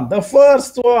one.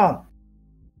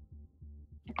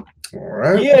 All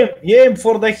right. Aim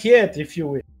for the head, if you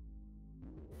will.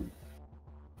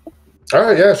 All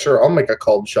right. Yeah, sure. I'll make a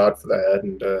called shot for the head,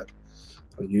 and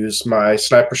I'll use my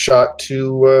sniper shot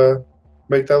to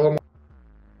make that a little more.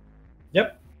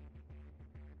 Yep.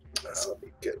 Let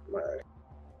me get my.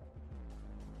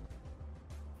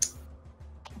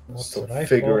 What's Still the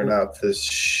figuring rifle? out this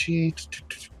sheet.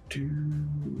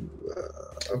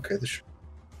 Okay, this.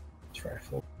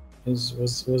 Rifle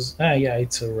was yeah,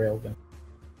 it's a railgun.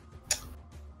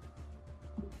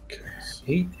 Okay.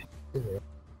 8.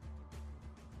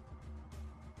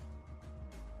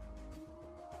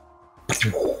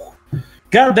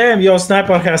 God damn, your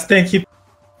sniper has 10 hit.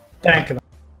 Tank.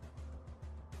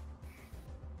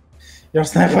 Your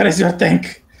sniper is your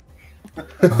tank.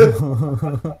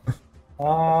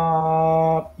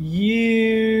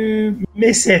 You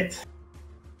miss it.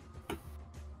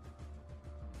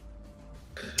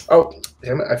 Oh,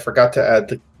 damn it! I forgot to add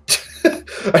the.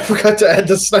 I forgot to add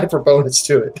the sniper bonus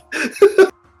to it.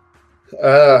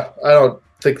 I don't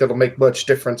think that'll make much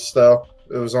difference, though.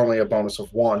 It was only a bonus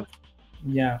of 1.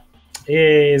 Yeah,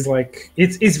 it's like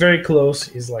it's very close.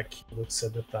 It's like he looks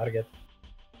at the target,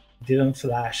 didn't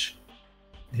flash,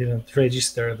 didn't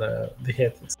register the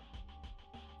hit.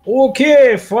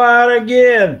 Okay, fire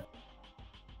again.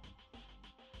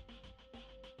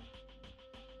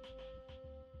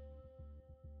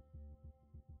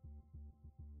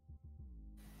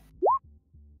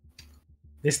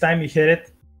 This time you hit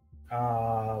it,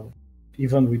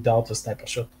 even without a sniper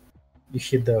shot. You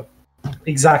hit the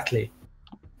exactly.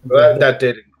 That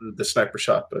did include the sniper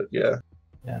shot, but yeah.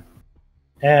 Yeah.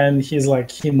 And he's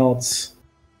like, he nods.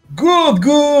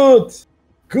 Good.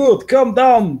 Come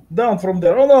down from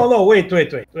there. Oh no, wait.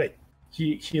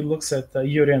 He looks at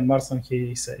Yuri and Marson.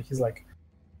 He's like,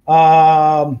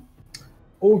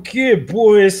 okay,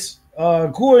 boys,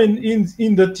 go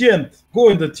in the tent. Go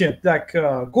in the tent. Like,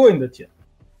 go in the tent.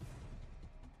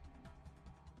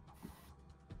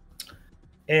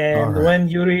 And right. when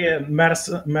Yuri and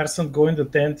Marson go in the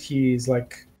tent, he's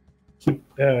like,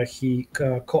 he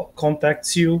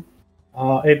contacts you,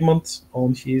 Edmund,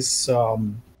 on his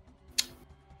on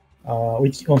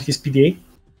his PDA. He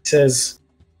says,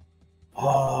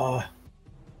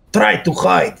 try to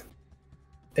hide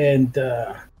and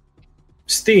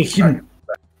stay hidden.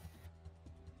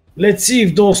 Let's see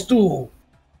if those two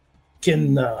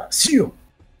can see you.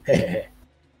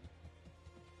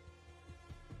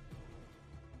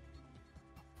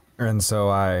 And so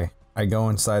I go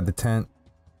inside the tent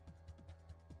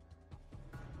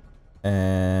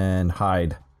and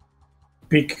hide.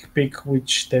 Pick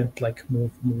which tent, like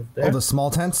move there. Oh, the small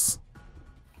tents?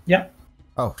 Yeah.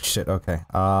 Oh shit, okay.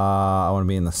 I want to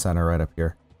be in the center right up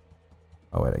here.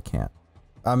 Oh wait, I can't.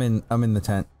 I'm in the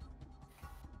tent.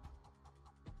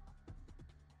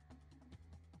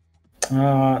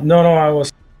 No, I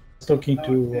was talking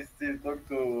to Talk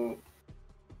to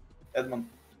Edmund.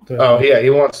 Oh yeah,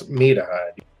 he wants me to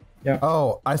hide. Yeah.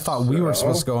 Oh, I thought we were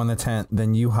supposed to go in the tent,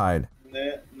 then you hide.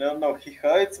 No, he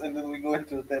hides and then we go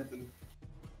into the tent and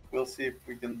we'll see if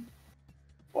we can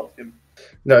spot him.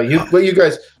 No, you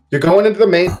guys, you're going into the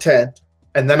main tent,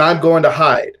 and then I'm going to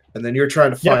hide, and then you're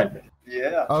trying to find me.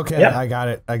 Yeah. Okay, Yeah. I got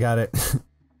it. I got it.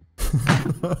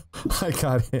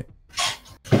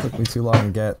 Took me too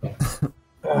long to get.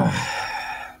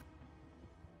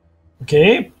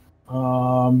 Okay.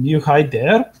 You hide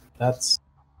there. That's.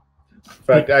 In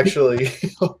fact, actually,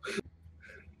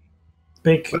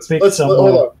 Pick let's some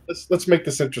hold more. on. Let's make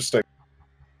this interesting.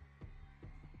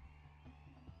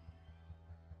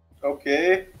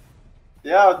 Okay.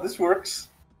 Yeah, this works.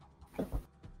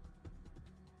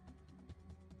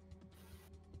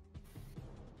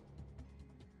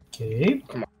 Okay.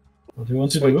 Come on. What do you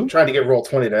want to Wait, do? trying to get roll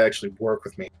 20 to actually work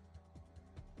with me.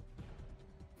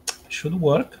 Should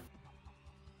work.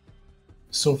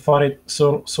 So far it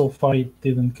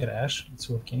didn't crash. It's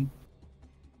working.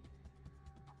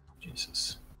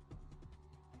 Jesus.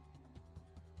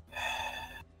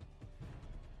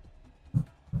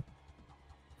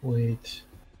 Wait.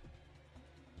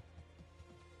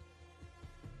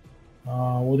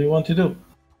 What do you want to do?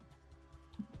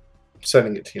 I'm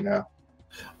sending it to you now.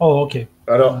 Oh, okay.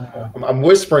 I don't. I'm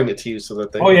whispering it to you so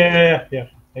that they. Oh yeah.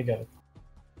 I got it.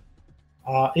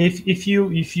 If you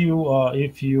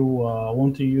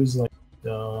want to use like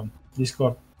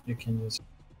Discord, you can use it.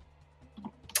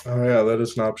 Oh yeah, that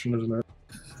is an option, isn't it?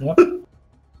 Yep.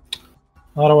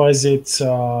 Otherwise, it's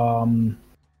W.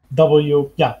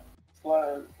 Yeah.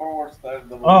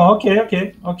 //W. Oh,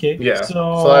 okay. Yeah. So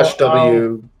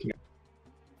 /W.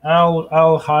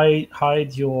 I'll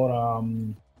hide your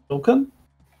token,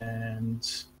 and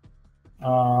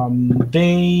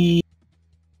they.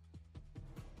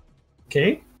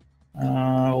 Okay.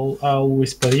 I'll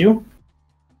whisper you.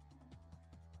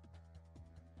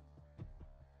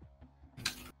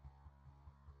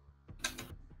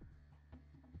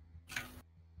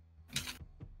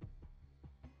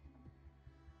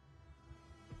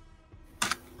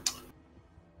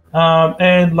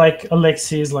 And like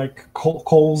Alexis like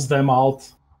calls them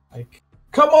out, like,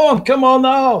 come on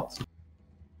out,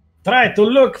 try to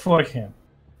look for him.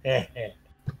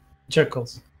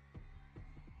 Chuckles.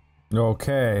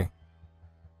 Okay.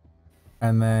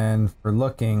 And then for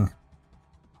looking,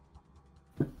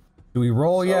 do we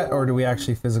roll yet, or do we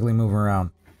actually physically move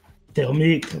around? Tell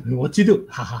me what you do.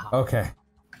 Okay.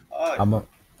 I'm gonna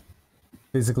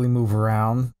physically move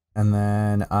around, and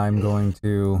then I'm going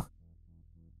to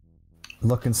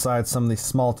look inside some of these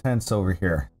small tents over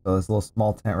here. So there's a little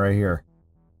small tent right here.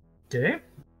 Okay.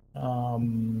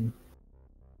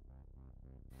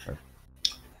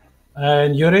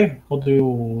 And Yuri, what do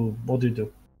you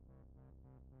do?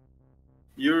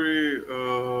 Yuri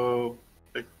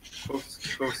like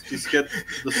shoves his head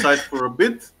to the side for a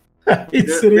bit.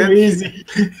 It's really easy.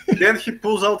 Then he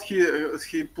pulls out his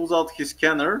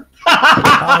scanner.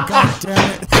 Oh, god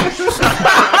damn it!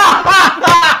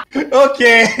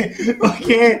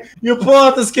 Okay. You pull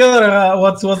out the scanner.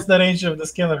 What's the range of the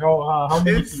scanner? How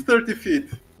many? It's 30 feet.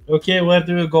 Okay, where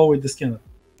do you go with the scanner?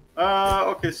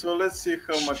 Okay, so let's see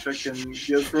how much I can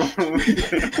get from. He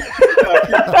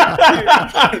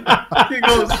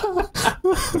goes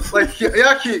like he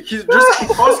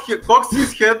cocks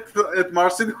his head at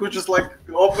Marcin, who's just like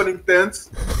opening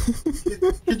tents.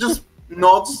 He just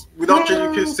nods without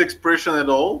changing his expression at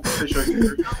all. He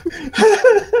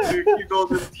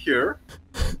goes in here.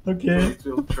 Okay.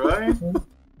 We'll try.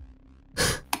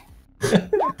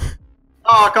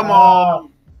 Oh, come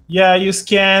on. Yeah, you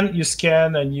scan,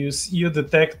 and you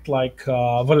detect like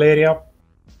Valeria.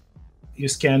 You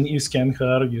scan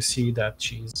her. You see that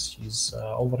she's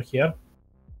over here,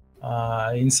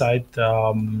 inside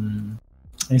the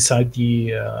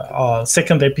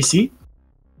second APC.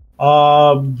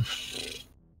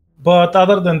 But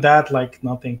other than that, like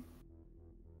nothing.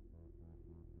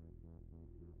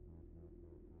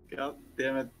 God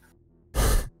damn it.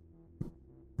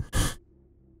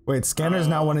 Wait, scanner's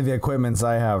not one of the equipments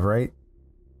I have, right?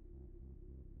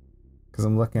 Because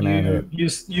I'm looking at it. You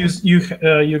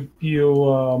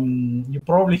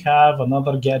probably have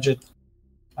another gadget.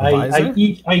 I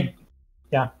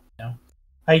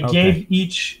gave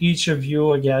each of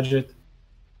you a gadget.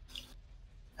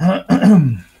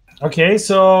 Okay,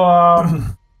 so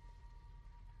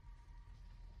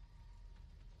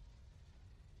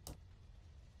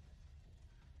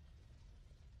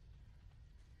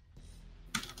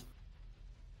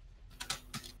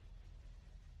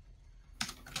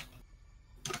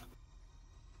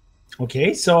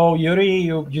okay, so Yuri,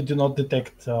 you do not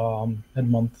detect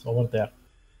Edmund over there.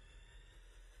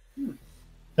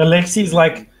 Alexi is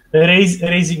like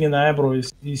raising an eyebrow.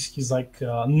 He's like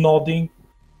nodding.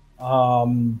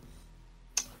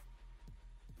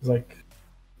 He's like,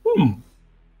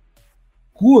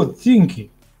 good thinking.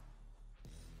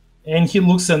 And he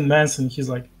looks at Manson. He's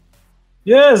like,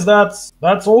 yes, that's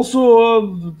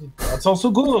also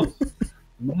good.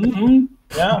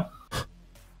 Yeah.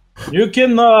 You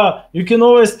can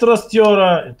always trust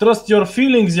your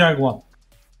feelings, young one.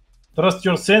 Trust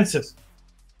your senses.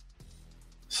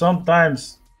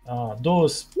 Sometimes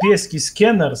those pesky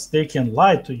scanners, they can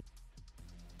lie to you.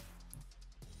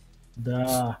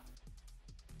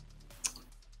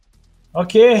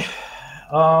 Okay.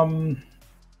 All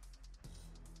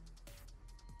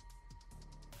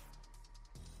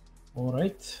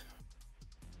right.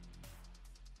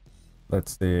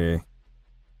 Let's see.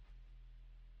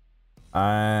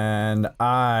 And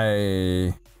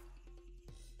I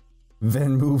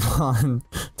then move on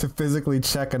to physically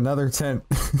check another tent.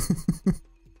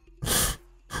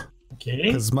 Okay.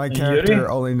 Because my character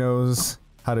only knows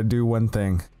how to do one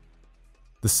thing.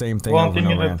 The same thing One over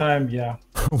thing and over at a time, yeah.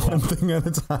 One thing at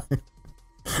a time.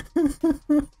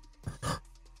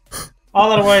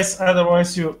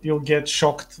 Otherwise you'll get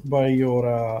shocked by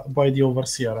your by the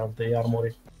overseer of the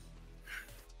armory.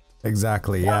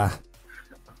 Exactly, yeah.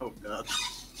 Oh god.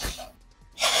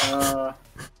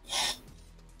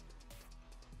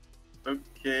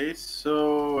 Okay,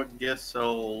 so I guess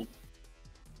I'll.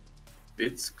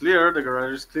 It's clear. The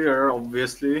garage is clear,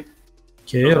 obviously.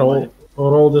 Okay,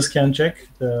 roll the scan check.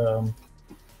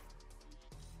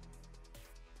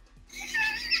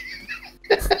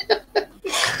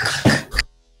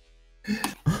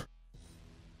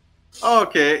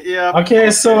 Okay, yeah. Okay,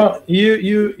 so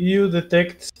you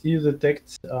detect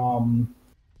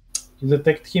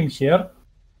him here.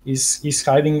 He's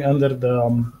hiding under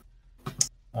the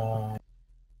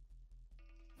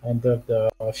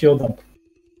fuel dump,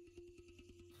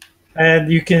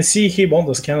 and you can see him on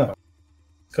the scanner,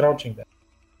 crouching there.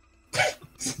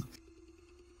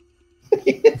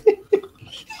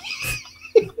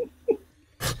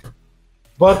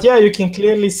 But yeah, you can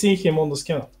clearly see him on the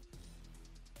scanner.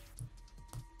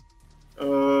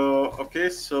 Okay,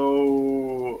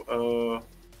 so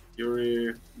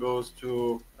Yuri goes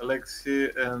to Alexei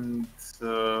and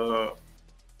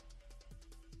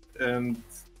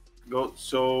go.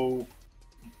 So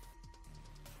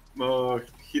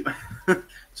he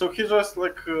so he's just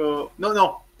like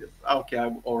no. Okay, I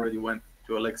already went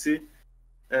to Alexei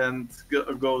and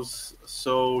goes.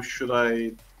 So should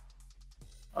I?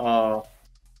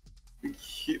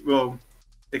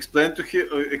 Explain to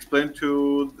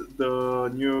the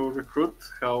new recruit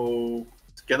how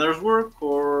scanners work,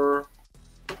 or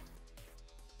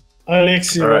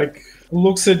Alexei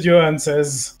looks at you and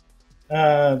says,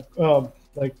 because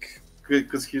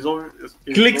he's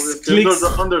clicks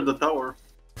under the tower.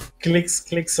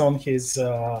 Clicks on his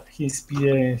PA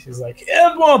and he's like,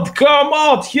 Edmund, come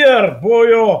out here,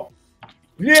 boyo.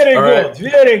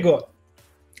 Very good.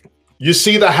 You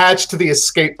see the hatch to the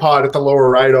escape pod at the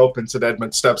lower right opens and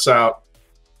Edmund steps out.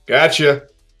 Gotcha.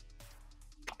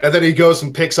 And then he goes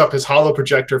and picks up his holo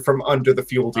projector from under the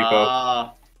fuel depot.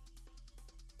 Ah,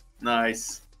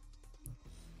 nice.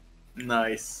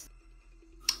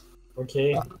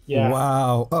 Okay, yeah.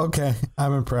 Wow, okay,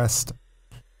 I'm impressed.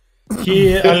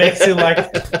 Alexei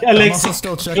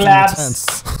still checking the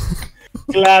tents.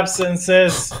 claps and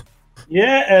says,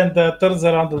 yeah, and turns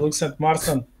around and looks at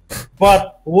Marson.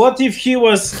 But what if he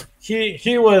was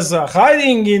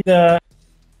hiding in the?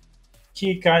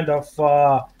 He kind of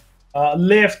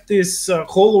left this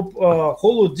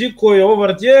holo decoy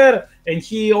over there, and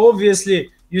he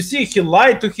obviously, you see, he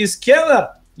lied to his scanner.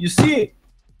 You see,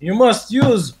 you must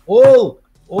use all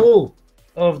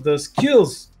of the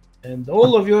skills and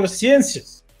all of your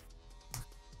senses,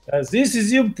 as this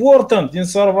is important in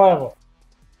survival.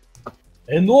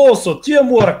 And also,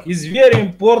 teamwork is very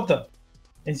important.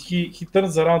 And he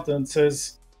turns around and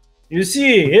says, you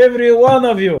see, every one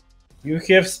of you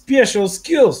have special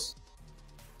skills,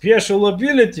 special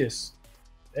abilities,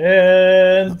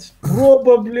 and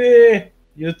probably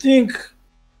you think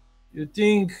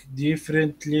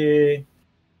differently.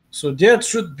 So that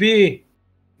should be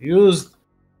used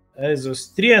as a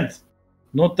strength,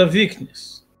 not a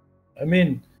weakness. I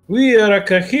mean, we are a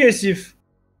cohesive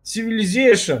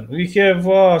civilization. We have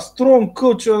strong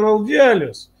cultural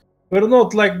values. We're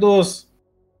not like those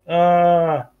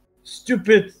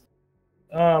stupid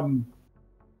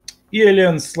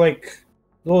aliens, like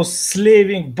those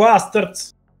slaving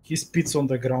bastards. He spits on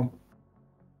the ground.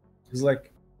 He's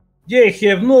like, they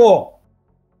have no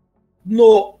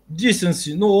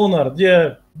decency, no honor.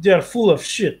 They're full of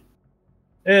shit.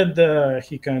 And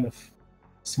he kind of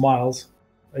smiles,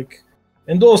 like,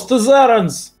 and those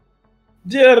Tazarans,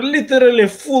 they're literally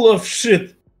full of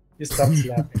shit. He starts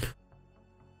laughing.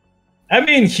 I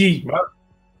mean,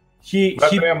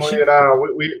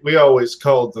 we always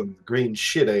called them green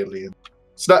shit alien.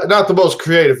 It's not the most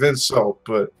creative insult,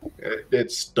 but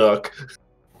it stuck.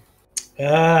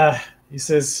 He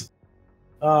says,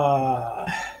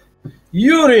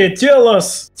 Yuri, tell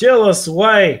us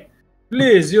why.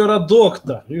 Please, you're a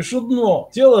doctor. You should know.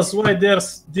 Tell us why their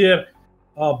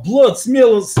blood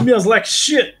smells like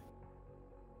shit.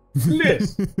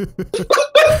 Please.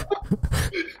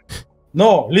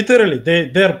 No, literally,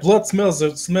 their blood smells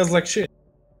like shit.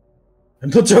 I'm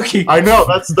not joking. I know.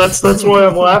 That's why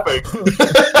I'm laughing.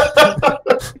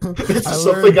 It's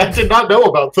something I did not know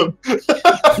about them.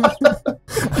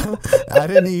 I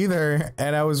didn't either,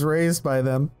 and I was raised by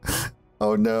them.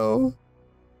 Oh no.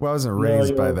 Well, I wasn't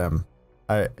raised by them.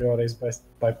 You were raised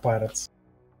by pirates.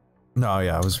 No,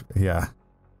 yeah, I was, yeah.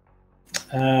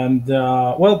 And,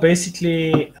 well,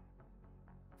 basically,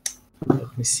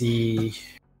 let me see.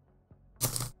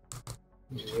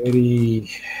 Very...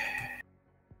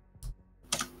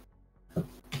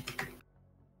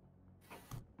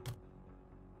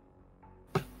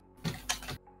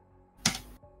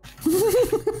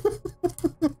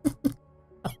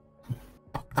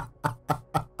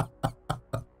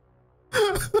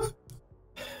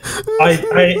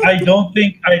 I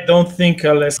don't think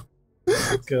unless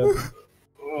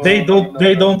they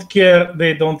don't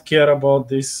care about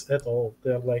this at all.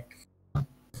 They're like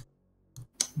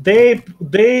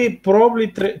they probably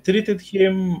treated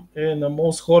him in the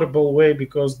most horrible way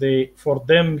because for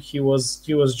them he was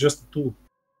just a tool.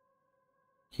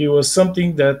 He was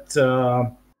something that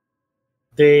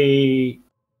they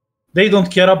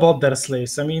don't care about their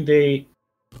slaves. I mean,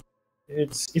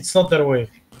 it's not their way.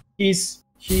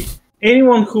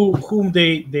 Anyone whom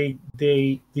they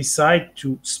decide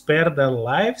to spare their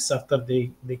lives after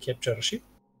they capture a ship,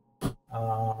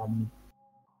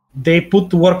 they put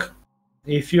to work.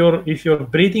 If you're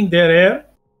breathing their air,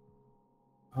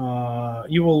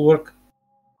 you will work,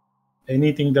 and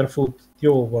eating their food,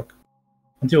 you will work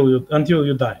until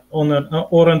you die,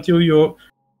 or until you're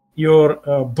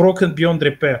broken beyond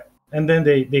repair, and then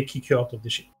they kick you out of the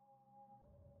ship.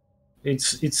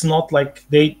 It's not like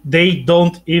they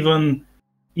don't even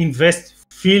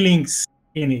invest feelings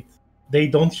in it. They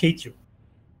don't hate you.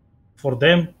 For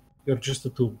them, you're just a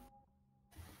tool.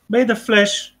 Made of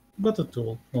flesh, but a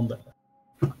tool nonetheless.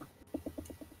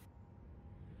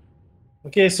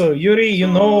 Okay, so Yuri,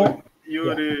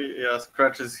 Yuri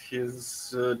scratches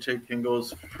his cheek and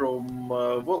goes, from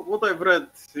what I've read,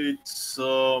 it's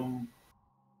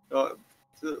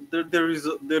there is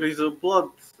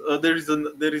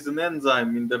an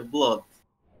enzyme in their blood,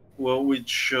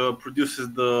 which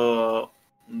produces the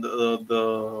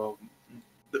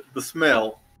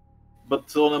smell.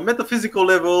 But on a metaphysical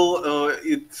level,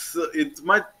 it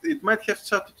might have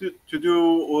something to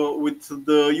do with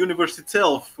the universe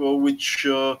itself, which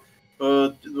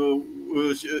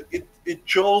it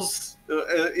chose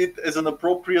it as an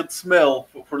appropriate smell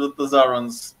for the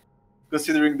Tazarans,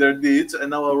 considering their deeds. And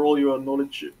now I'll roll you a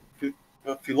knowledge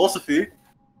philosophy,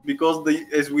 because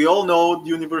as we all know, the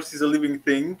universe is a living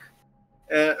thing,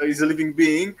 is a living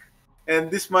being, and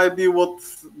this might be what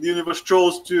the universe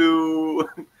chose to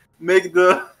make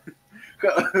the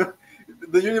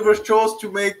universe chose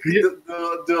to make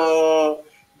the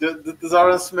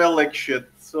Tazarans smell like shit.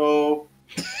 So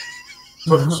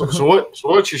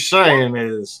what you're saying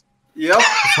is, yep,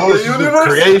 the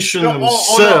creation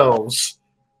themselves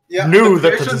knew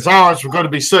that the Tazarans were going to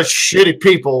be such shitty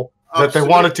people that they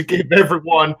wanted to give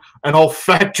everyone an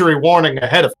olfactory warning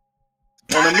ahead of.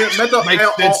 On a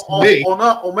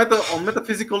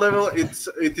metaphysical level,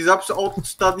 it is all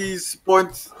studies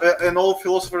point, and all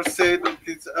philosophers say that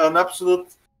it's an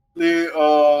absolutely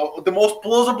the most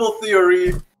plausible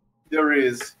theory there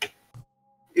is.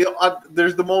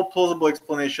 There's the most plausible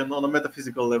explanation on a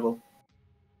metaphysical level.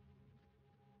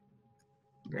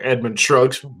 Edmund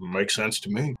shrugs. Makes sense to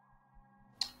me.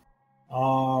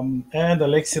 And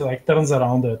Alexei turns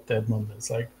around at Edmund. It's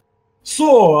like,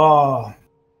 so,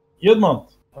 Edmund,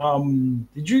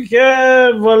 did you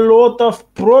have a lot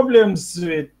of problems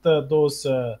with those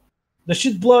the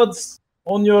shit bloods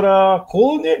on your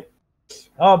colony?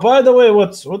 By the way,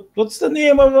 what's the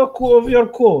name of your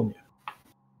colony?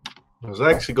 I was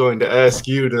actually going to ask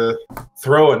you to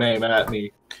throw a name at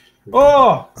me.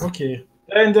 Oh, okay.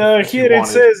 And here it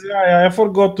says, I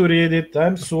forgot to read it.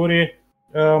 I'm sorry.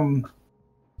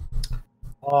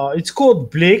 It's called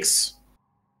Blix.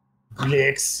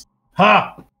 Blix.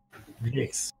 Ha!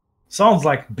 Blix. Sounds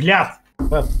like blat,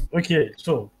 but okay,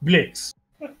 so Blix.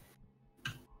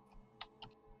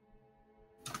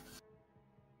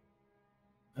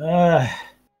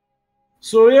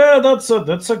 So yeah, that's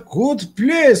a good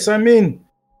place. I mean,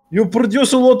 you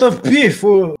produce a lot of beef,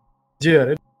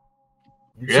 dear.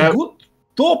 It's a good,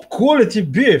 top quality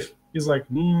beef. He's like,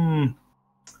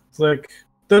 It's like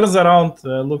turns around,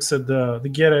 looks at the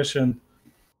garage, and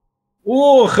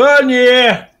Oh,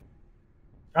 honey!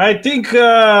 I think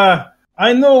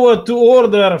I know what to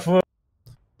order for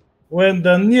when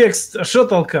the next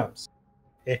shuttle comes.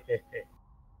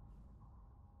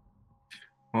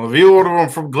 Well, if you order them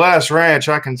from Glass Ranch,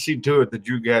 I can see to it that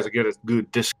you guys get a good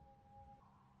discount.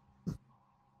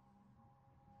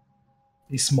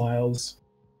 He smiles.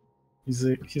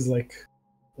 He's like,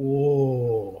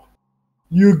 oh,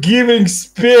 you giving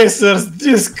spacers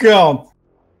discount?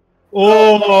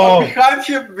 Oh, Behind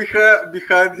him,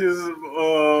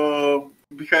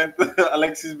 behind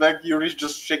Alexis' back, Yuri's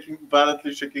just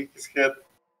violently shaking his head.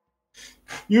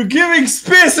 you giving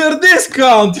spacer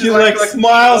discount? He like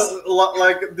smiles.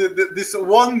 This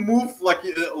one move, like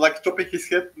chopping his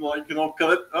head, like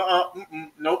kill it.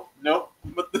 No.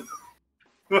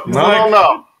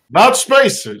 No, not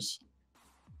spacers.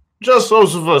 Just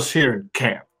those of us here in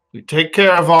camp. We take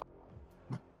care of our.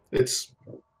 It's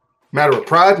a matter of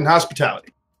pride and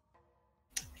hospitality.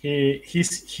 He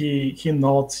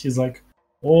nods. He's like,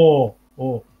 oh,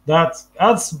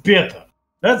 that's better.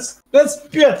 That's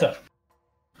better.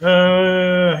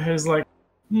 He's like,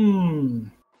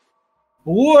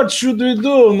 what should we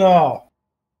do now?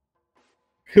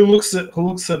 He looks at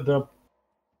the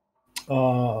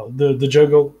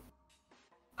juggle.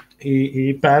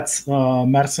 He pats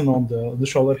Marcin on the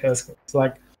shoulder. It's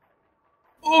like,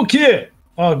 okay,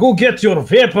 go get your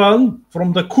weapon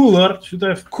from the cooler. Should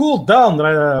have cooled down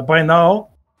by now.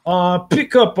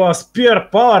 Pick up a spare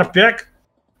power pack,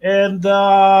 and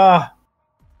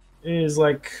he's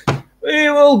like,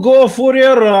 we will go for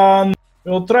a run.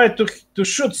 We'll try to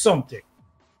shoot something.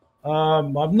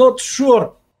 I'm not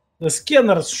sure. The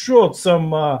scanners showed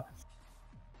some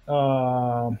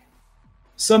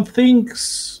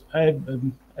things.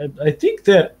 I think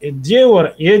that they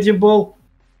were edible.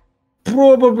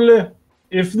 Probably.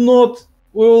 If not,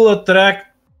 we'll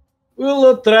attract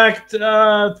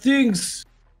things.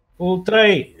 We'll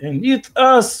try and eat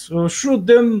us. We'll shoot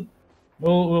them.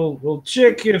 We'll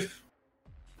check if.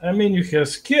 I mean, you have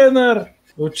scanner.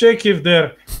 We'll check if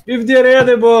they're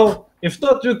edible. If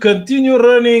not, we continue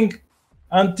running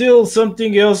until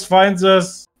something else finds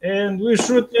us, and we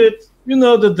shoot it. You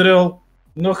know the drill.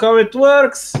 You know how it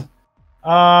works.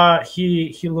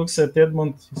 He looks at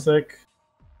Edmund. He's like,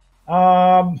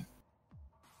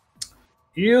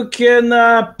 you can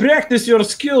practice your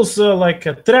skills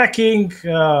like tracking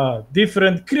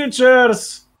different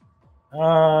creatures,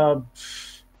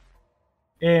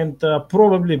 and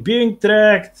probably being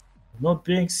tracked, not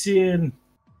being seen.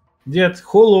 That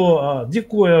hollow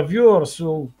decoy of yours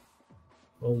will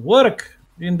work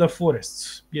in the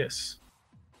forests. Yes.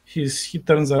 He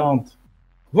turns around.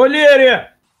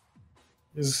 Valeria!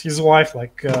 His wife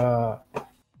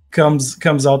comes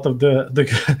out of the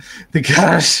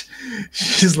garage.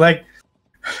 She's like,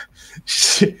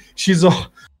 she's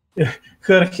all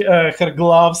her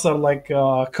gloves are like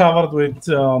covered with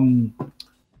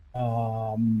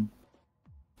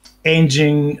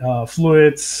engine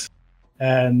fluids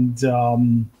and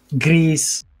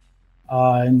grease,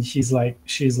 and she's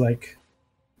like,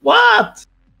 what?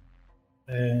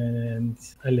 And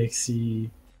Alexei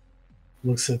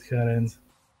looks at her and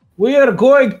we're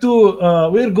going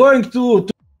to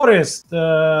forest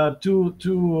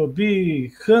to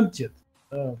be hunted.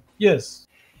 Yes,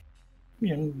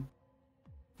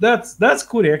 that's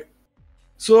correct.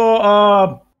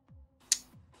 So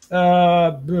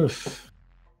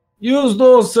use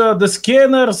those the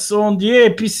scanners on the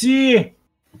APC.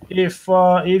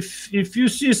 If you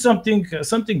see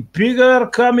something bigger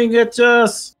coming at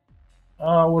us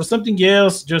or something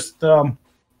else, just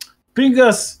ping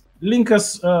us. Link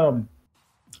us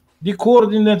the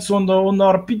coordinates on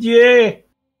our PDA.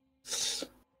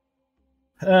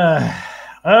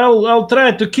 I'll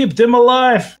try to keep them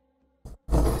alive,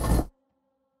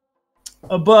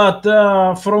 but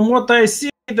from what I see,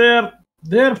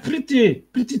 they're pretty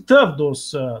tough.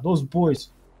 Those boys.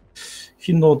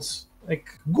 He nods. Like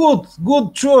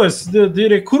good choice. The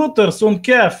recruiters on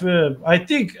CAF. I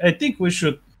think we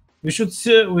should you should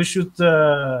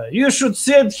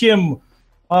send him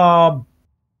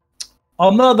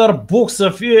another box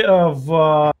of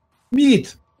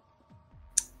meat,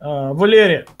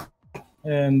 Valeria.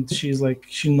 And she's like,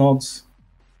 she nods.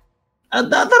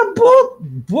 Another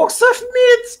box of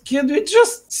meat? Can we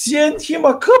just send him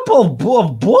a couple of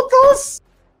bottles?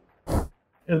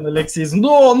 And Alexei says,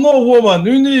 no, woman.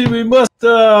 We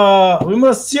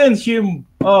must send him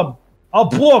a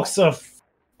box of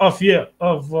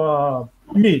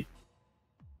meat.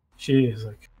 She is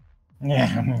like,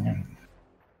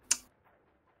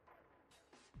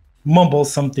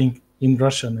 mumbles something in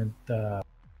Russian,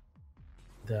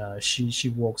 and she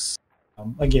walks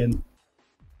again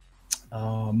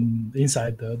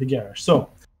inside the garage. So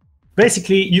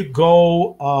basically, you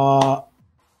go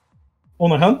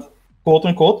on a hunt, quote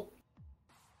unquote,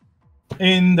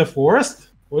 in the forest,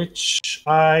 which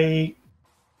I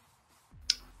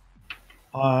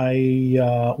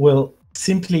will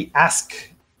simply ask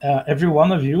every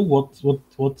one of you what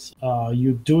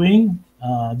you're doing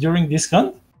during this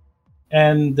hunt,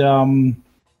 and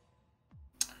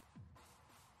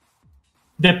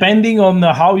depending on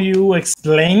how you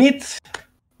explain it,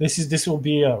 this will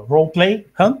be a role play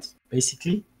hunt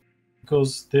basically,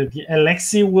 because the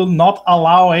Alexi will not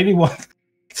allow anyone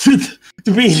to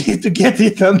get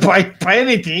eaten by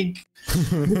anything.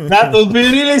 That would be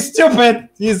really stupid.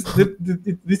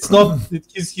 It's not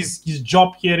his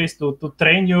job here is to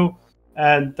train you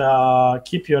and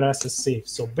keep your asses safe.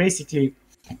 So basically,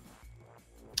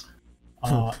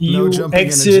 you jumping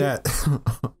exit. in a jet.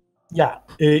 Yeah,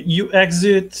 you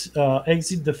exit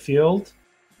the field,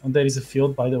 and there is a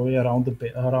field, by the way, around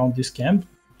this camp,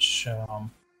 which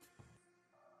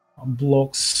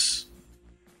blocks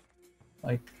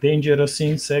like dangerous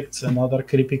insects and other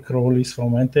creepy crawlies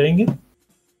from entering it.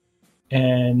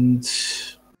 And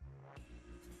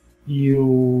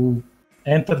you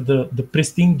enter the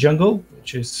pristine jungle,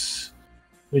 which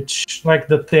like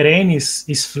the terrain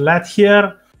is flat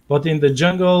here, but in the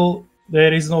jungle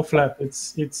there is no flat.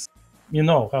 It's you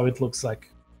know how it looks like.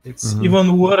 It's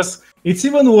even worse. It's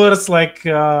even worse, like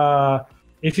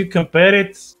if you compare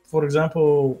it, for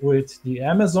example, with the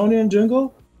Amazonian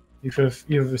jungle. If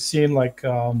you've seen like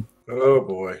oh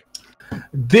boy,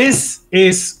 this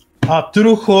is a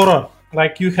true horror.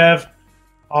 Like you have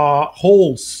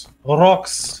holes,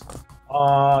 rocks,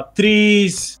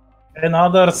 trees, and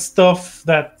other stuff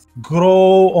that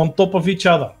grow on top of each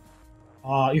other.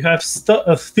 You have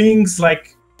things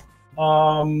like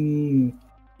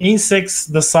insects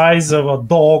the size of a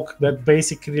dog that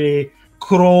basically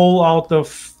crawl out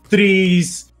of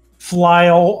trees, fly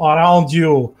all around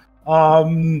you.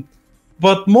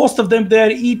 But most of them,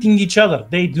 they're eating each other.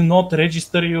 They do not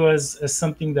register you as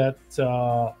something that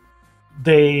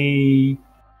they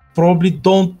probably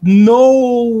don't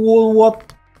know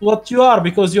what you are,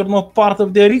 because you're not part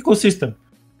of their ecosystem.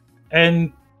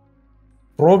 And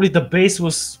probably the base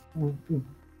was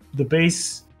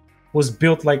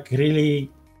built like really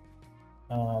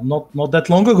not that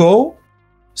long ago.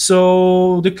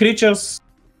 So the creatures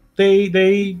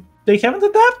they haven't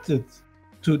adapted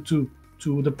to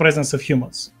the presence of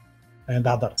humans and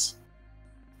others.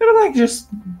 They're like just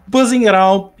buzzing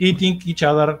around, eating each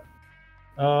other.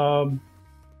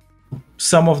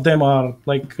 Some of them are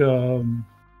like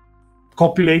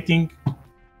copulating,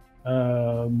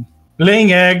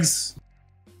 laying eggs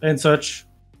and such,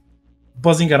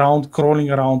 buzzing around,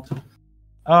 crawling around.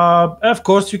 Of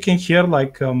course, you can hear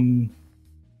like the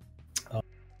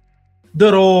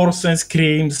roars and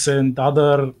screams and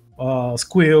other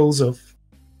squeals of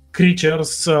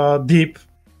creatures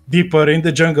deeper in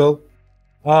the jungle.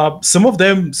 Some of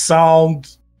them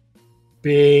sound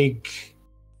big,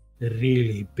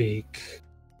 really big.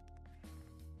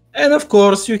 And of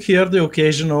course, you hear the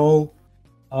occasional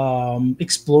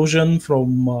explosion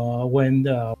from when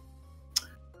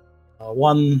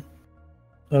one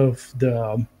of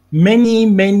the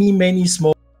many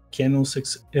small volcanoes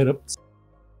erupts.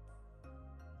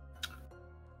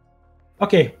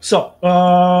 Okay, so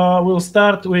we'll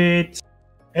start with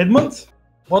Edmund.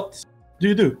 What do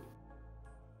you do?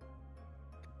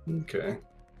 Okay.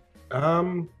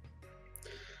 Well,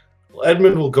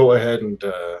 Edmund will go ahead and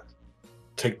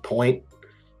take point.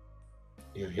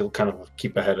 You know, he'll kind of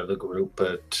keep ahead of the group,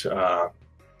 but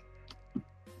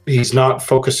he's not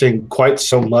focusing quite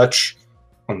so much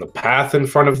on the path in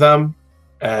front of them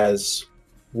as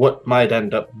what might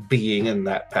end up being in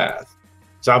that path.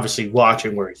 He's obviously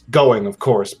watching where he's going, of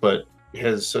course, but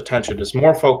his attention is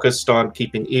more focused on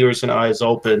keeping ears and eyes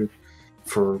open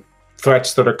for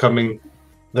threats that are coming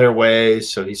their way.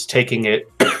 So he's taking it,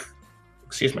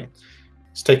 excuse me,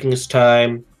 he's taking his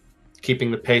time, keeping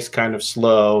the pace kind of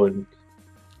slow and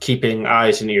keeping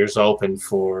eyes and ears open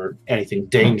for anything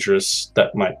dangerous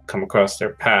that might come across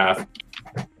their path.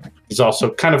 He's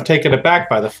also kind of taken aback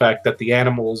by the fact that the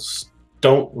animals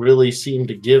don't really seem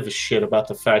to give a shit about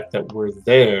the fact that we're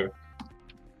there.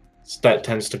 So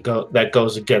that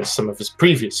goes against some of his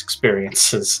previous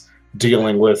experiences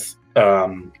dealing with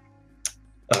oh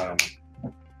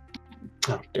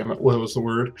damn it, what was the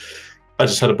word? I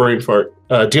just had a brain fart.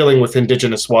 Dealing with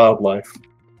indigenous wildlife.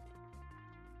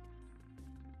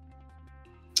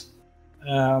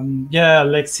 Yeah,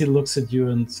 Lexi looks at you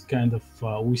and kind of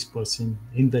whispers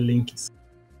in the link.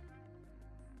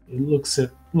 It looks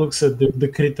at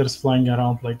the critters flying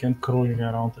around like and crawling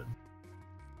around him.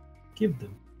 keep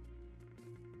them.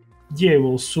 They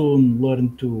will soon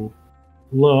learn to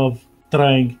love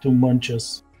trying to munch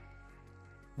us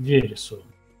very soon.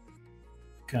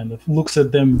 Kind of looks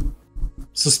at them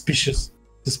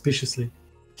suspiciously.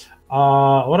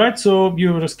 Alright, so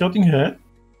you're scouting ahead.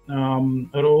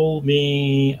 Roll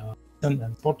me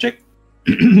and spot check.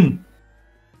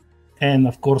 And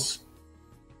of course,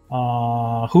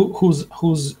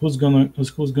 who's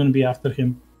gonna be after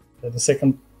him? The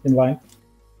second in line.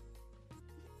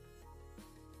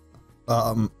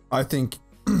 I think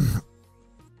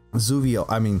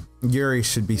Yuri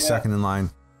should be second in line.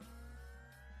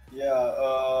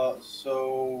 Yeah.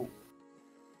 So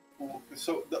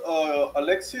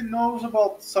Alexei knows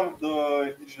about some of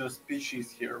the indigenous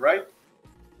species here, right?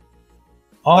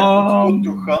 Like it's good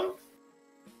to hunt.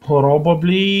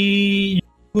 Probably you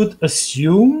could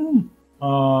assume.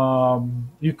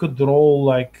 You could roll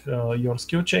like your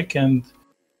skill check, and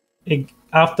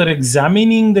after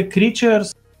examining the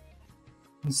creatures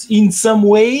in some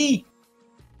way,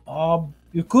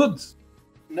 you could.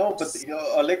 No, but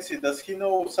Alexei, does he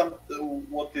know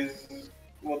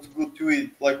what's good to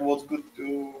eat? Like what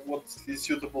is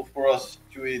suitable for us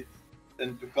to eat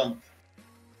and to hunt?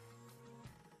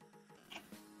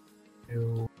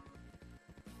 You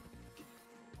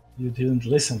didn't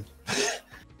listen.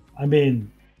 I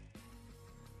mean,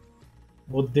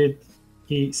 what did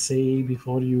he say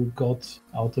before you got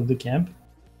out of the camp?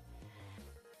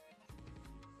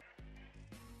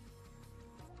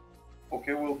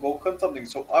 Okay, we'll go hunt something.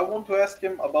 So I want to ask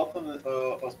him about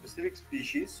a specific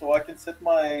species, so I can set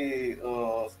my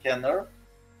scanner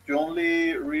to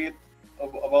only read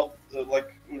about,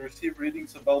 receive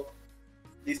readings about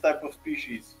this type of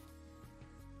species.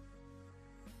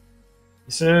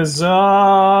 He says,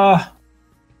 I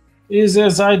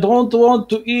don't want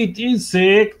to eat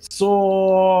insects,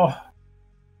 so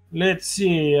let's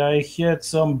see, I had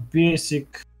some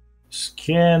basic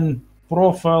scan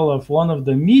profile of one of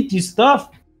the meaty stuff,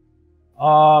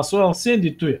 so I'll send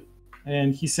it to you.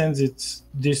 And he sends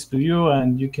this to you,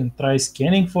 and you can try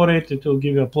scanning for it. It will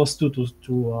give you a +2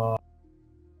 to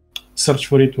search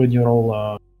for it when you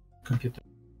roll computer.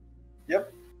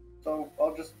 Yep. So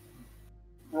I'll just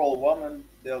roll one, and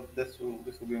this will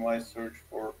be my search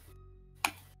for.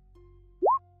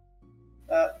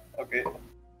 Okay.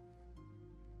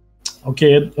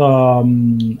 Okay.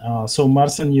 So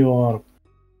Marcin, you're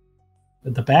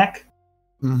at the back.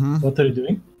 Mm-hmm. What are you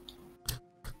doing?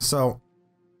 So,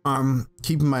 I'm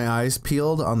keeping my eyes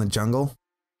peeled on the jungle.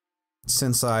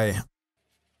 Since I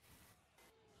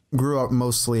grew up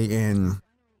mostly in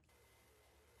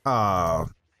kind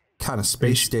of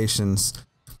space stations,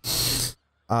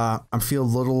 I feel a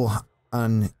little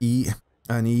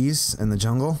unease in the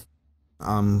jungle.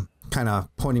 I'm kind of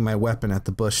pointing my weapon at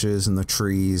the bushes and the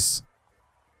trees.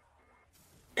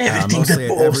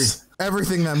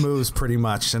 Everything that moves, pretty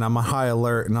much, and I'm a high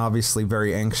alert and obviously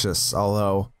very anxious,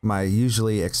 although my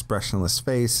usually expressionless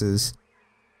face is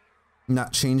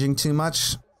not changing too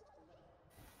much.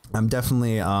 I'm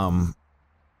definitely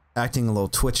acting a little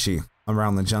twitchy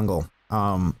around the jungle,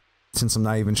 since I'm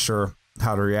not even sure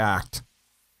how to react,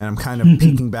 and I'm kind of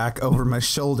peeking back over my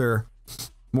shoulder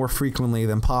more frequently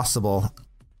than possible,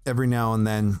 every now and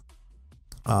then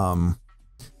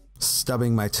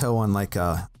stubbing my toe on like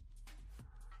a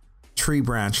tree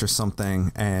branch or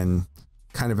something, and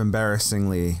kind of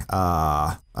embarrassingly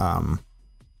not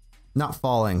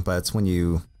falling, but it's when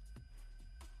you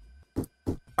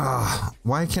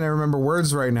why can't I remember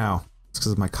words right now? It's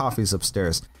because my coffee's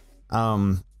upstairs.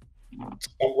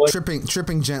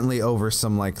 Tripping gently over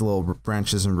some like little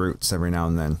branches and roots every now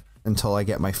and then until I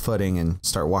get my footing and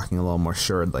start walking a little more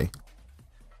assuredly.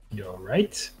 You're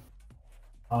right.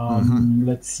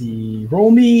 Let's see. Roll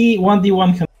me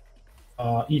 1d100.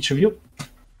 Each of you.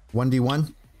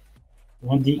 1d1?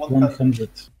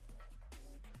 1d100.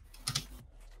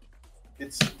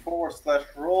 It's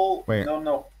 /roll. Wait.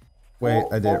 No. Wait,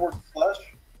 I did.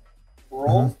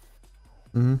 /roll.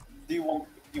 Mm-hmm.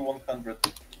 D100.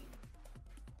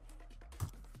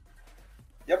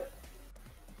 Yep.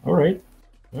 All right.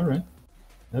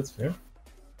 That's fair.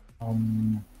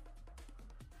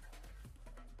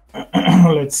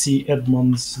 Let's see.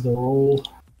 Edmund's the roll.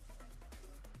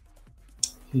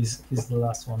 He's the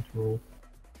last one to roll.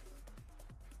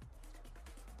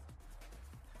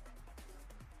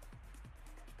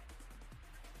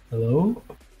 Hello?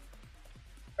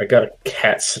 I got a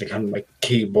cat sitting on my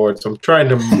keyboard, so I'm trying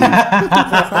to move.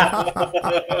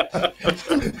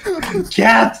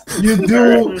 Cat, you'll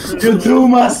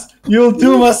doom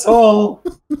us all.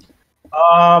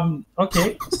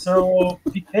 Okay, so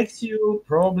it takes you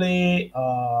probably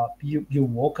you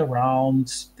walk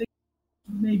around.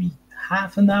 maybe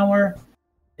half an hour,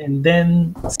 and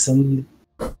then suddenly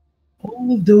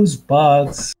all of those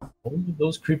bugs, all of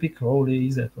those creepy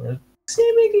crawlies that were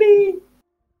seemingly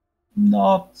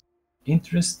not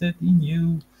interested in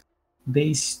you,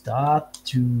 they start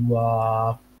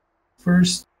to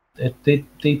first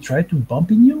they try to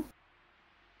bump in you,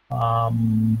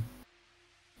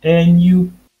 and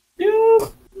you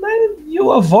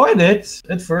avoid it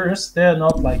at first. They're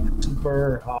not like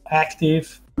super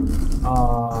active,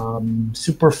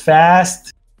 super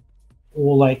fast,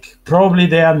 or like probably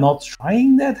they are not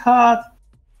trying that hard.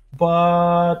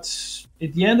 But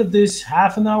at the end of this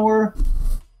half an hour,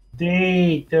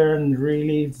 they turn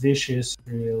really vicious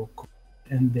real quick,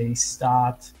 and they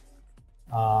start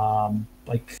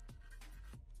like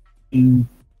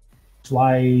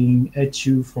flying at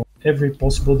you from every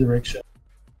possible direction.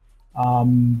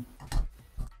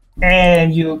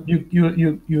 And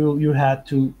you had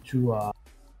to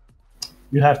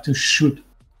you have to shoot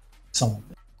some of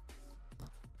them.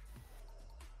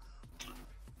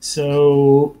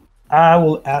 So I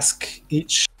will ask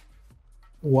each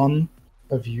one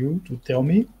of you to tell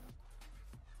me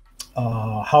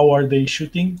how are they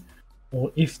shooting,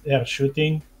 or if they are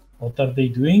shooting, what are they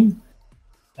doing,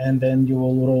 and then you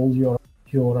will roll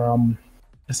your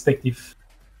respective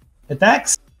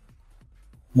attacks.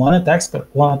 One attack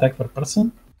per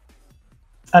person.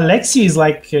 Alexi is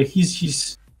like he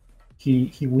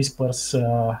whispers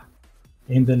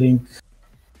in the link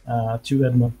to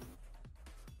Edmund.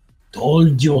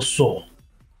 Told you so.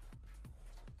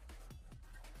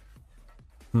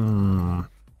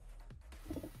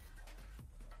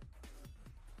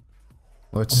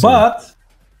 Let's see. But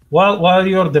while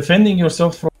you're defending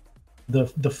yourself from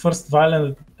the first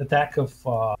violent attack of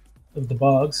the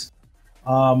bugs,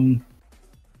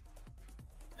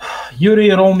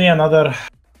 Yuri, roll me another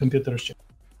computer check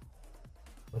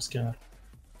or scanner.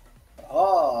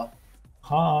 Ah.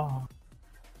 Ha.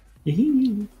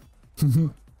 18.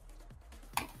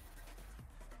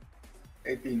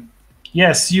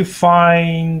 Yes, you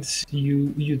find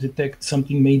you detect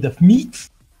something made of meat,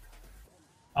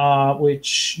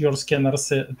 which your scanner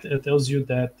tells you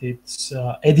that it's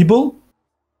edible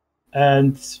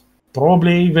and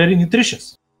probably very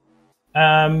nutritious.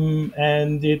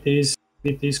 And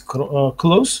it is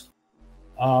close.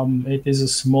 It is a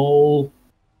small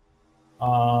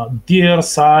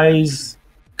deer-sized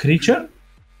creature,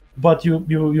 but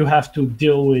you have to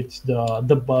deal with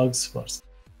the bugs first.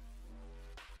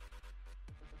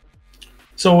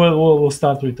 So we'll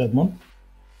start with Edmund.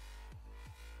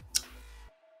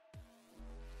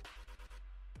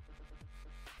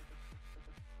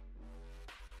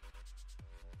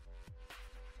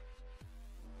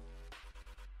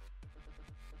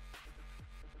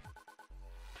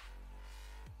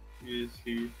 Is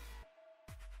he?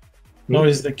 No,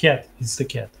 it's the cat. It's the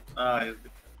cat. Ah, yes.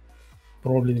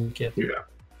 Probably the cat. Yeah.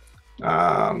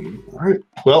 All right.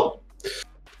 Well,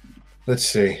 let's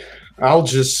see. I'll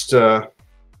just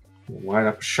line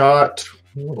up a shot.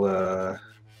 We'll, let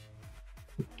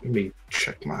me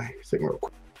check my thing real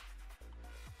quick.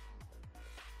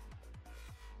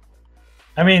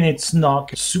 I mean, it's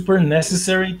not super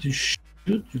necessary to shoot.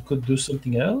 You could do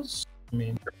something else. I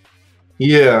mean,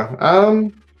 Yeah.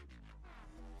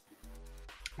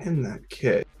 In that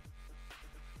case,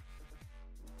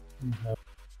 you have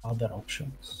other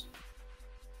options.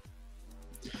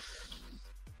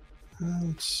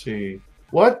 let's see.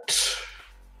 What's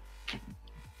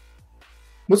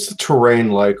the terrain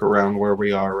like around where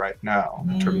we are right now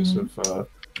in terms of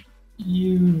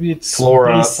It's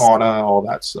flora, fauna, all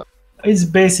that stuff? It's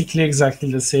basically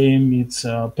exactly the same. It's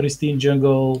a pristine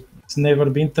jungle. It's never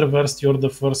been traversed. You're the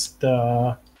first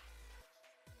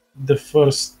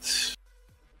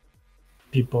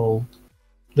people,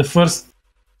 the first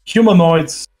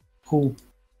humanoids who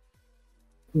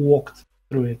walked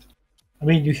through it. I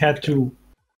mean, you had to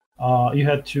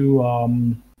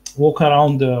walk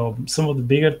around some of the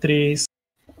bigger trees,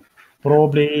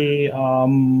 probably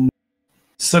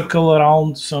circle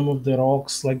around some of the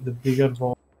rocks, like the bigger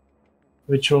rocks,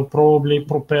 which were probably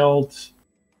propelled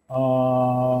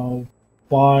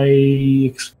by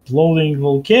exploding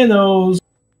volcanoes.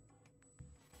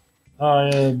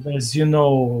 As you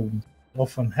know,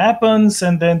 often happens,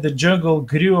 and then the jungle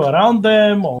grew around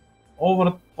them or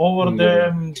over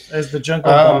them as the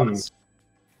jungle does.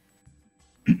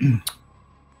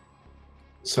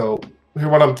 So here,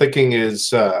 what I'm thinking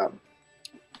is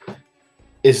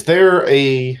there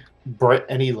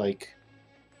any like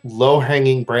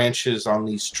low-hanging branches on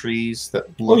these trees that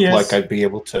look like I'd be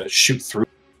able to shoot through?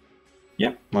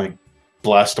 Yep. Like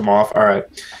blast them off. All right.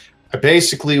 I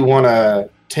basically want to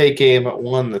take aim at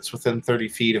one that's within 30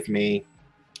 feet of me,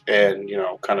 and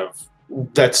kind of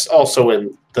that's also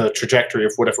in the trajectory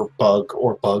of whatever bug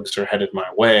or bugs are headed my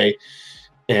way,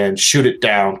 and shoot it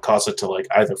down, cause it to like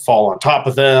either fall on top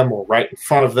of them or right in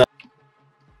front of them,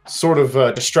 sort of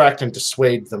distract and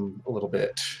dissuade them a little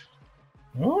bit.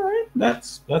 All right,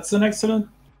 that's an excellent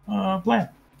plan.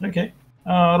 Okay,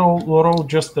 roll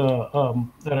just a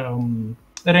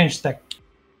range tech,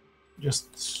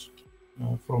 just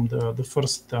from the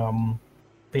first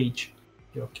page,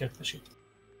 your character sheet.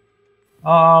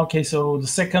 Okay, so the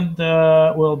second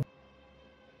will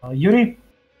Yuri.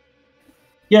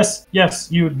 Yes,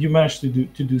 you managed to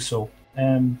do so.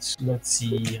 And let's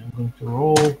see, I'm going to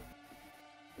roll.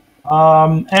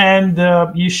 And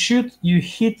you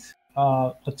hit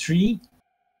a tree.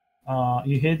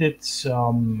 You hit it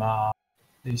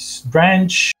this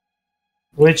branch,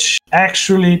 which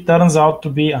actually turns out to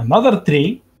be another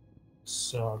tree.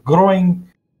 So growing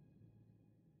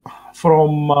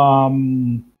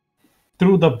from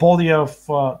through the body of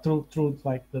through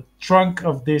like the trunk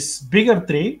of this bigger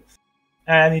tree,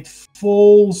 and it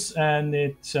falls and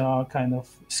it kind of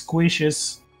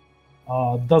squishes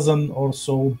a dozen or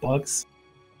so bugs,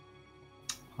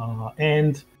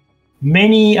 and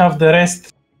many of the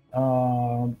rest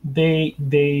they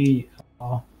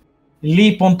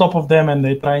leap on top of them, and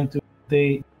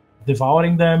they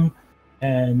devouring them,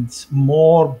 and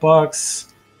more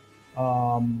bugs,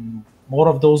 more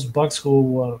of those bugs who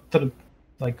were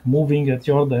like moving at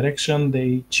your direction,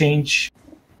 they change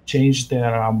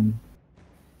their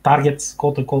targets,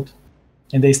 quote unquote,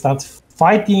 and they start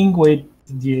fighting with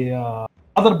the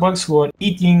other bugs who are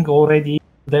eating already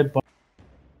dead bugs,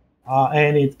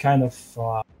 and it kind of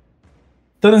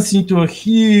turns into a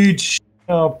huge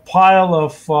pile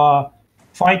of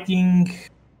fighting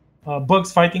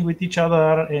bugs fighting with each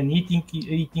other and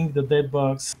eating the dead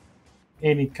bugs,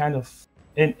 and it kind of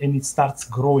and it starts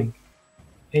growing,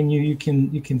 and you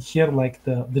can hear like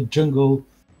the jungle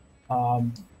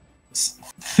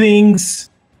things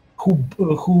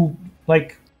who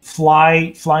like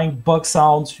flying bug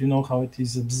sounds. You know how it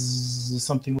is, bzz,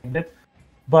 something like that,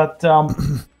 but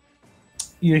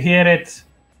you hear it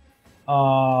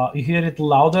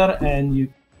louder, and you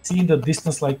see in the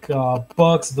distance like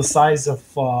bugs the size of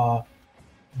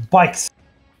bikes,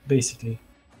 basically,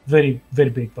 very very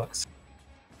big bugs.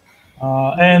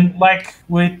 And like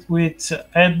with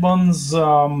Edmund's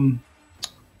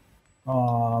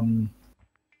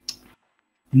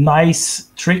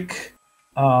nice trick,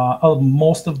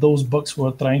 most of those bugs who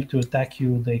are trying to attack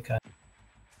you,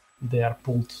 they are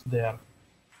pulled there.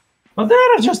 But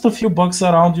there are just a few bugs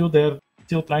around you. They're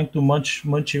still trying to munch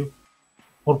you,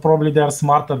 or probably they are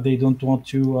smarter. They don't want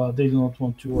to. They do not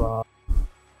want to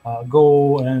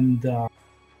go and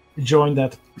join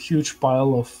that huge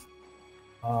pile of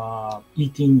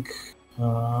eating,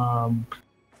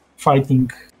 fighting,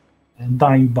 and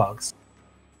dying bugs.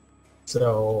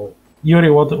 So,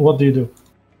 Yuri, what do you do?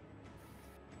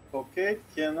 Okay,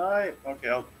 can I?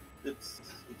 Okay, it's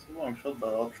a long shot,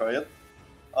 but I'll try it.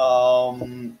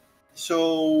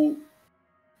 So,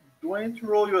 do I need to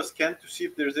roll you a scan to see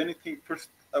if there's anything? First,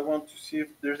 I want to see if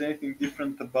there's anything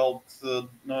different about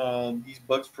these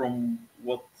bugs from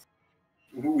what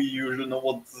we usually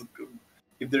know.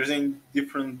 If there's any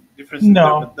difference in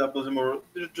their metabolism, or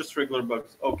they're just regular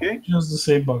bugs. Okay. Just the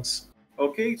same bugs.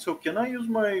 Okay, so can I use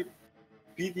my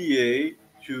PDA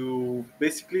to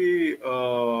basically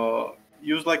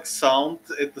use like sound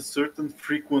at a certain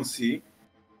frequency?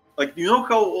 Like, you know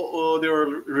how there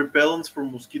are repellents for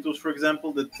mosquitoes, for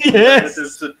example, that yes.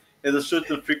 At a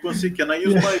certain frequency? Can I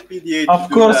use my PDA to Of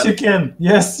course you can.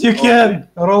 Yes, you can.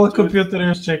 Roll a computer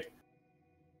use check.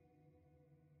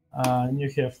 And you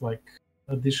have like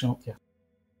additional,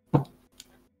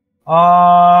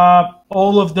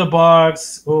 all of the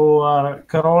bugs who are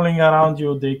crawling around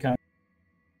you, they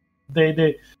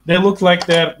look like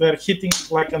they're hitting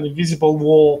like an invisible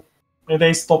wall, and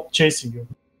they stop chasing you.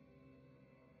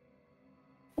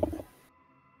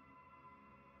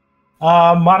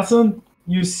 Martin,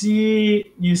 you see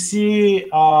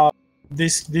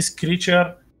this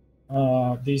creature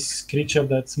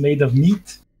that's made of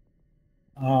meat.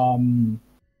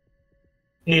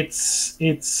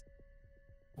 It's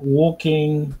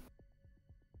walking.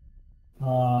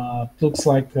 Looks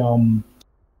like a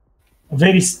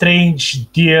very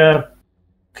strange deer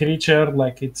creature.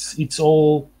 Like it's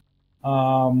all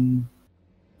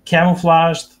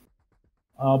camouflaged,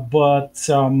 but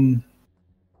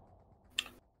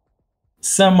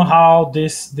somehow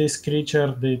this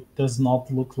creature does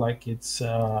not look like it's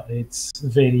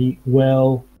very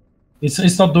well.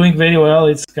 It's not doing very well.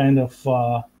 It's kind of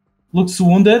looks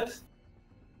wounded,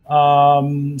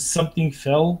 something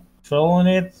fell on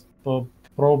it, but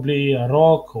probably a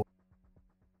rock or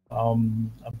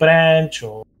a branch,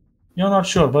 or you're not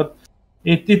sure, but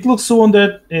it looks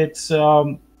wounded. It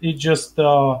just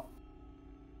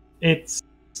it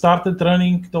started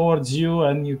running towards you,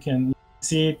 and you can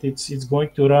see it. It's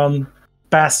going to run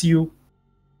past you.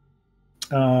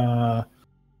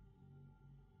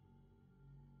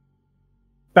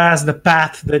 Past the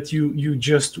path that you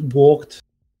just walked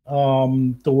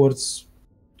towards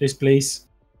this place.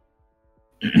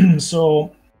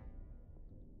 So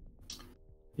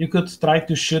you could try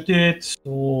to shoot it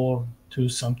or do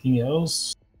something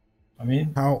else. I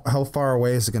mean, how far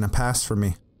away is it gonna pass from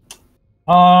me?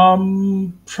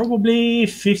 Probably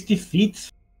 50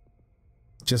 feet.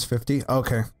 Just 50?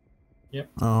 Okay. Yep.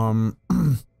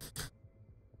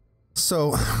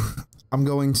 So I'm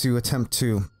going to attempt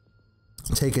to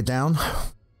take it down.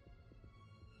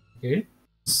 Okay.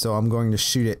 So I'm going to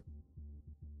shoot it.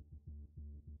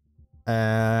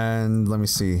 And let me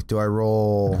see. Do I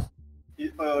roll?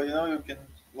 You know, you can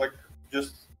like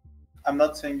just. I'm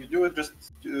not saying you do it. Just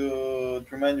to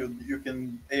remind you, you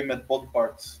can aim at both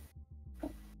parts.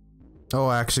 Oh,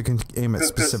 I actually can aim at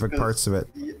specific parts of it.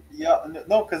 Yeah,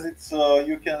 no, because it's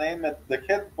you can aim at the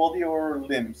head, body, or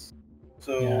limbs.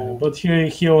 So. Yeah, but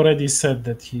he already said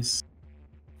that he's.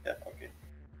 Yeah. Okay.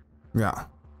 Yeah.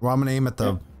 Well, I'm gonna aim at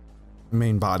the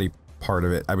main body part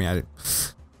of it. I mean,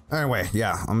 anyway,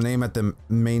 yeah, I'm gonna aim at the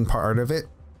main part of it,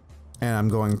 and I'm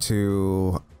going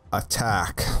to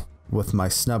attack with my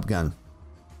snub gun.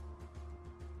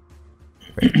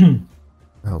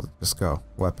 I'll just go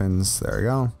weapons. There we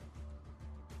go.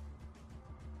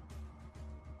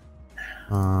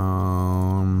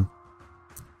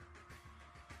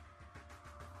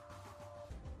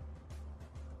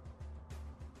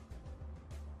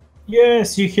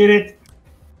 Yes, you hit it.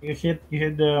 You hit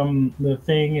the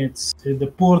thing. It's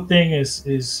the poor thing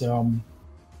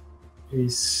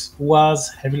was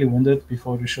heavily wounded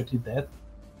before you shot it dead.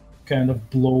 Kind of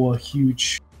blow a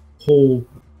huge hole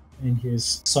in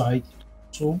his side,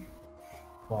 so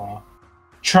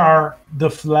char the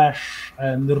flesh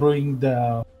and ruin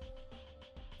the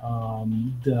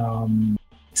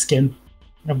skin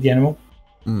of the animal.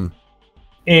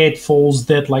 It falls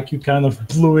dead, like you kind of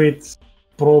blew it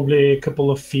probably a couple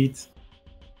of feet,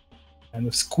 kind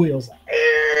of squeals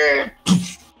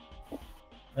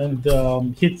and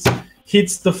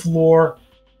hits the floor.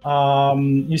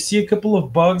 You see a couple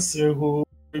of bugs who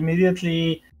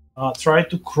immediately try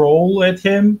to crawl at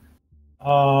him,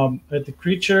 at the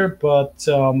creature, but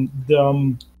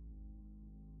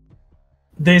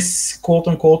this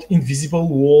quote-unquote invisible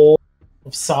wall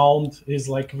of sound is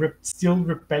like still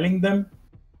repelling them.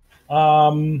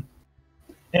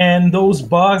 And those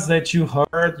bugs that you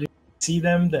heard, you see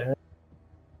them there,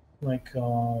 like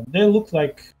they look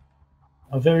like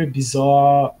a very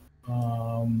bizarre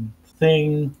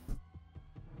thing.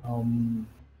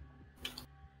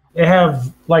 They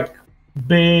have like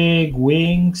big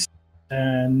wings,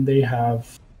 and they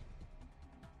have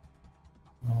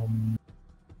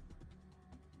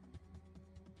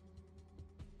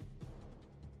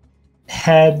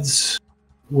heads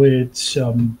with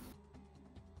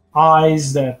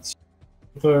eyes that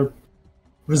were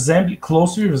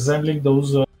closely resembling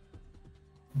those of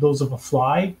a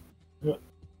fly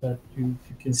that you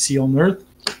can see on Earth,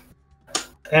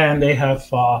 and they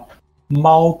have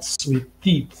mouths with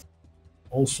teeth.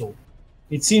 Also,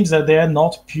 it seems that they are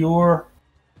not pure.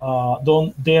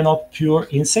 They are not pure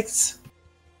insects.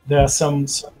 There are some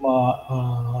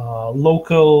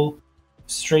local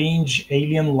strange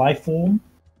alien life form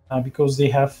because they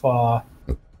have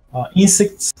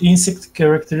insect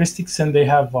characteristics, and they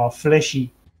have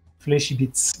fleshy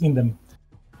bits in them.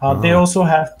 They also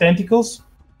have tentacles,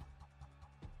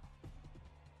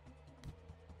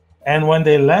 and when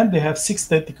they land, they have 6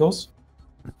 tentacles.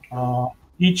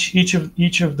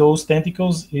 Each of those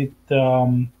tentacles, it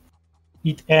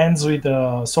ends with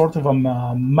a sort of a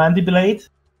mandibulate,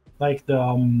 like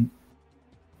the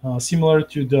similar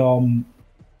to the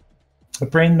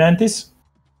praying mantis.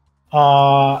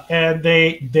 And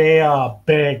they are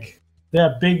big. They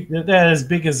are big. They're as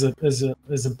big as a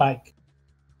bike.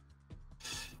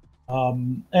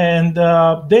 And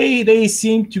they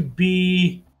seem to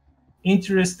be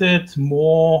interested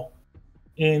more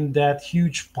in that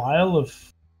huge pile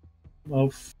of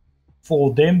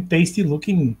for them tasty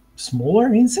looking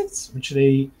smaller insects, which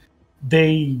they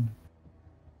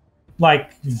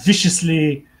like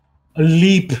viciously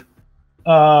leap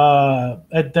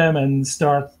at them and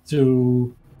start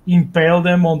to impale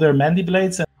them on their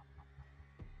mandiblades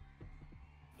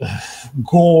and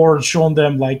gorge on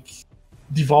them, like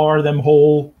devour them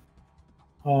whole.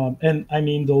 and I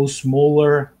mean those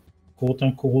smaller,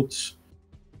 quote-unquote,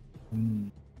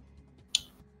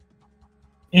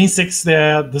 insects.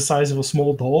 They're the size of a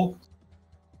small dog.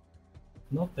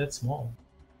 Not that small.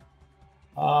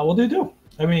 What do you do?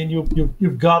 I mean,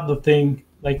 you've got the thing.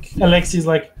 Like Alexi's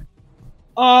like,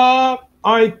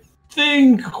 I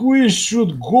think we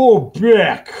should go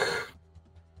back.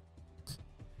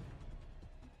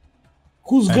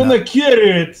 Who's gonna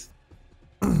carry it?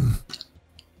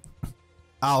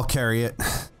 I'll carry it.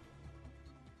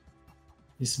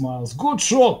 He smiles. Good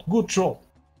shot, good shot.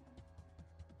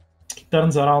 He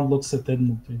turns around, looks at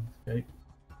Edmund. Okay.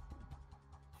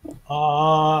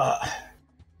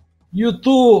 You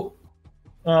two,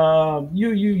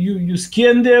 you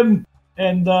scan them,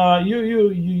 and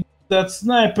you that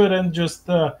sniper, and just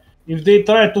if they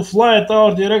try to fly at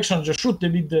our direction, just shoot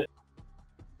them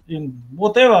in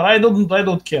whatever. I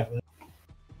don't care.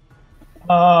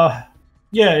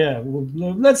 Yeah.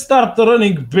 Let's start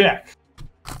running back.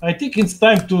 I think it's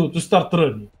time to start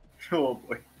running. Oh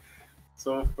boy.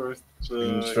 So first,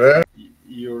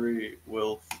 Yuri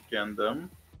will scan them.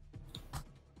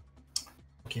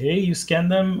 Okay, you scan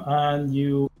them, and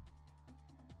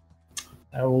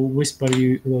I will whisper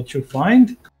you what you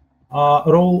find.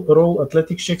 Roll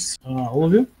athletics checks, all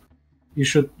of you. You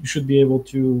should be able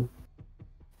to.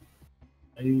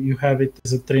 You have it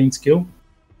as a trained skill,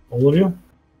 all of you.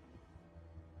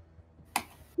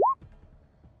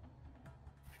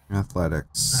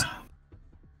 Athletics.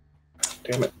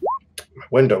 Damn it. My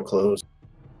window closed.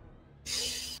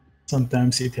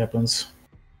 Sometimes it happens.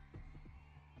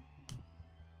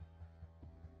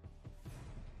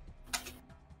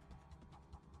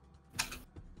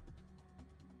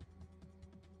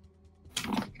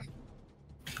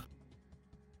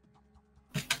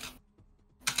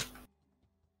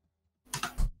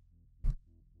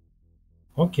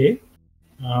 Okay.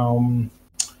 Well,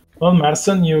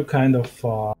 Marson, you kind of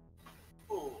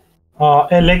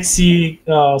Alexi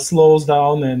slows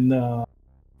down and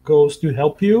comes to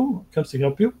help you because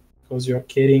you're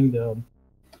carrying the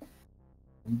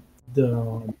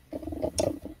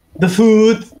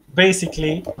food,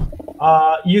 basically.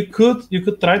 You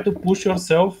could try to push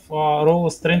yourself. Roll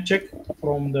a strength check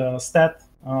from the stat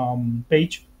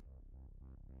page.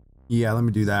 Yeah, let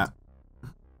me do that.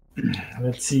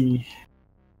 Let's see.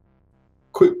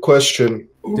 Quick question.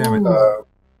 Damn it.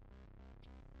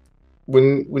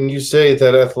 When you say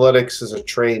that athletics is a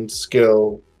trained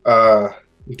skill,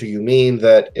 do you mean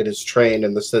that it is trained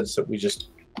in the sense that we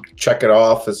just check it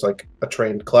off as like a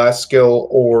trained class skill,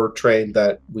 or trained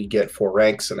that we get 4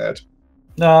 ranks in it?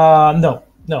 No.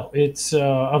 It's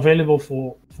available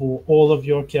for all of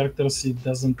your characters. It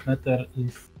doesn't matter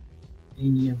if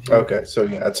any of you. Okay, so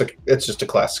yeah, it's just a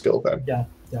class skill then. Yeah.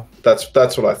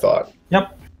 That's what I thought.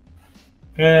 Yep.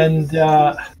 And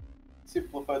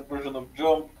simplified version of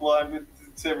jump, climb.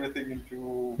 It's everything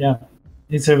into. Yeah,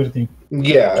 it's everything.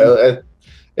 Yeah,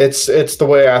 it's the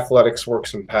way athletics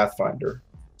works in Pathfinder.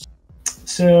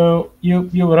 So you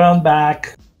run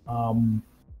back.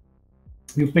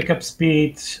 You pick up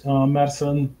speed,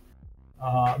 Merson,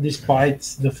 despite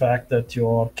the fact that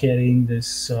you're carrying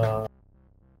this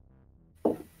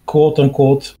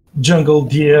quote-unquote jungle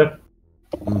deer.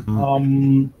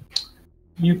 Mm-hmm.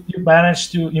 You manage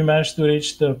to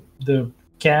reach the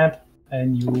camp,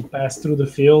 and you pass through the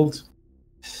field.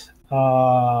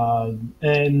 I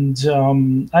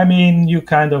mean,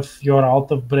 you're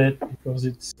out of breath because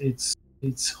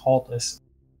it's hot as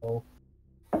hell.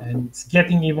 And it's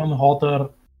getting even hotter.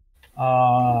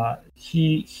 Alexi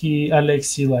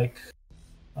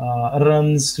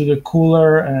runs to the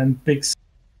cooler and picks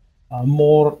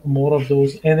more of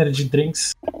those energy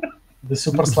drinks, the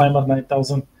Super Slimer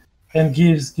 9000, and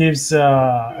gives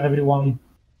everyone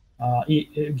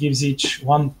gives each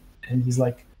one, and he's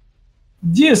like,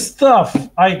 this stuff,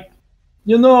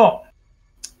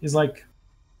 he's like,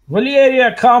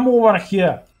 Valeria, come over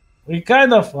here. We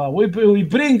kind of we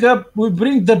bring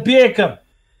the bacon,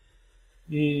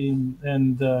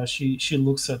 and she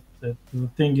looks at the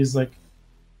thing. Is like,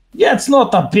 yeah, it's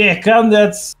not a bacon.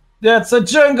 That's a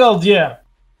jungle deer.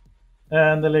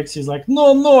 And Alexi's like,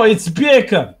 no, it's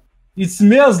bacon. It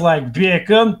smells like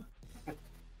bacon.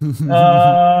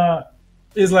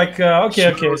 He's like,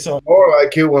 okay. So more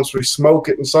like it once we smoke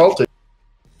it and salt it.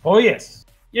 Oh yes.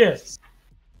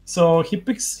 So he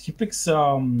picks he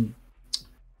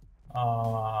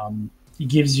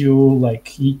gives you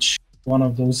like each one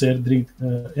of those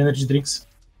energy drinks,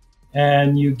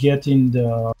 and you get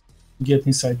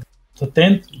inside the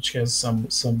tent, which has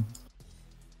some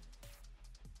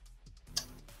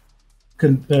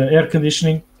air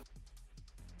conditioning.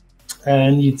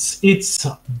 and it's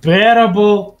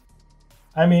bearable.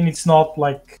 I mean, it's not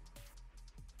like,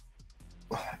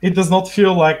 it does not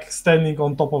feel like standing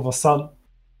on top of a sun,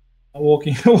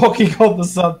 walking on the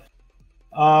sun.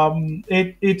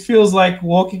 It feels like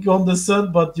walking on the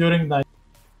sun, but during night.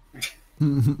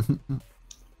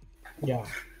 Yeah,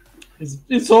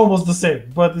 it's almost the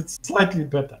same, but it's slightly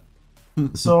better.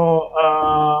 So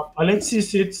Alexei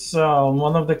sits on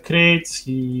one of the crates.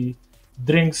 He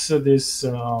drinks this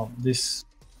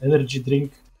energy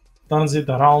drink, turns it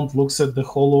around, looks at the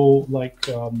hollow, like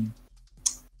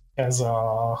has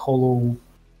a hollow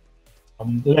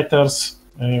letters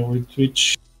with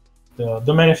which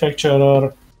the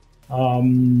manufacturer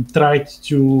tried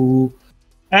to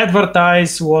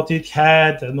advertise what it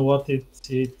had and what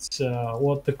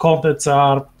what the contents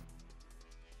are,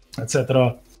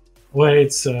 etc. Where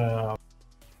it's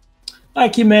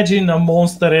like, imagine a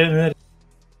monster energy.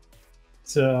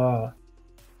 It's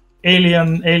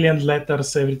alien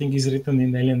letters. Everything is written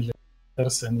in alien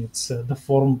letters, and it's the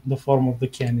form of the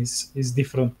can is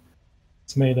different.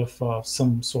 It's made of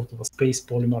some sort of a space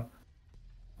polymer,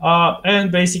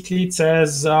 and basically it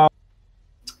says that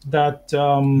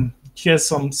it has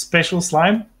some special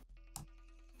slime,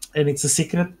 and it's a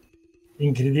secret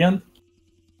ingredient.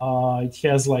 It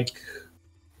has like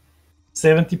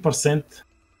 70%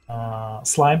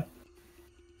 slime,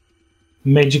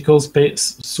 magical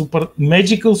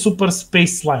super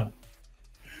space slime,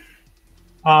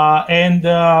 and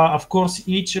of course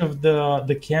each of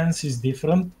the cans is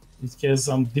different. It has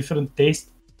some different taste.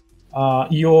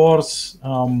 Yours,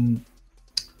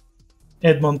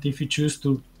 Edmund, if you choose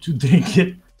to drink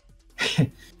it,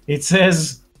 it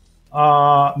says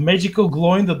magical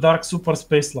glow in the dark super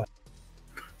space slime.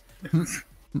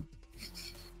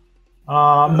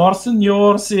 Marcin,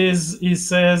 yours says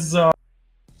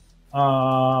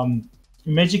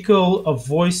magical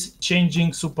voice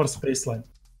changing super space slime.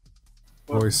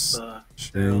 Voice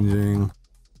changing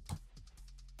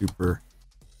super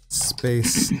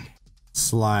space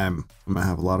slime. I'm gonna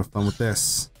have a lot of fun with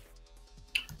this.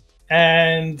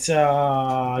 And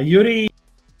Yuri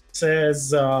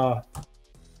says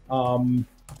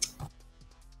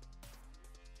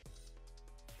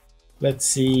let's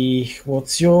see,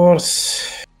 what's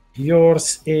yours?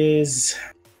 Yours is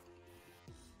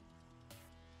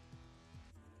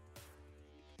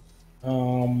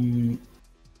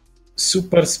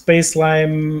super space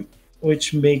slime,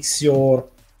 which makes your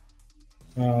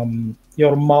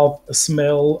mouth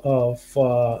smell of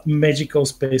magical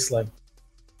space slime.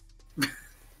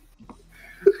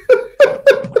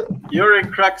 Yuri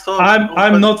cracks off.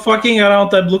 I'm not fucking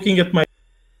around. I'm looking at my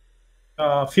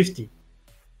 50.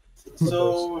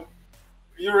 So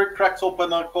Yuri cracks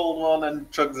open a cold one and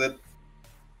chugs it.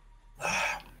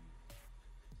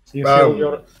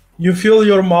 You feel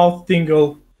your mouth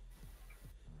tingle.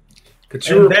 Could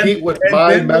you repeat what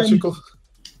my magical?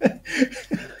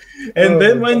 And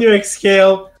then when you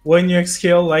exhale,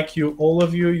 like all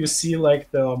of you see like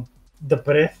the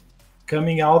breath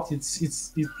coming out.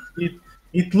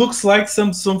 It looks like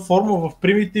some form of a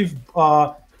primitive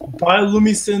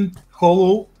bioluminescent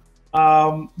hollow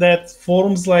that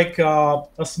forms like a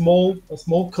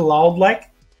small cloud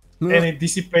and it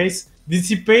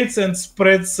dissipates and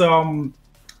spreads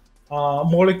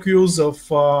molecules of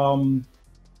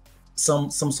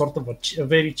some sort of a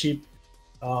very cheap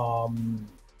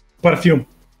perfume,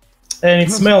 and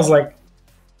it smells like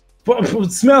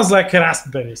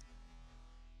raspberries.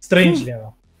 Strangely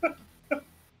enough.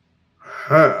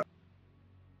 Huh.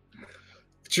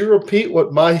 Could you repeat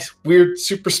what my weird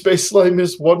super space slime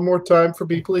is one more time for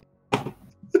me, please?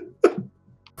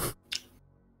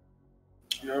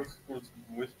 Yours was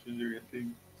voice changing, I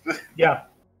think. Yeah.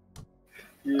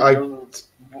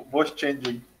 Voice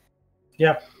changing.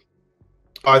 Yeah.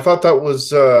 I thought that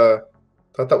was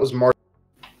Mark.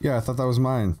 Yeah, I thought that was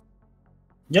mine.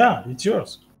 Yeah, it's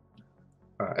yours.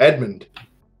 Edmund,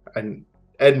 and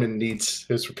Edmund needs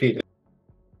his repeated.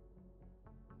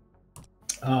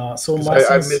 So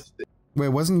I missed it. Wait,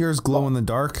 wasn't yours glow in the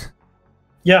dark?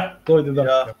 Yeah, glow in the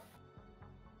dark. Yeah.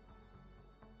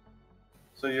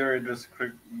 So Yuri just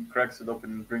cracks it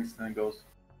open and drinks it and goes,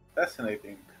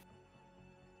 fascinating.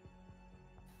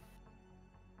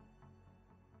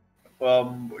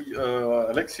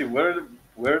 Alexei,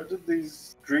 where did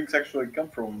these drinks actually come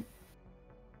from?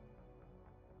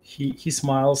 He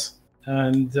smiles,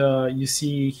 and you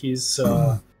see his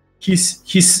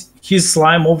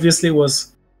slime obviously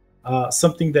was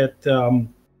something that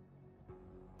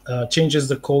changes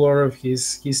the color of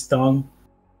his tongue,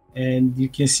 and you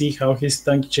can see how his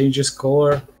tongue changes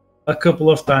color a couple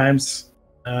of times.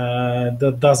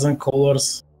 The dozen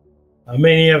colors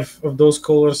Many of those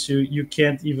colors you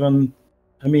can't even,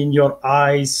 I mean, your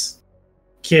eyes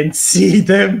can't see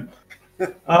them.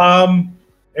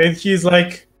 And he's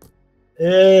like,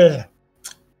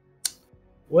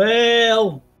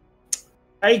 well,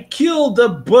 I killed a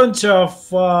bunch of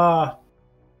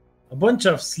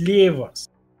slavers,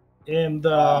 and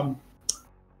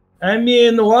I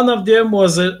mean, one of them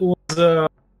was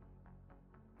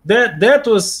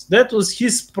that was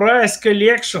his prize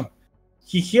collection.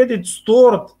 He had it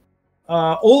stored.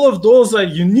 All of those are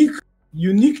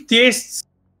unique tastes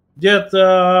that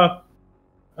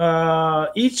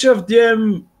each of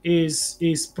them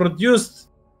is produced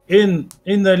in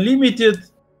a limited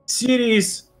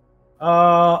series,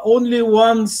 only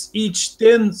once each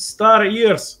 10 star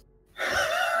years.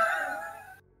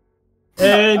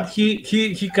 And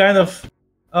he kind of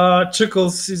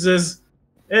chuckles. He says,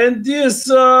 and this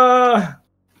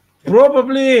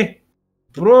probably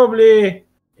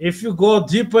if you go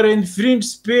deeper in fringe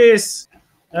space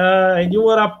and you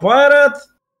were a pirate,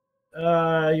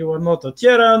 you were not a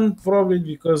Terran, probably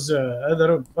because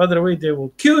other way they will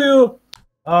kill you.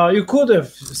 You could have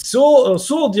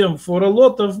sold them for a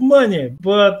lot of money,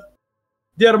 but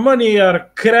their money are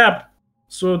crap,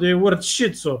 so they worth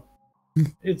shit. So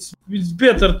it's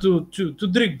better to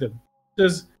drink them,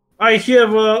 because I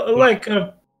have like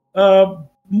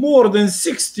more than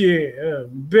 60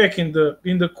 back in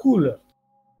the cooler.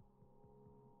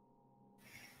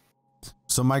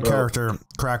 So my character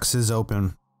cracks his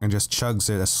open and just chugs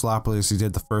it as sloppily as he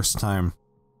did the first time.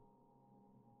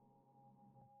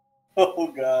 Oh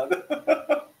god.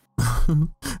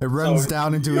 It runs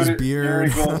down into his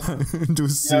beard, into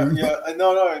his suit. Yeah,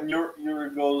 no, and Yuri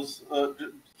goes,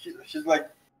 she's like,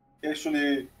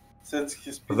 actually sets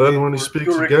his But then when he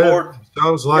speaks again,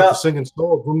 sounds like the singing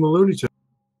soul from the Looney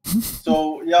Tunes.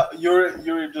 So yeah,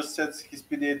 Yuri just sets his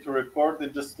PDA to record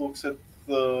and just looks at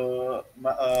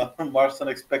Marston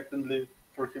expectantly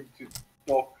for him to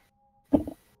talk.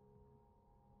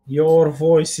 Your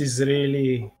voice is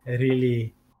really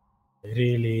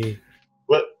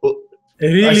What?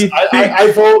 really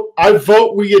I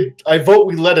vote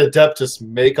we let Adeptus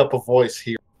make up a voice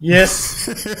here. yes.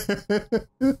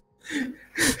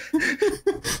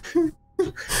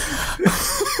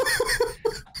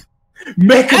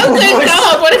 Make up Oh, good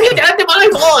God, what have you done to my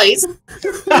voice?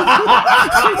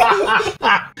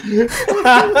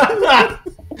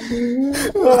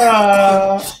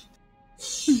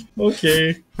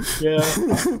 Okay. Yeah.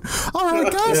 All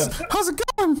right, guys, how's it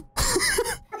going?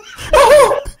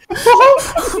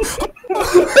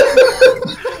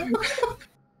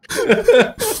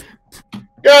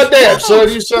 God damn, son,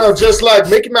 you sound just like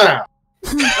Mickey Mouse.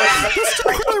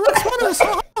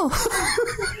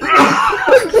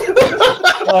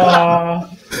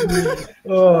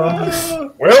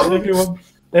 Well,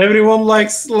 everyone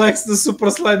likes the Super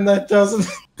Slide 9000.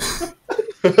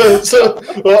 So,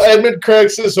 Edmund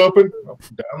cracks this open,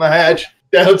 down the hatch,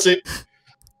 downs it.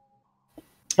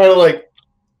 Kind of like,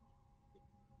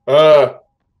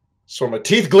 so are my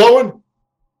teeth glowing?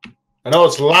 I know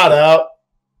it's light out.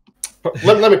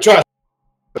 Let me try.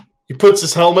 He puts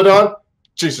his helmet on.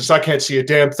 Jesus, I can't see a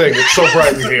damn thing. It's so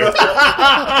bright in here.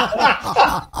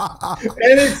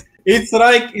 And it's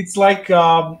like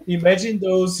imagine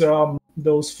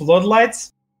those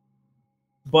floodlights,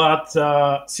 but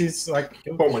since like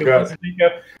Oh my God.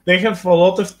 they have a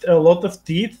lot of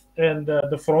teeth, and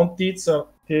the front teeth are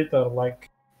like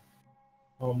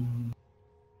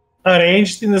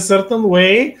arranged in a certain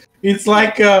way. It's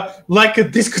like a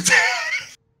discotheque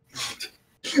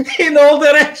in all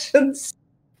directions.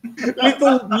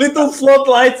 Little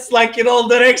floodlights like in all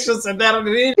directions, and they're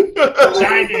really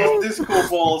shiny. Disco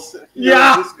balls.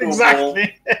 Yeah, Disco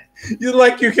exactly. You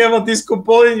have a disco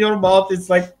ball in your mouth. It's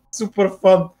like super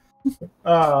fun. It's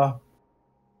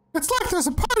like there's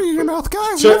a party in your mouth,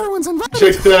 guys. Check- Everyone's invited.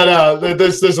 Check that out.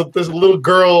 There's a little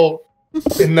girl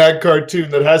in that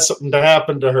cartoon that has something to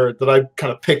happen to her that I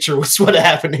kind of picture what's what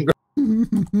happening.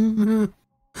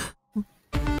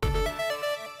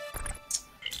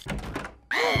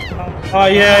 Oh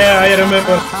yeah, I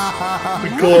remember. The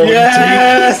glowing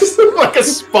Yes! teeth. Like a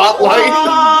spotlight.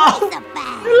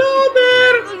 Hello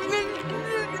there.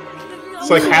 It's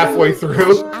like halfway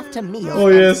through. After meals Oh,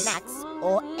 and yes. snacks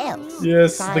or else.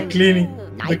 Yes, the cleaning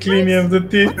of the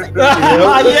teeth. Yep.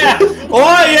 Yeah.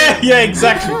 Oh yeah,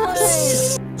 exactly.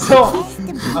 So,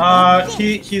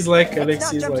 he's like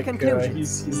Alexis, like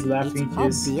he's laughing.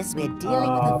 It's obvious we're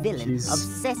dealing with a villain he's-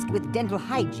 obsessed with dental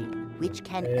hygiene, which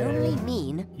can only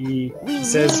mean He we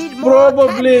says need more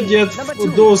probably packaging. that Number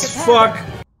 2, those Mr. fuck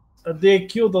they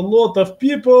killed a lot of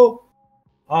people.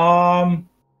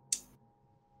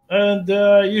 And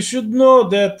you should know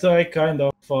that I kind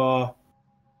of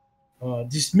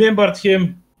dismembered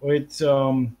him with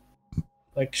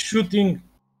like shooting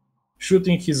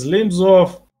his limbs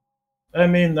off. I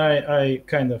mean, I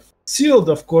kind of sealed,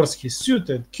 of course, his suit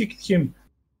and kicked him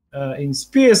in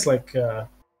space, like,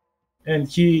 and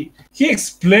he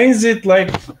explains it like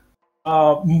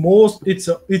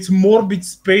it's morbid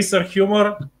spacer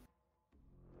humor,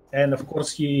 and of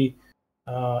course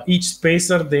each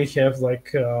spacer, they have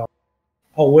like a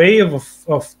way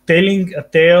of telling a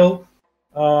tale,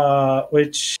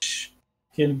 which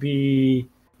can be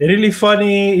really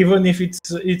funny, even if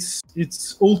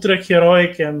it's ultra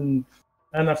heroic, and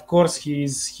of course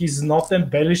he's not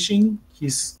embellishing.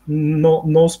 He's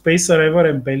no spacer ever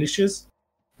embellishes,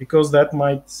 because that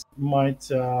might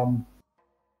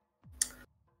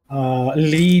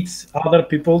lead other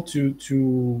people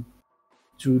to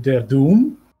their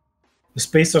doom. The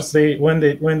spacers, when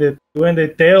they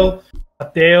tell a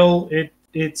tale,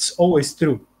 it's always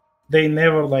true. They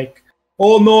never like,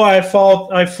 oh no, I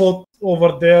fought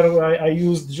over there. I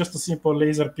used just a simple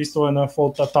laser pistol and I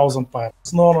fought 1,000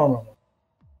 pirates. No.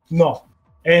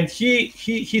 And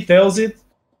he tells it,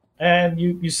 and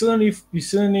you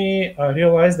suddenly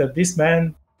realize that this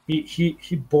man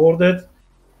he boarded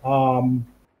one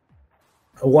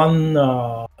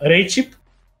raid ship,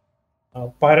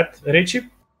 pirate raid ship.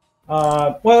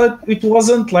 Well, it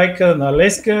wasn't like an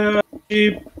Alaska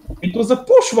ship; it was a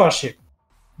Pushwa ship,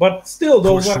 but still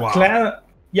those were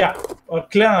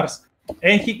clanners,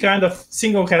 and he kind of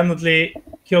single-handedly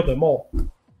killed them all,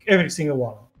 every single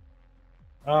one.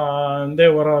 And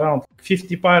there were around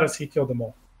 50 pirates. He killed them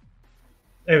all,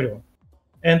 everyone.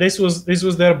 And this was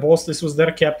their boss. This was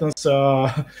their captain's.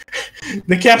 That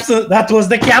was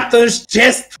the captain's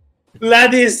chest,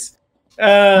 laddies.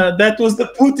 That was the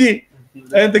putty,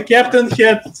 and the captain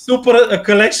had a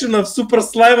collection of super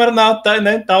slimer, now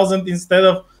 9,000 instead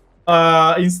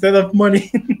of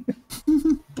money.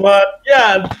 But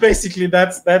yeah, basically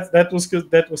that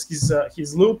was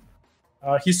his loot.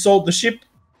 He sold the ship.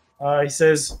 He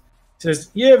says,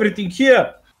 yeah, everything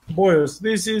here, boys.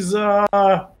 This is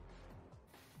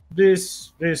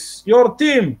this your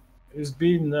team is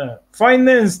being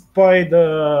financed by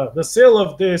the sale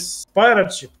of this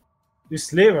pirate ship, this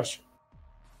slaver ship.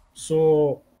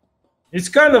 So it's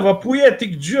kind of a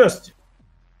poetic justice.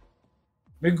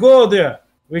 We go there,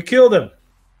 we kill them,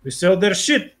 we sell their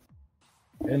shit,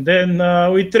 and then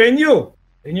we train you,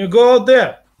 and you go out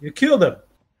there, you kill them,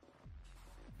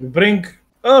 you bring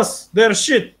us their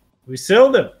shit, we sell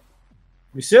them,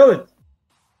 we sell it,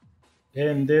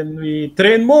 and then we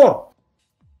train more,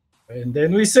 and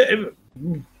then we say,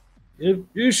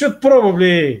 you should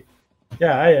probably,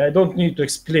 yeah, I don't need to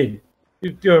explain it.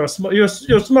 You're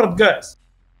smart guys.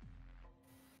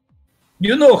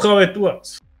 You know how it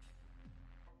works.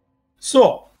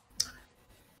 So,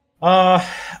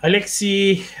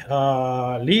 Alexei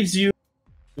leaves you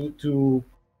to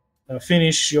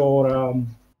finish your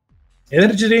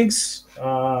energy drinks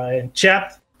and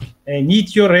chat and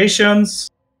eat your rations,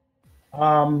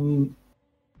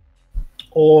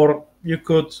 or you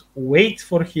could wait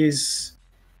for his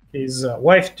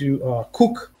wife to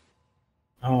cook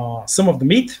some of the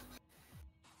meat,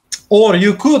 or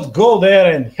you could go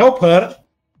there and help her.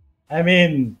 I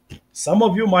mean, some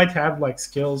of you might have like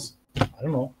skills. I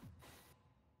don't know.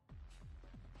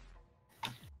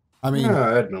 I mean,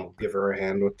 I'd give her a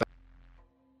hand with that.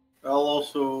 I'll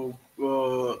also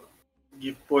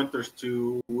give pointers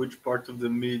to which part of the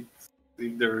meat,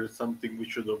 if there is something we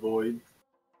should avoid.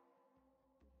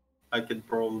 I can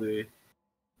probably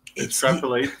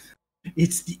extrapolate.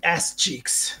 It's the ass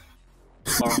cheeks.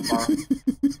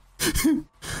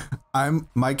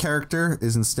 My character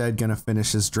is instead gonna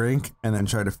finish his drink and then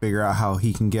try to figure out how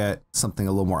he can get something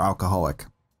a little more alcoholic.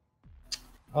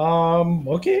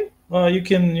 Okay. You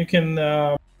can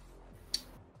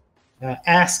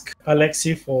ask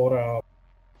Alexei for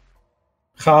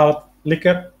hard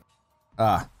liquor.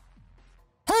 Hey,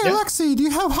 Alexei, do you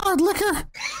have hard liquor?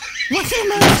 What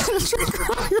can I drink?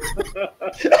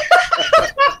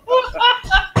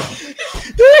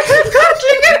 Do you have hard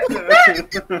liquor?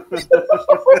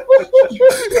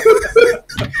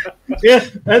 Yeah,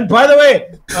 and by the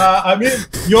way, I mean,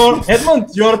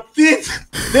 Edmund, your teeth,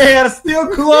 they are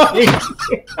still glowing.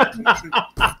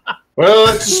 Well,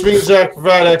 that just means I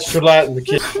provide extra light in the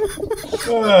kitchen.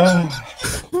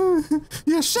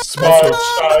 Yeah, shut Smile,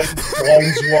 shine,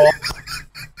 blinds wall.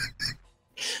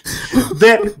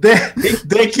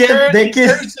 They can. He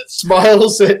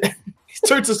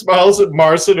turns and smiles at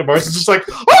Marson, and Marson's just like,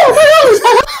 oh my God!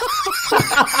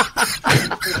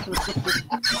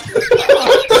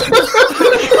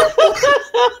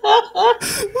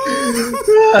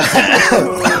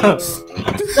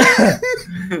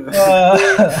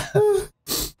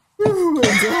 Oh my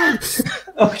god.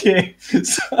 Okay.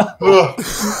 So,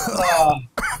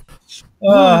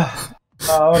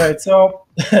 all right. So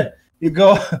you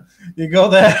go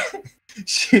there.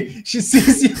 She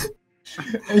sees you,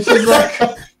 and she's like,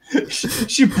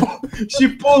 she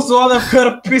pulls one of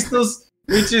her pistols,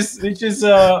 which is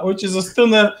a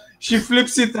stunner. She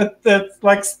flips it at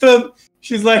like stun.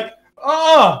 She's like,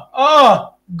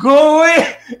 go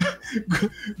away,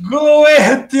 go away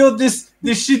until this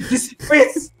shit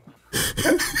dissipates.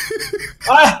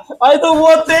 I don't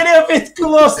want any of it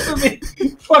close to me.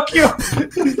 Fuck you.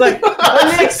 He's like,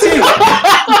 Alexei,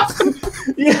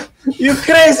 you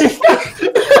crazy fuck.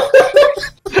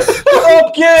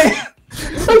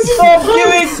 Stop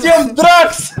giving them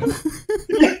drugs.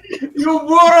 You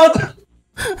moron.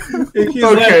 And he's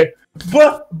Okay.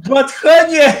 like, but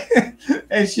honey.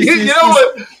 And she You know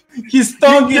what? His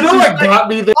tongue. You know what got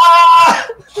me there?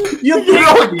 You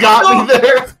know what got me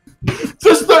there?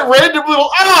 Just that random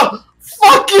little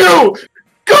fuck you!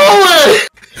 Go away!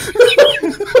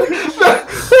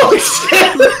 Holy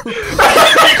shit!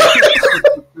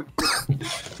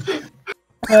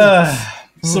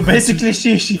 So basically,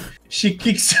 she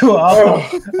kicks you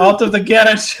out of the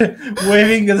garage,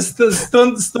 waving a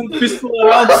stun pistol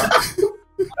around,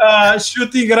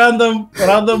 shooting random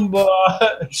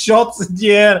shots in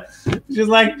the air. She's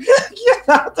like, "Get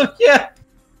out of here!"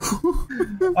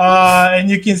 And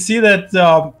you can see that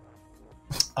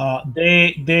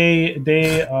they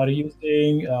are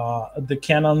using the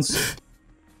cannons.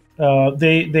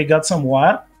 They got some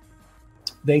wire.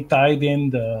 They tied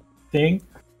in the thing.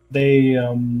 They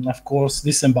of course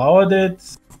disemboweled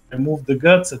it, removed the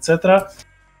guts, etc.,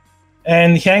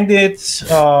 and hanged it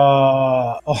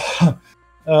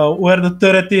where the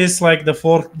turret is. Like the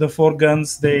four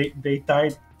guns, they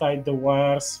tied the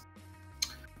wires.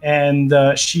 And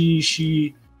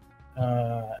she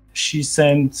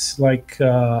sent like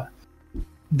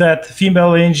that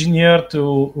female engineer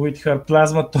with her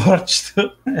plasma torch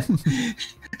to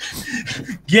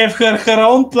gave her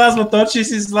own plasma torches.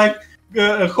 She's like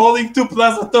holding two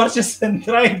plasma torches and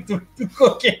trying to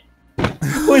cook it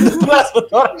with the plasma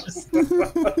torches.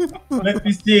 Let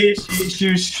me see.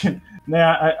 She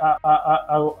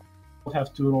I will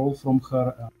have to roll from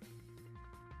her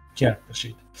character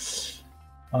sheet.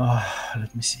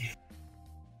 Let me see.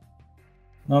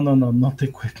 No, not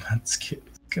equipment skills.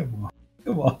 Come on.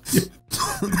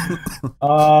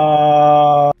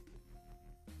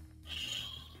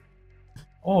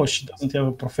 Oh, she doesn't have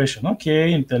a profession.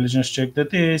 Okay, intelligence check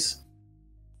that is.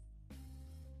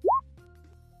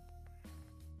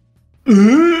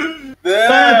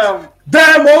 Damn!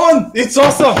 Damn, Owen! It's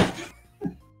awesome!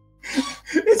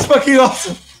 It's fucking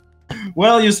awesome!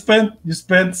 Well, you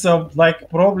spent some like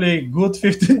probably good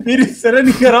 15 minutes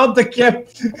running around the camp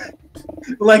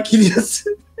like idiots.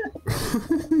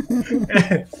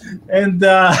 And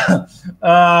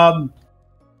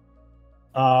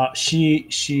she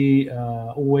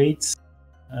waits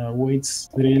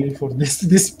really for this to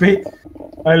dissipate.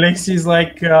 Alexi's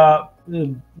like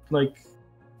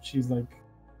she's like,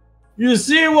 you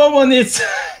see, woman, he's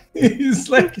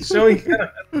like showing her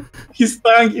his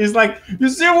tongue. He's like, you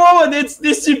see, woman, it's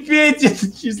dissipated.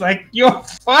 She's like, yo,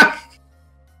 fuck.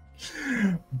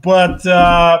 But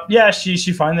yeah, she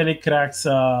finally cracks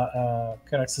a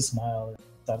smile and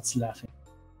starts laughing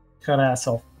her ass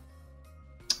off,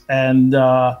 and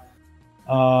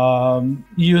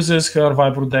uses her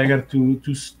vibro dagger to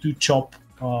chop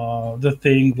the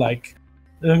thing. Like,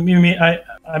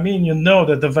 I mean, you know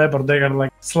that the vibro dagger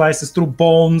like slices through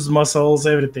bones, muscles,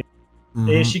 everything.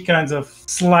 Mm-hmm. She kind of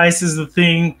slices the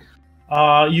thing,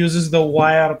 uses the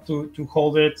wire to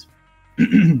hold it.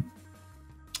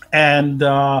 And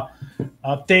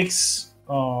takes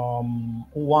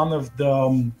one of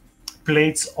the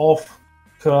plates off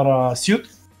her suit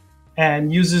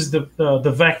and uses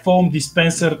the vac foam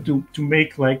dispenser to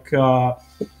make like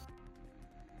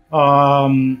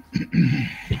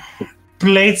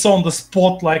plates on the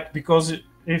spot, like, because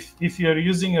if you're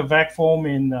using a vac foam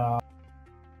in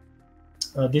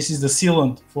this is the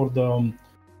sealant for the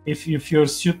if your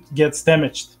suit gets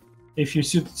damaged. If your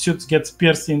suit gets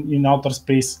pierced in outer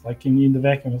space, like in the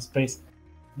vacuum of space,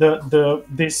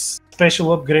 this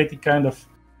special upgrade, it kind of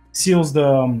seals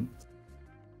the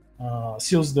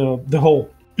hole.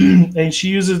 And she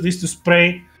uses this to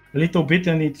spray a little bit,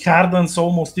 and it hardens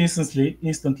almost instantly,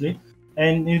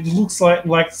 and it looks like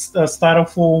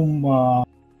styrofoam,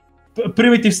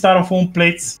 primitive styrofoam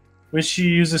plates, which she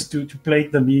uses to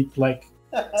plate the meat, like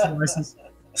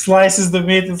slices the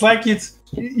meat. It's like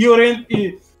you're in.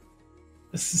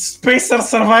 spacer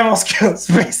survival skills,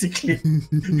 basically.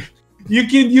 You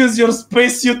can use your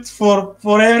spacesuit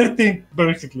for everything,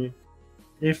 basically,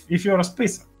 if you're a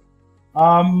spacer.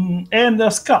 And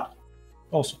a skull,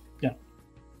 also, yeah.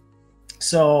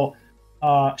 So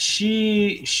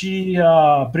she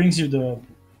brings you the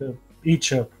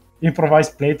each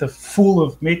improvised plate full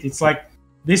of meat. It's like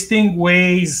this thing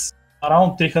weighs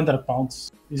around 300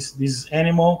 pounds. This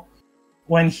animal,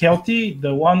 when healthy,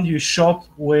 the one you shot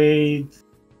weighed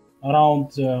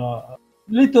around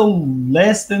little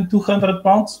less than 200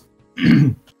 pounds,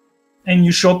 and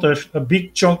you shot a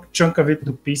big chunk of it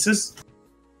to pieces.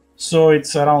 So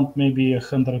it's around maybe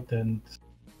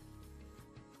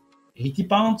 180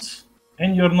 pounds,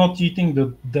 and you're not eating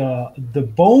the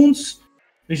bones,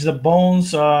 which the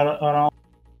bones are around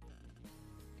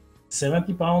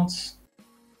 70 pounds.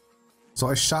 So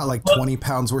I shot like 20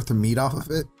 pounds worth of meat off of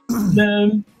it.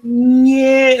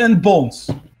 Yeah, and bones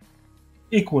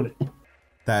equally.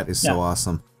 That is so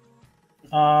awesome.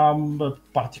 But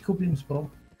particle beams, bro.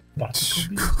 Particle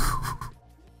beams.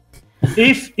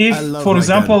 If for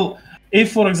example,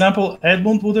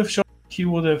 Edmund would have shot, he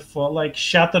would have like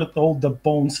shattered all the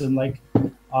bones and like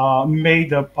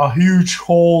made a huge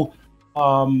hole,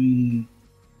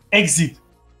 exit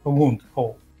a wound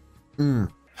hole. Yeah,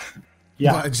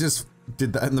 well, I just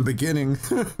did that in the beginning.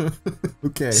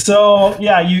 Okay. So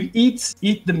yeah, you eat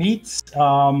the meat,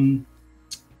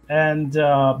 and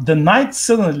the night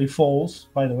suddenly falls.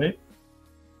 By the way,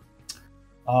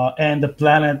 and the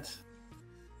planet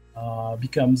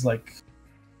becomes like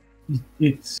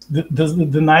it's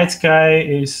the night sky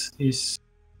is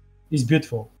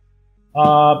beautiful.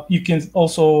 You can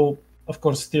also, of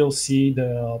course, still see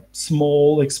the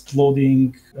small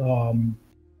exploding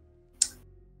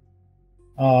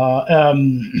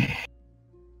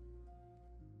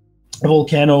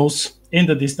volcanoes in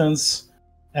the distance,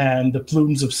 and the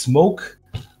plumes of smoke,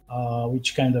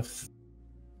 which kind of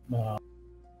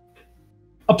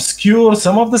obscure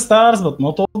some of the stars, but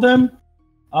not all of them.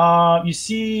 You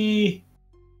see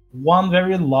one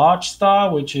very large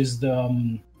star, which is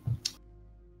the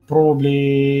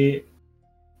probably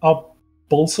a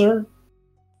pulsar,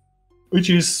 which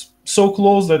is so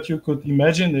close that you could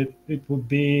imagine it would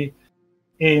be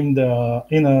in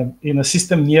a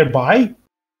system nearby,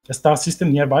 a star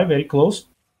system nearby, very close.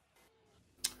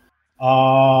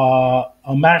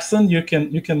 Marson, you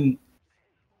can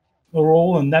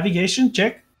roll a navigation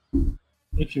check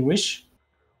if you wish.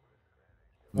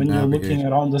 When you're looking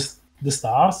around the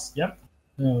stars, yep,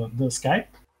 the sky.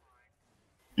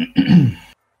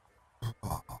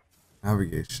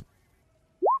 Navigation.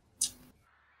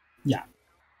 Yeah.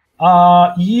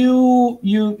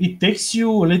 It takes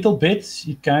you a little bit.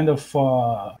 It kind of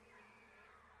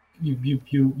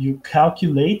you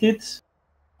calculate it,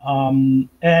 and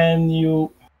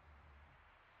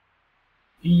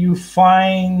you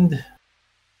find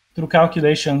through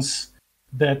calculations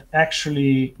that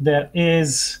actually there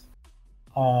is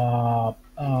a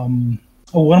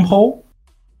wormhole.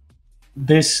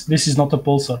 This is not a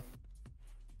pulsar.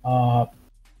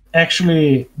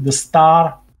 Actually, the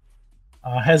star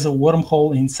has a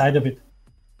wormhole inside of it,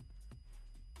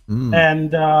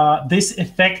 and this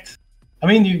effect. I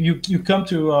mean, you come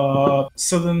to a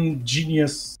sudden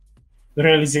genius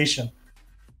realization.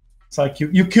 It's like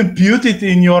you compute it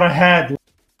in your head.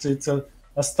 It's a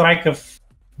strike of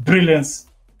brilliance.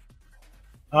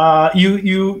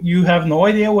 You have no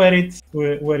idea where it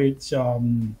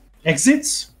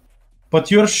exits, but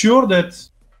you're sure that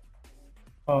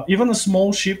even a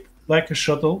small ship like a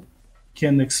shuttle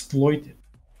can exploit it.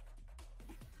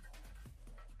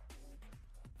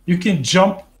 You can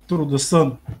jump through the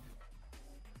sun.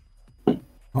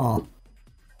 Oh.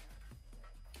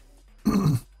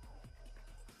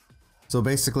 So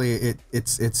basically,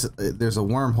 it's there's a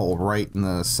wormhole right in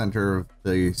the center of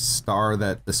the star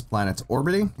that this planet's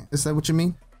orbiting. Is that what you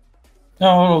mean?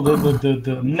 No,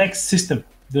 the next system,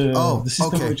 the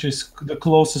system which is the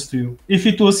closest to you. If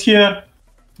it was here,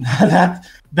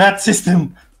 that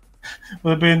system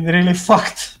would have been really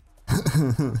fucked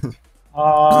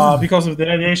because of the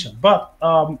radiation. But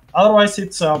otherwise,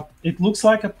 it looks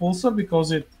like a pulsar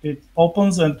because it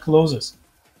opens and closes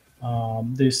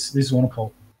this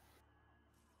wormhole.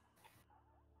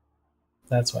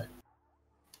 That's why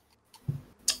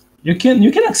you can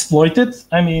exploit it.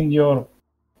 I mean, you're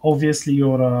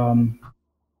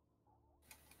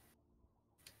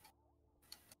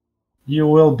you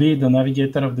will be the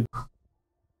navigator of the.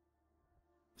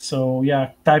 So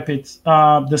yeah, type it.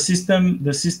 The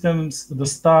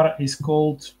star is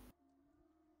called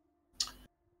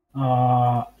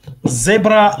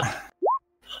Zebra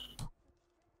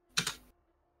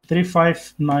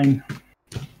 359.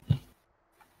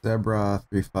 Zebra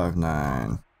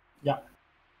 359. Yeah,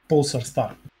 pulsar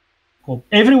star. Cool.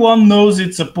 Everyone knows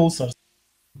it's a pulsar star.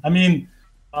 I mean,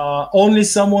 only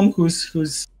someone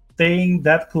who's staying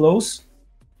that close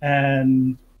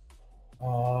and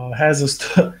has a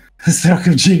stroke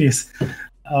of genius.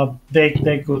 They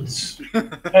could,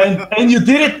 and you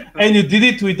did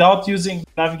it without using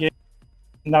Navi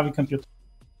computer.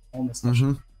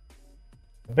 Mm-hmm.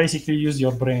 Basically, use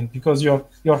your brain because you're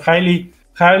highly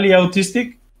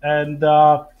autistic, and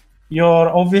you're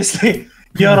obviously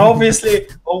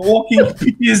a walking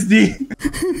PTSD.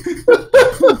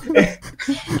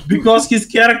 Because his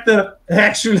character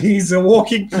actually is a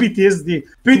walking PTSD.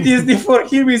 PTSD for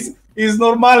him is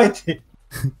normality.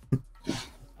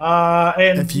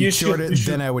 And if you cured it,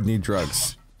 then I would need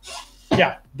drugs.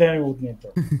 Yeah, then I would need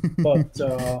drugs.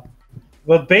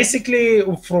 But basically,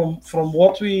 from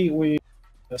what we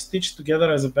stitched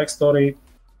together as a backstory,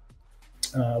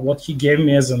 what he gave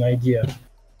me as an idea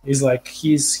is like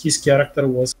his character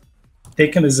was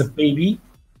taken as a baby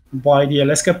by the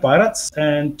Alaska pirates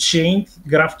and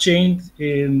graph chained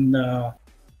in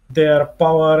their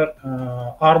power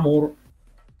armor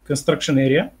construction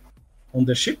area on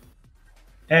the ship,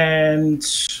 and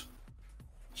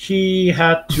he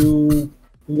had to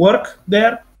work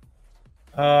there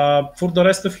for the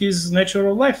rest of his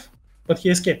natural life, but he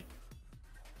escaped.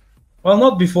 Well,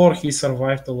 not before he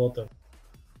survived a lot of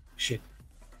shit.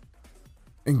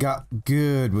 And got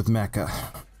good with Mecha.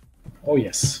 Oh,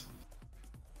 yes.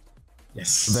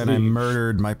 Yes. Then I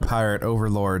murdered my pirate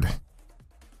overlord.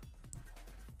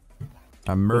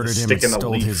 I murdered him and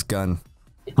stole his gun.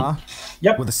 Huh?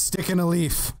 Yep. With a stick and a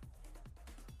leaf.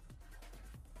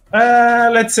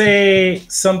 Let's say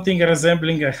something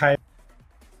resembling a high,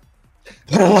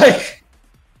 like,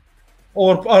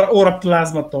 or a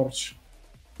plasma torch.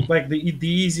 Like the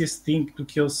easiest thing to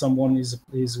kill someone is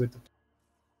with.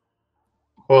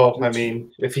 Well, I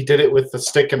mean, if he did it with the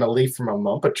stick and a leaf from a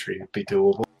mumpa tree, it'd be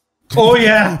doable. Oh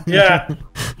yeah,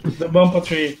 the mumpa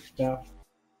tree, yeah.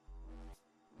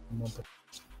 Mumpa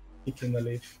stick and a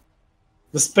leaf.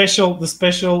 The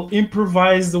special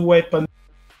improvised weapon.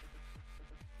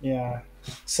 Yeah,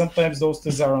 sometimes those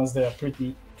Tezarans, they are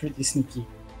pretty sneaky.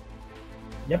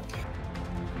 Yep.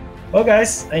 Well,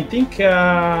 guys, I think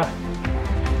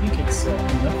it's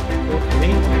enough for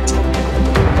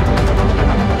today.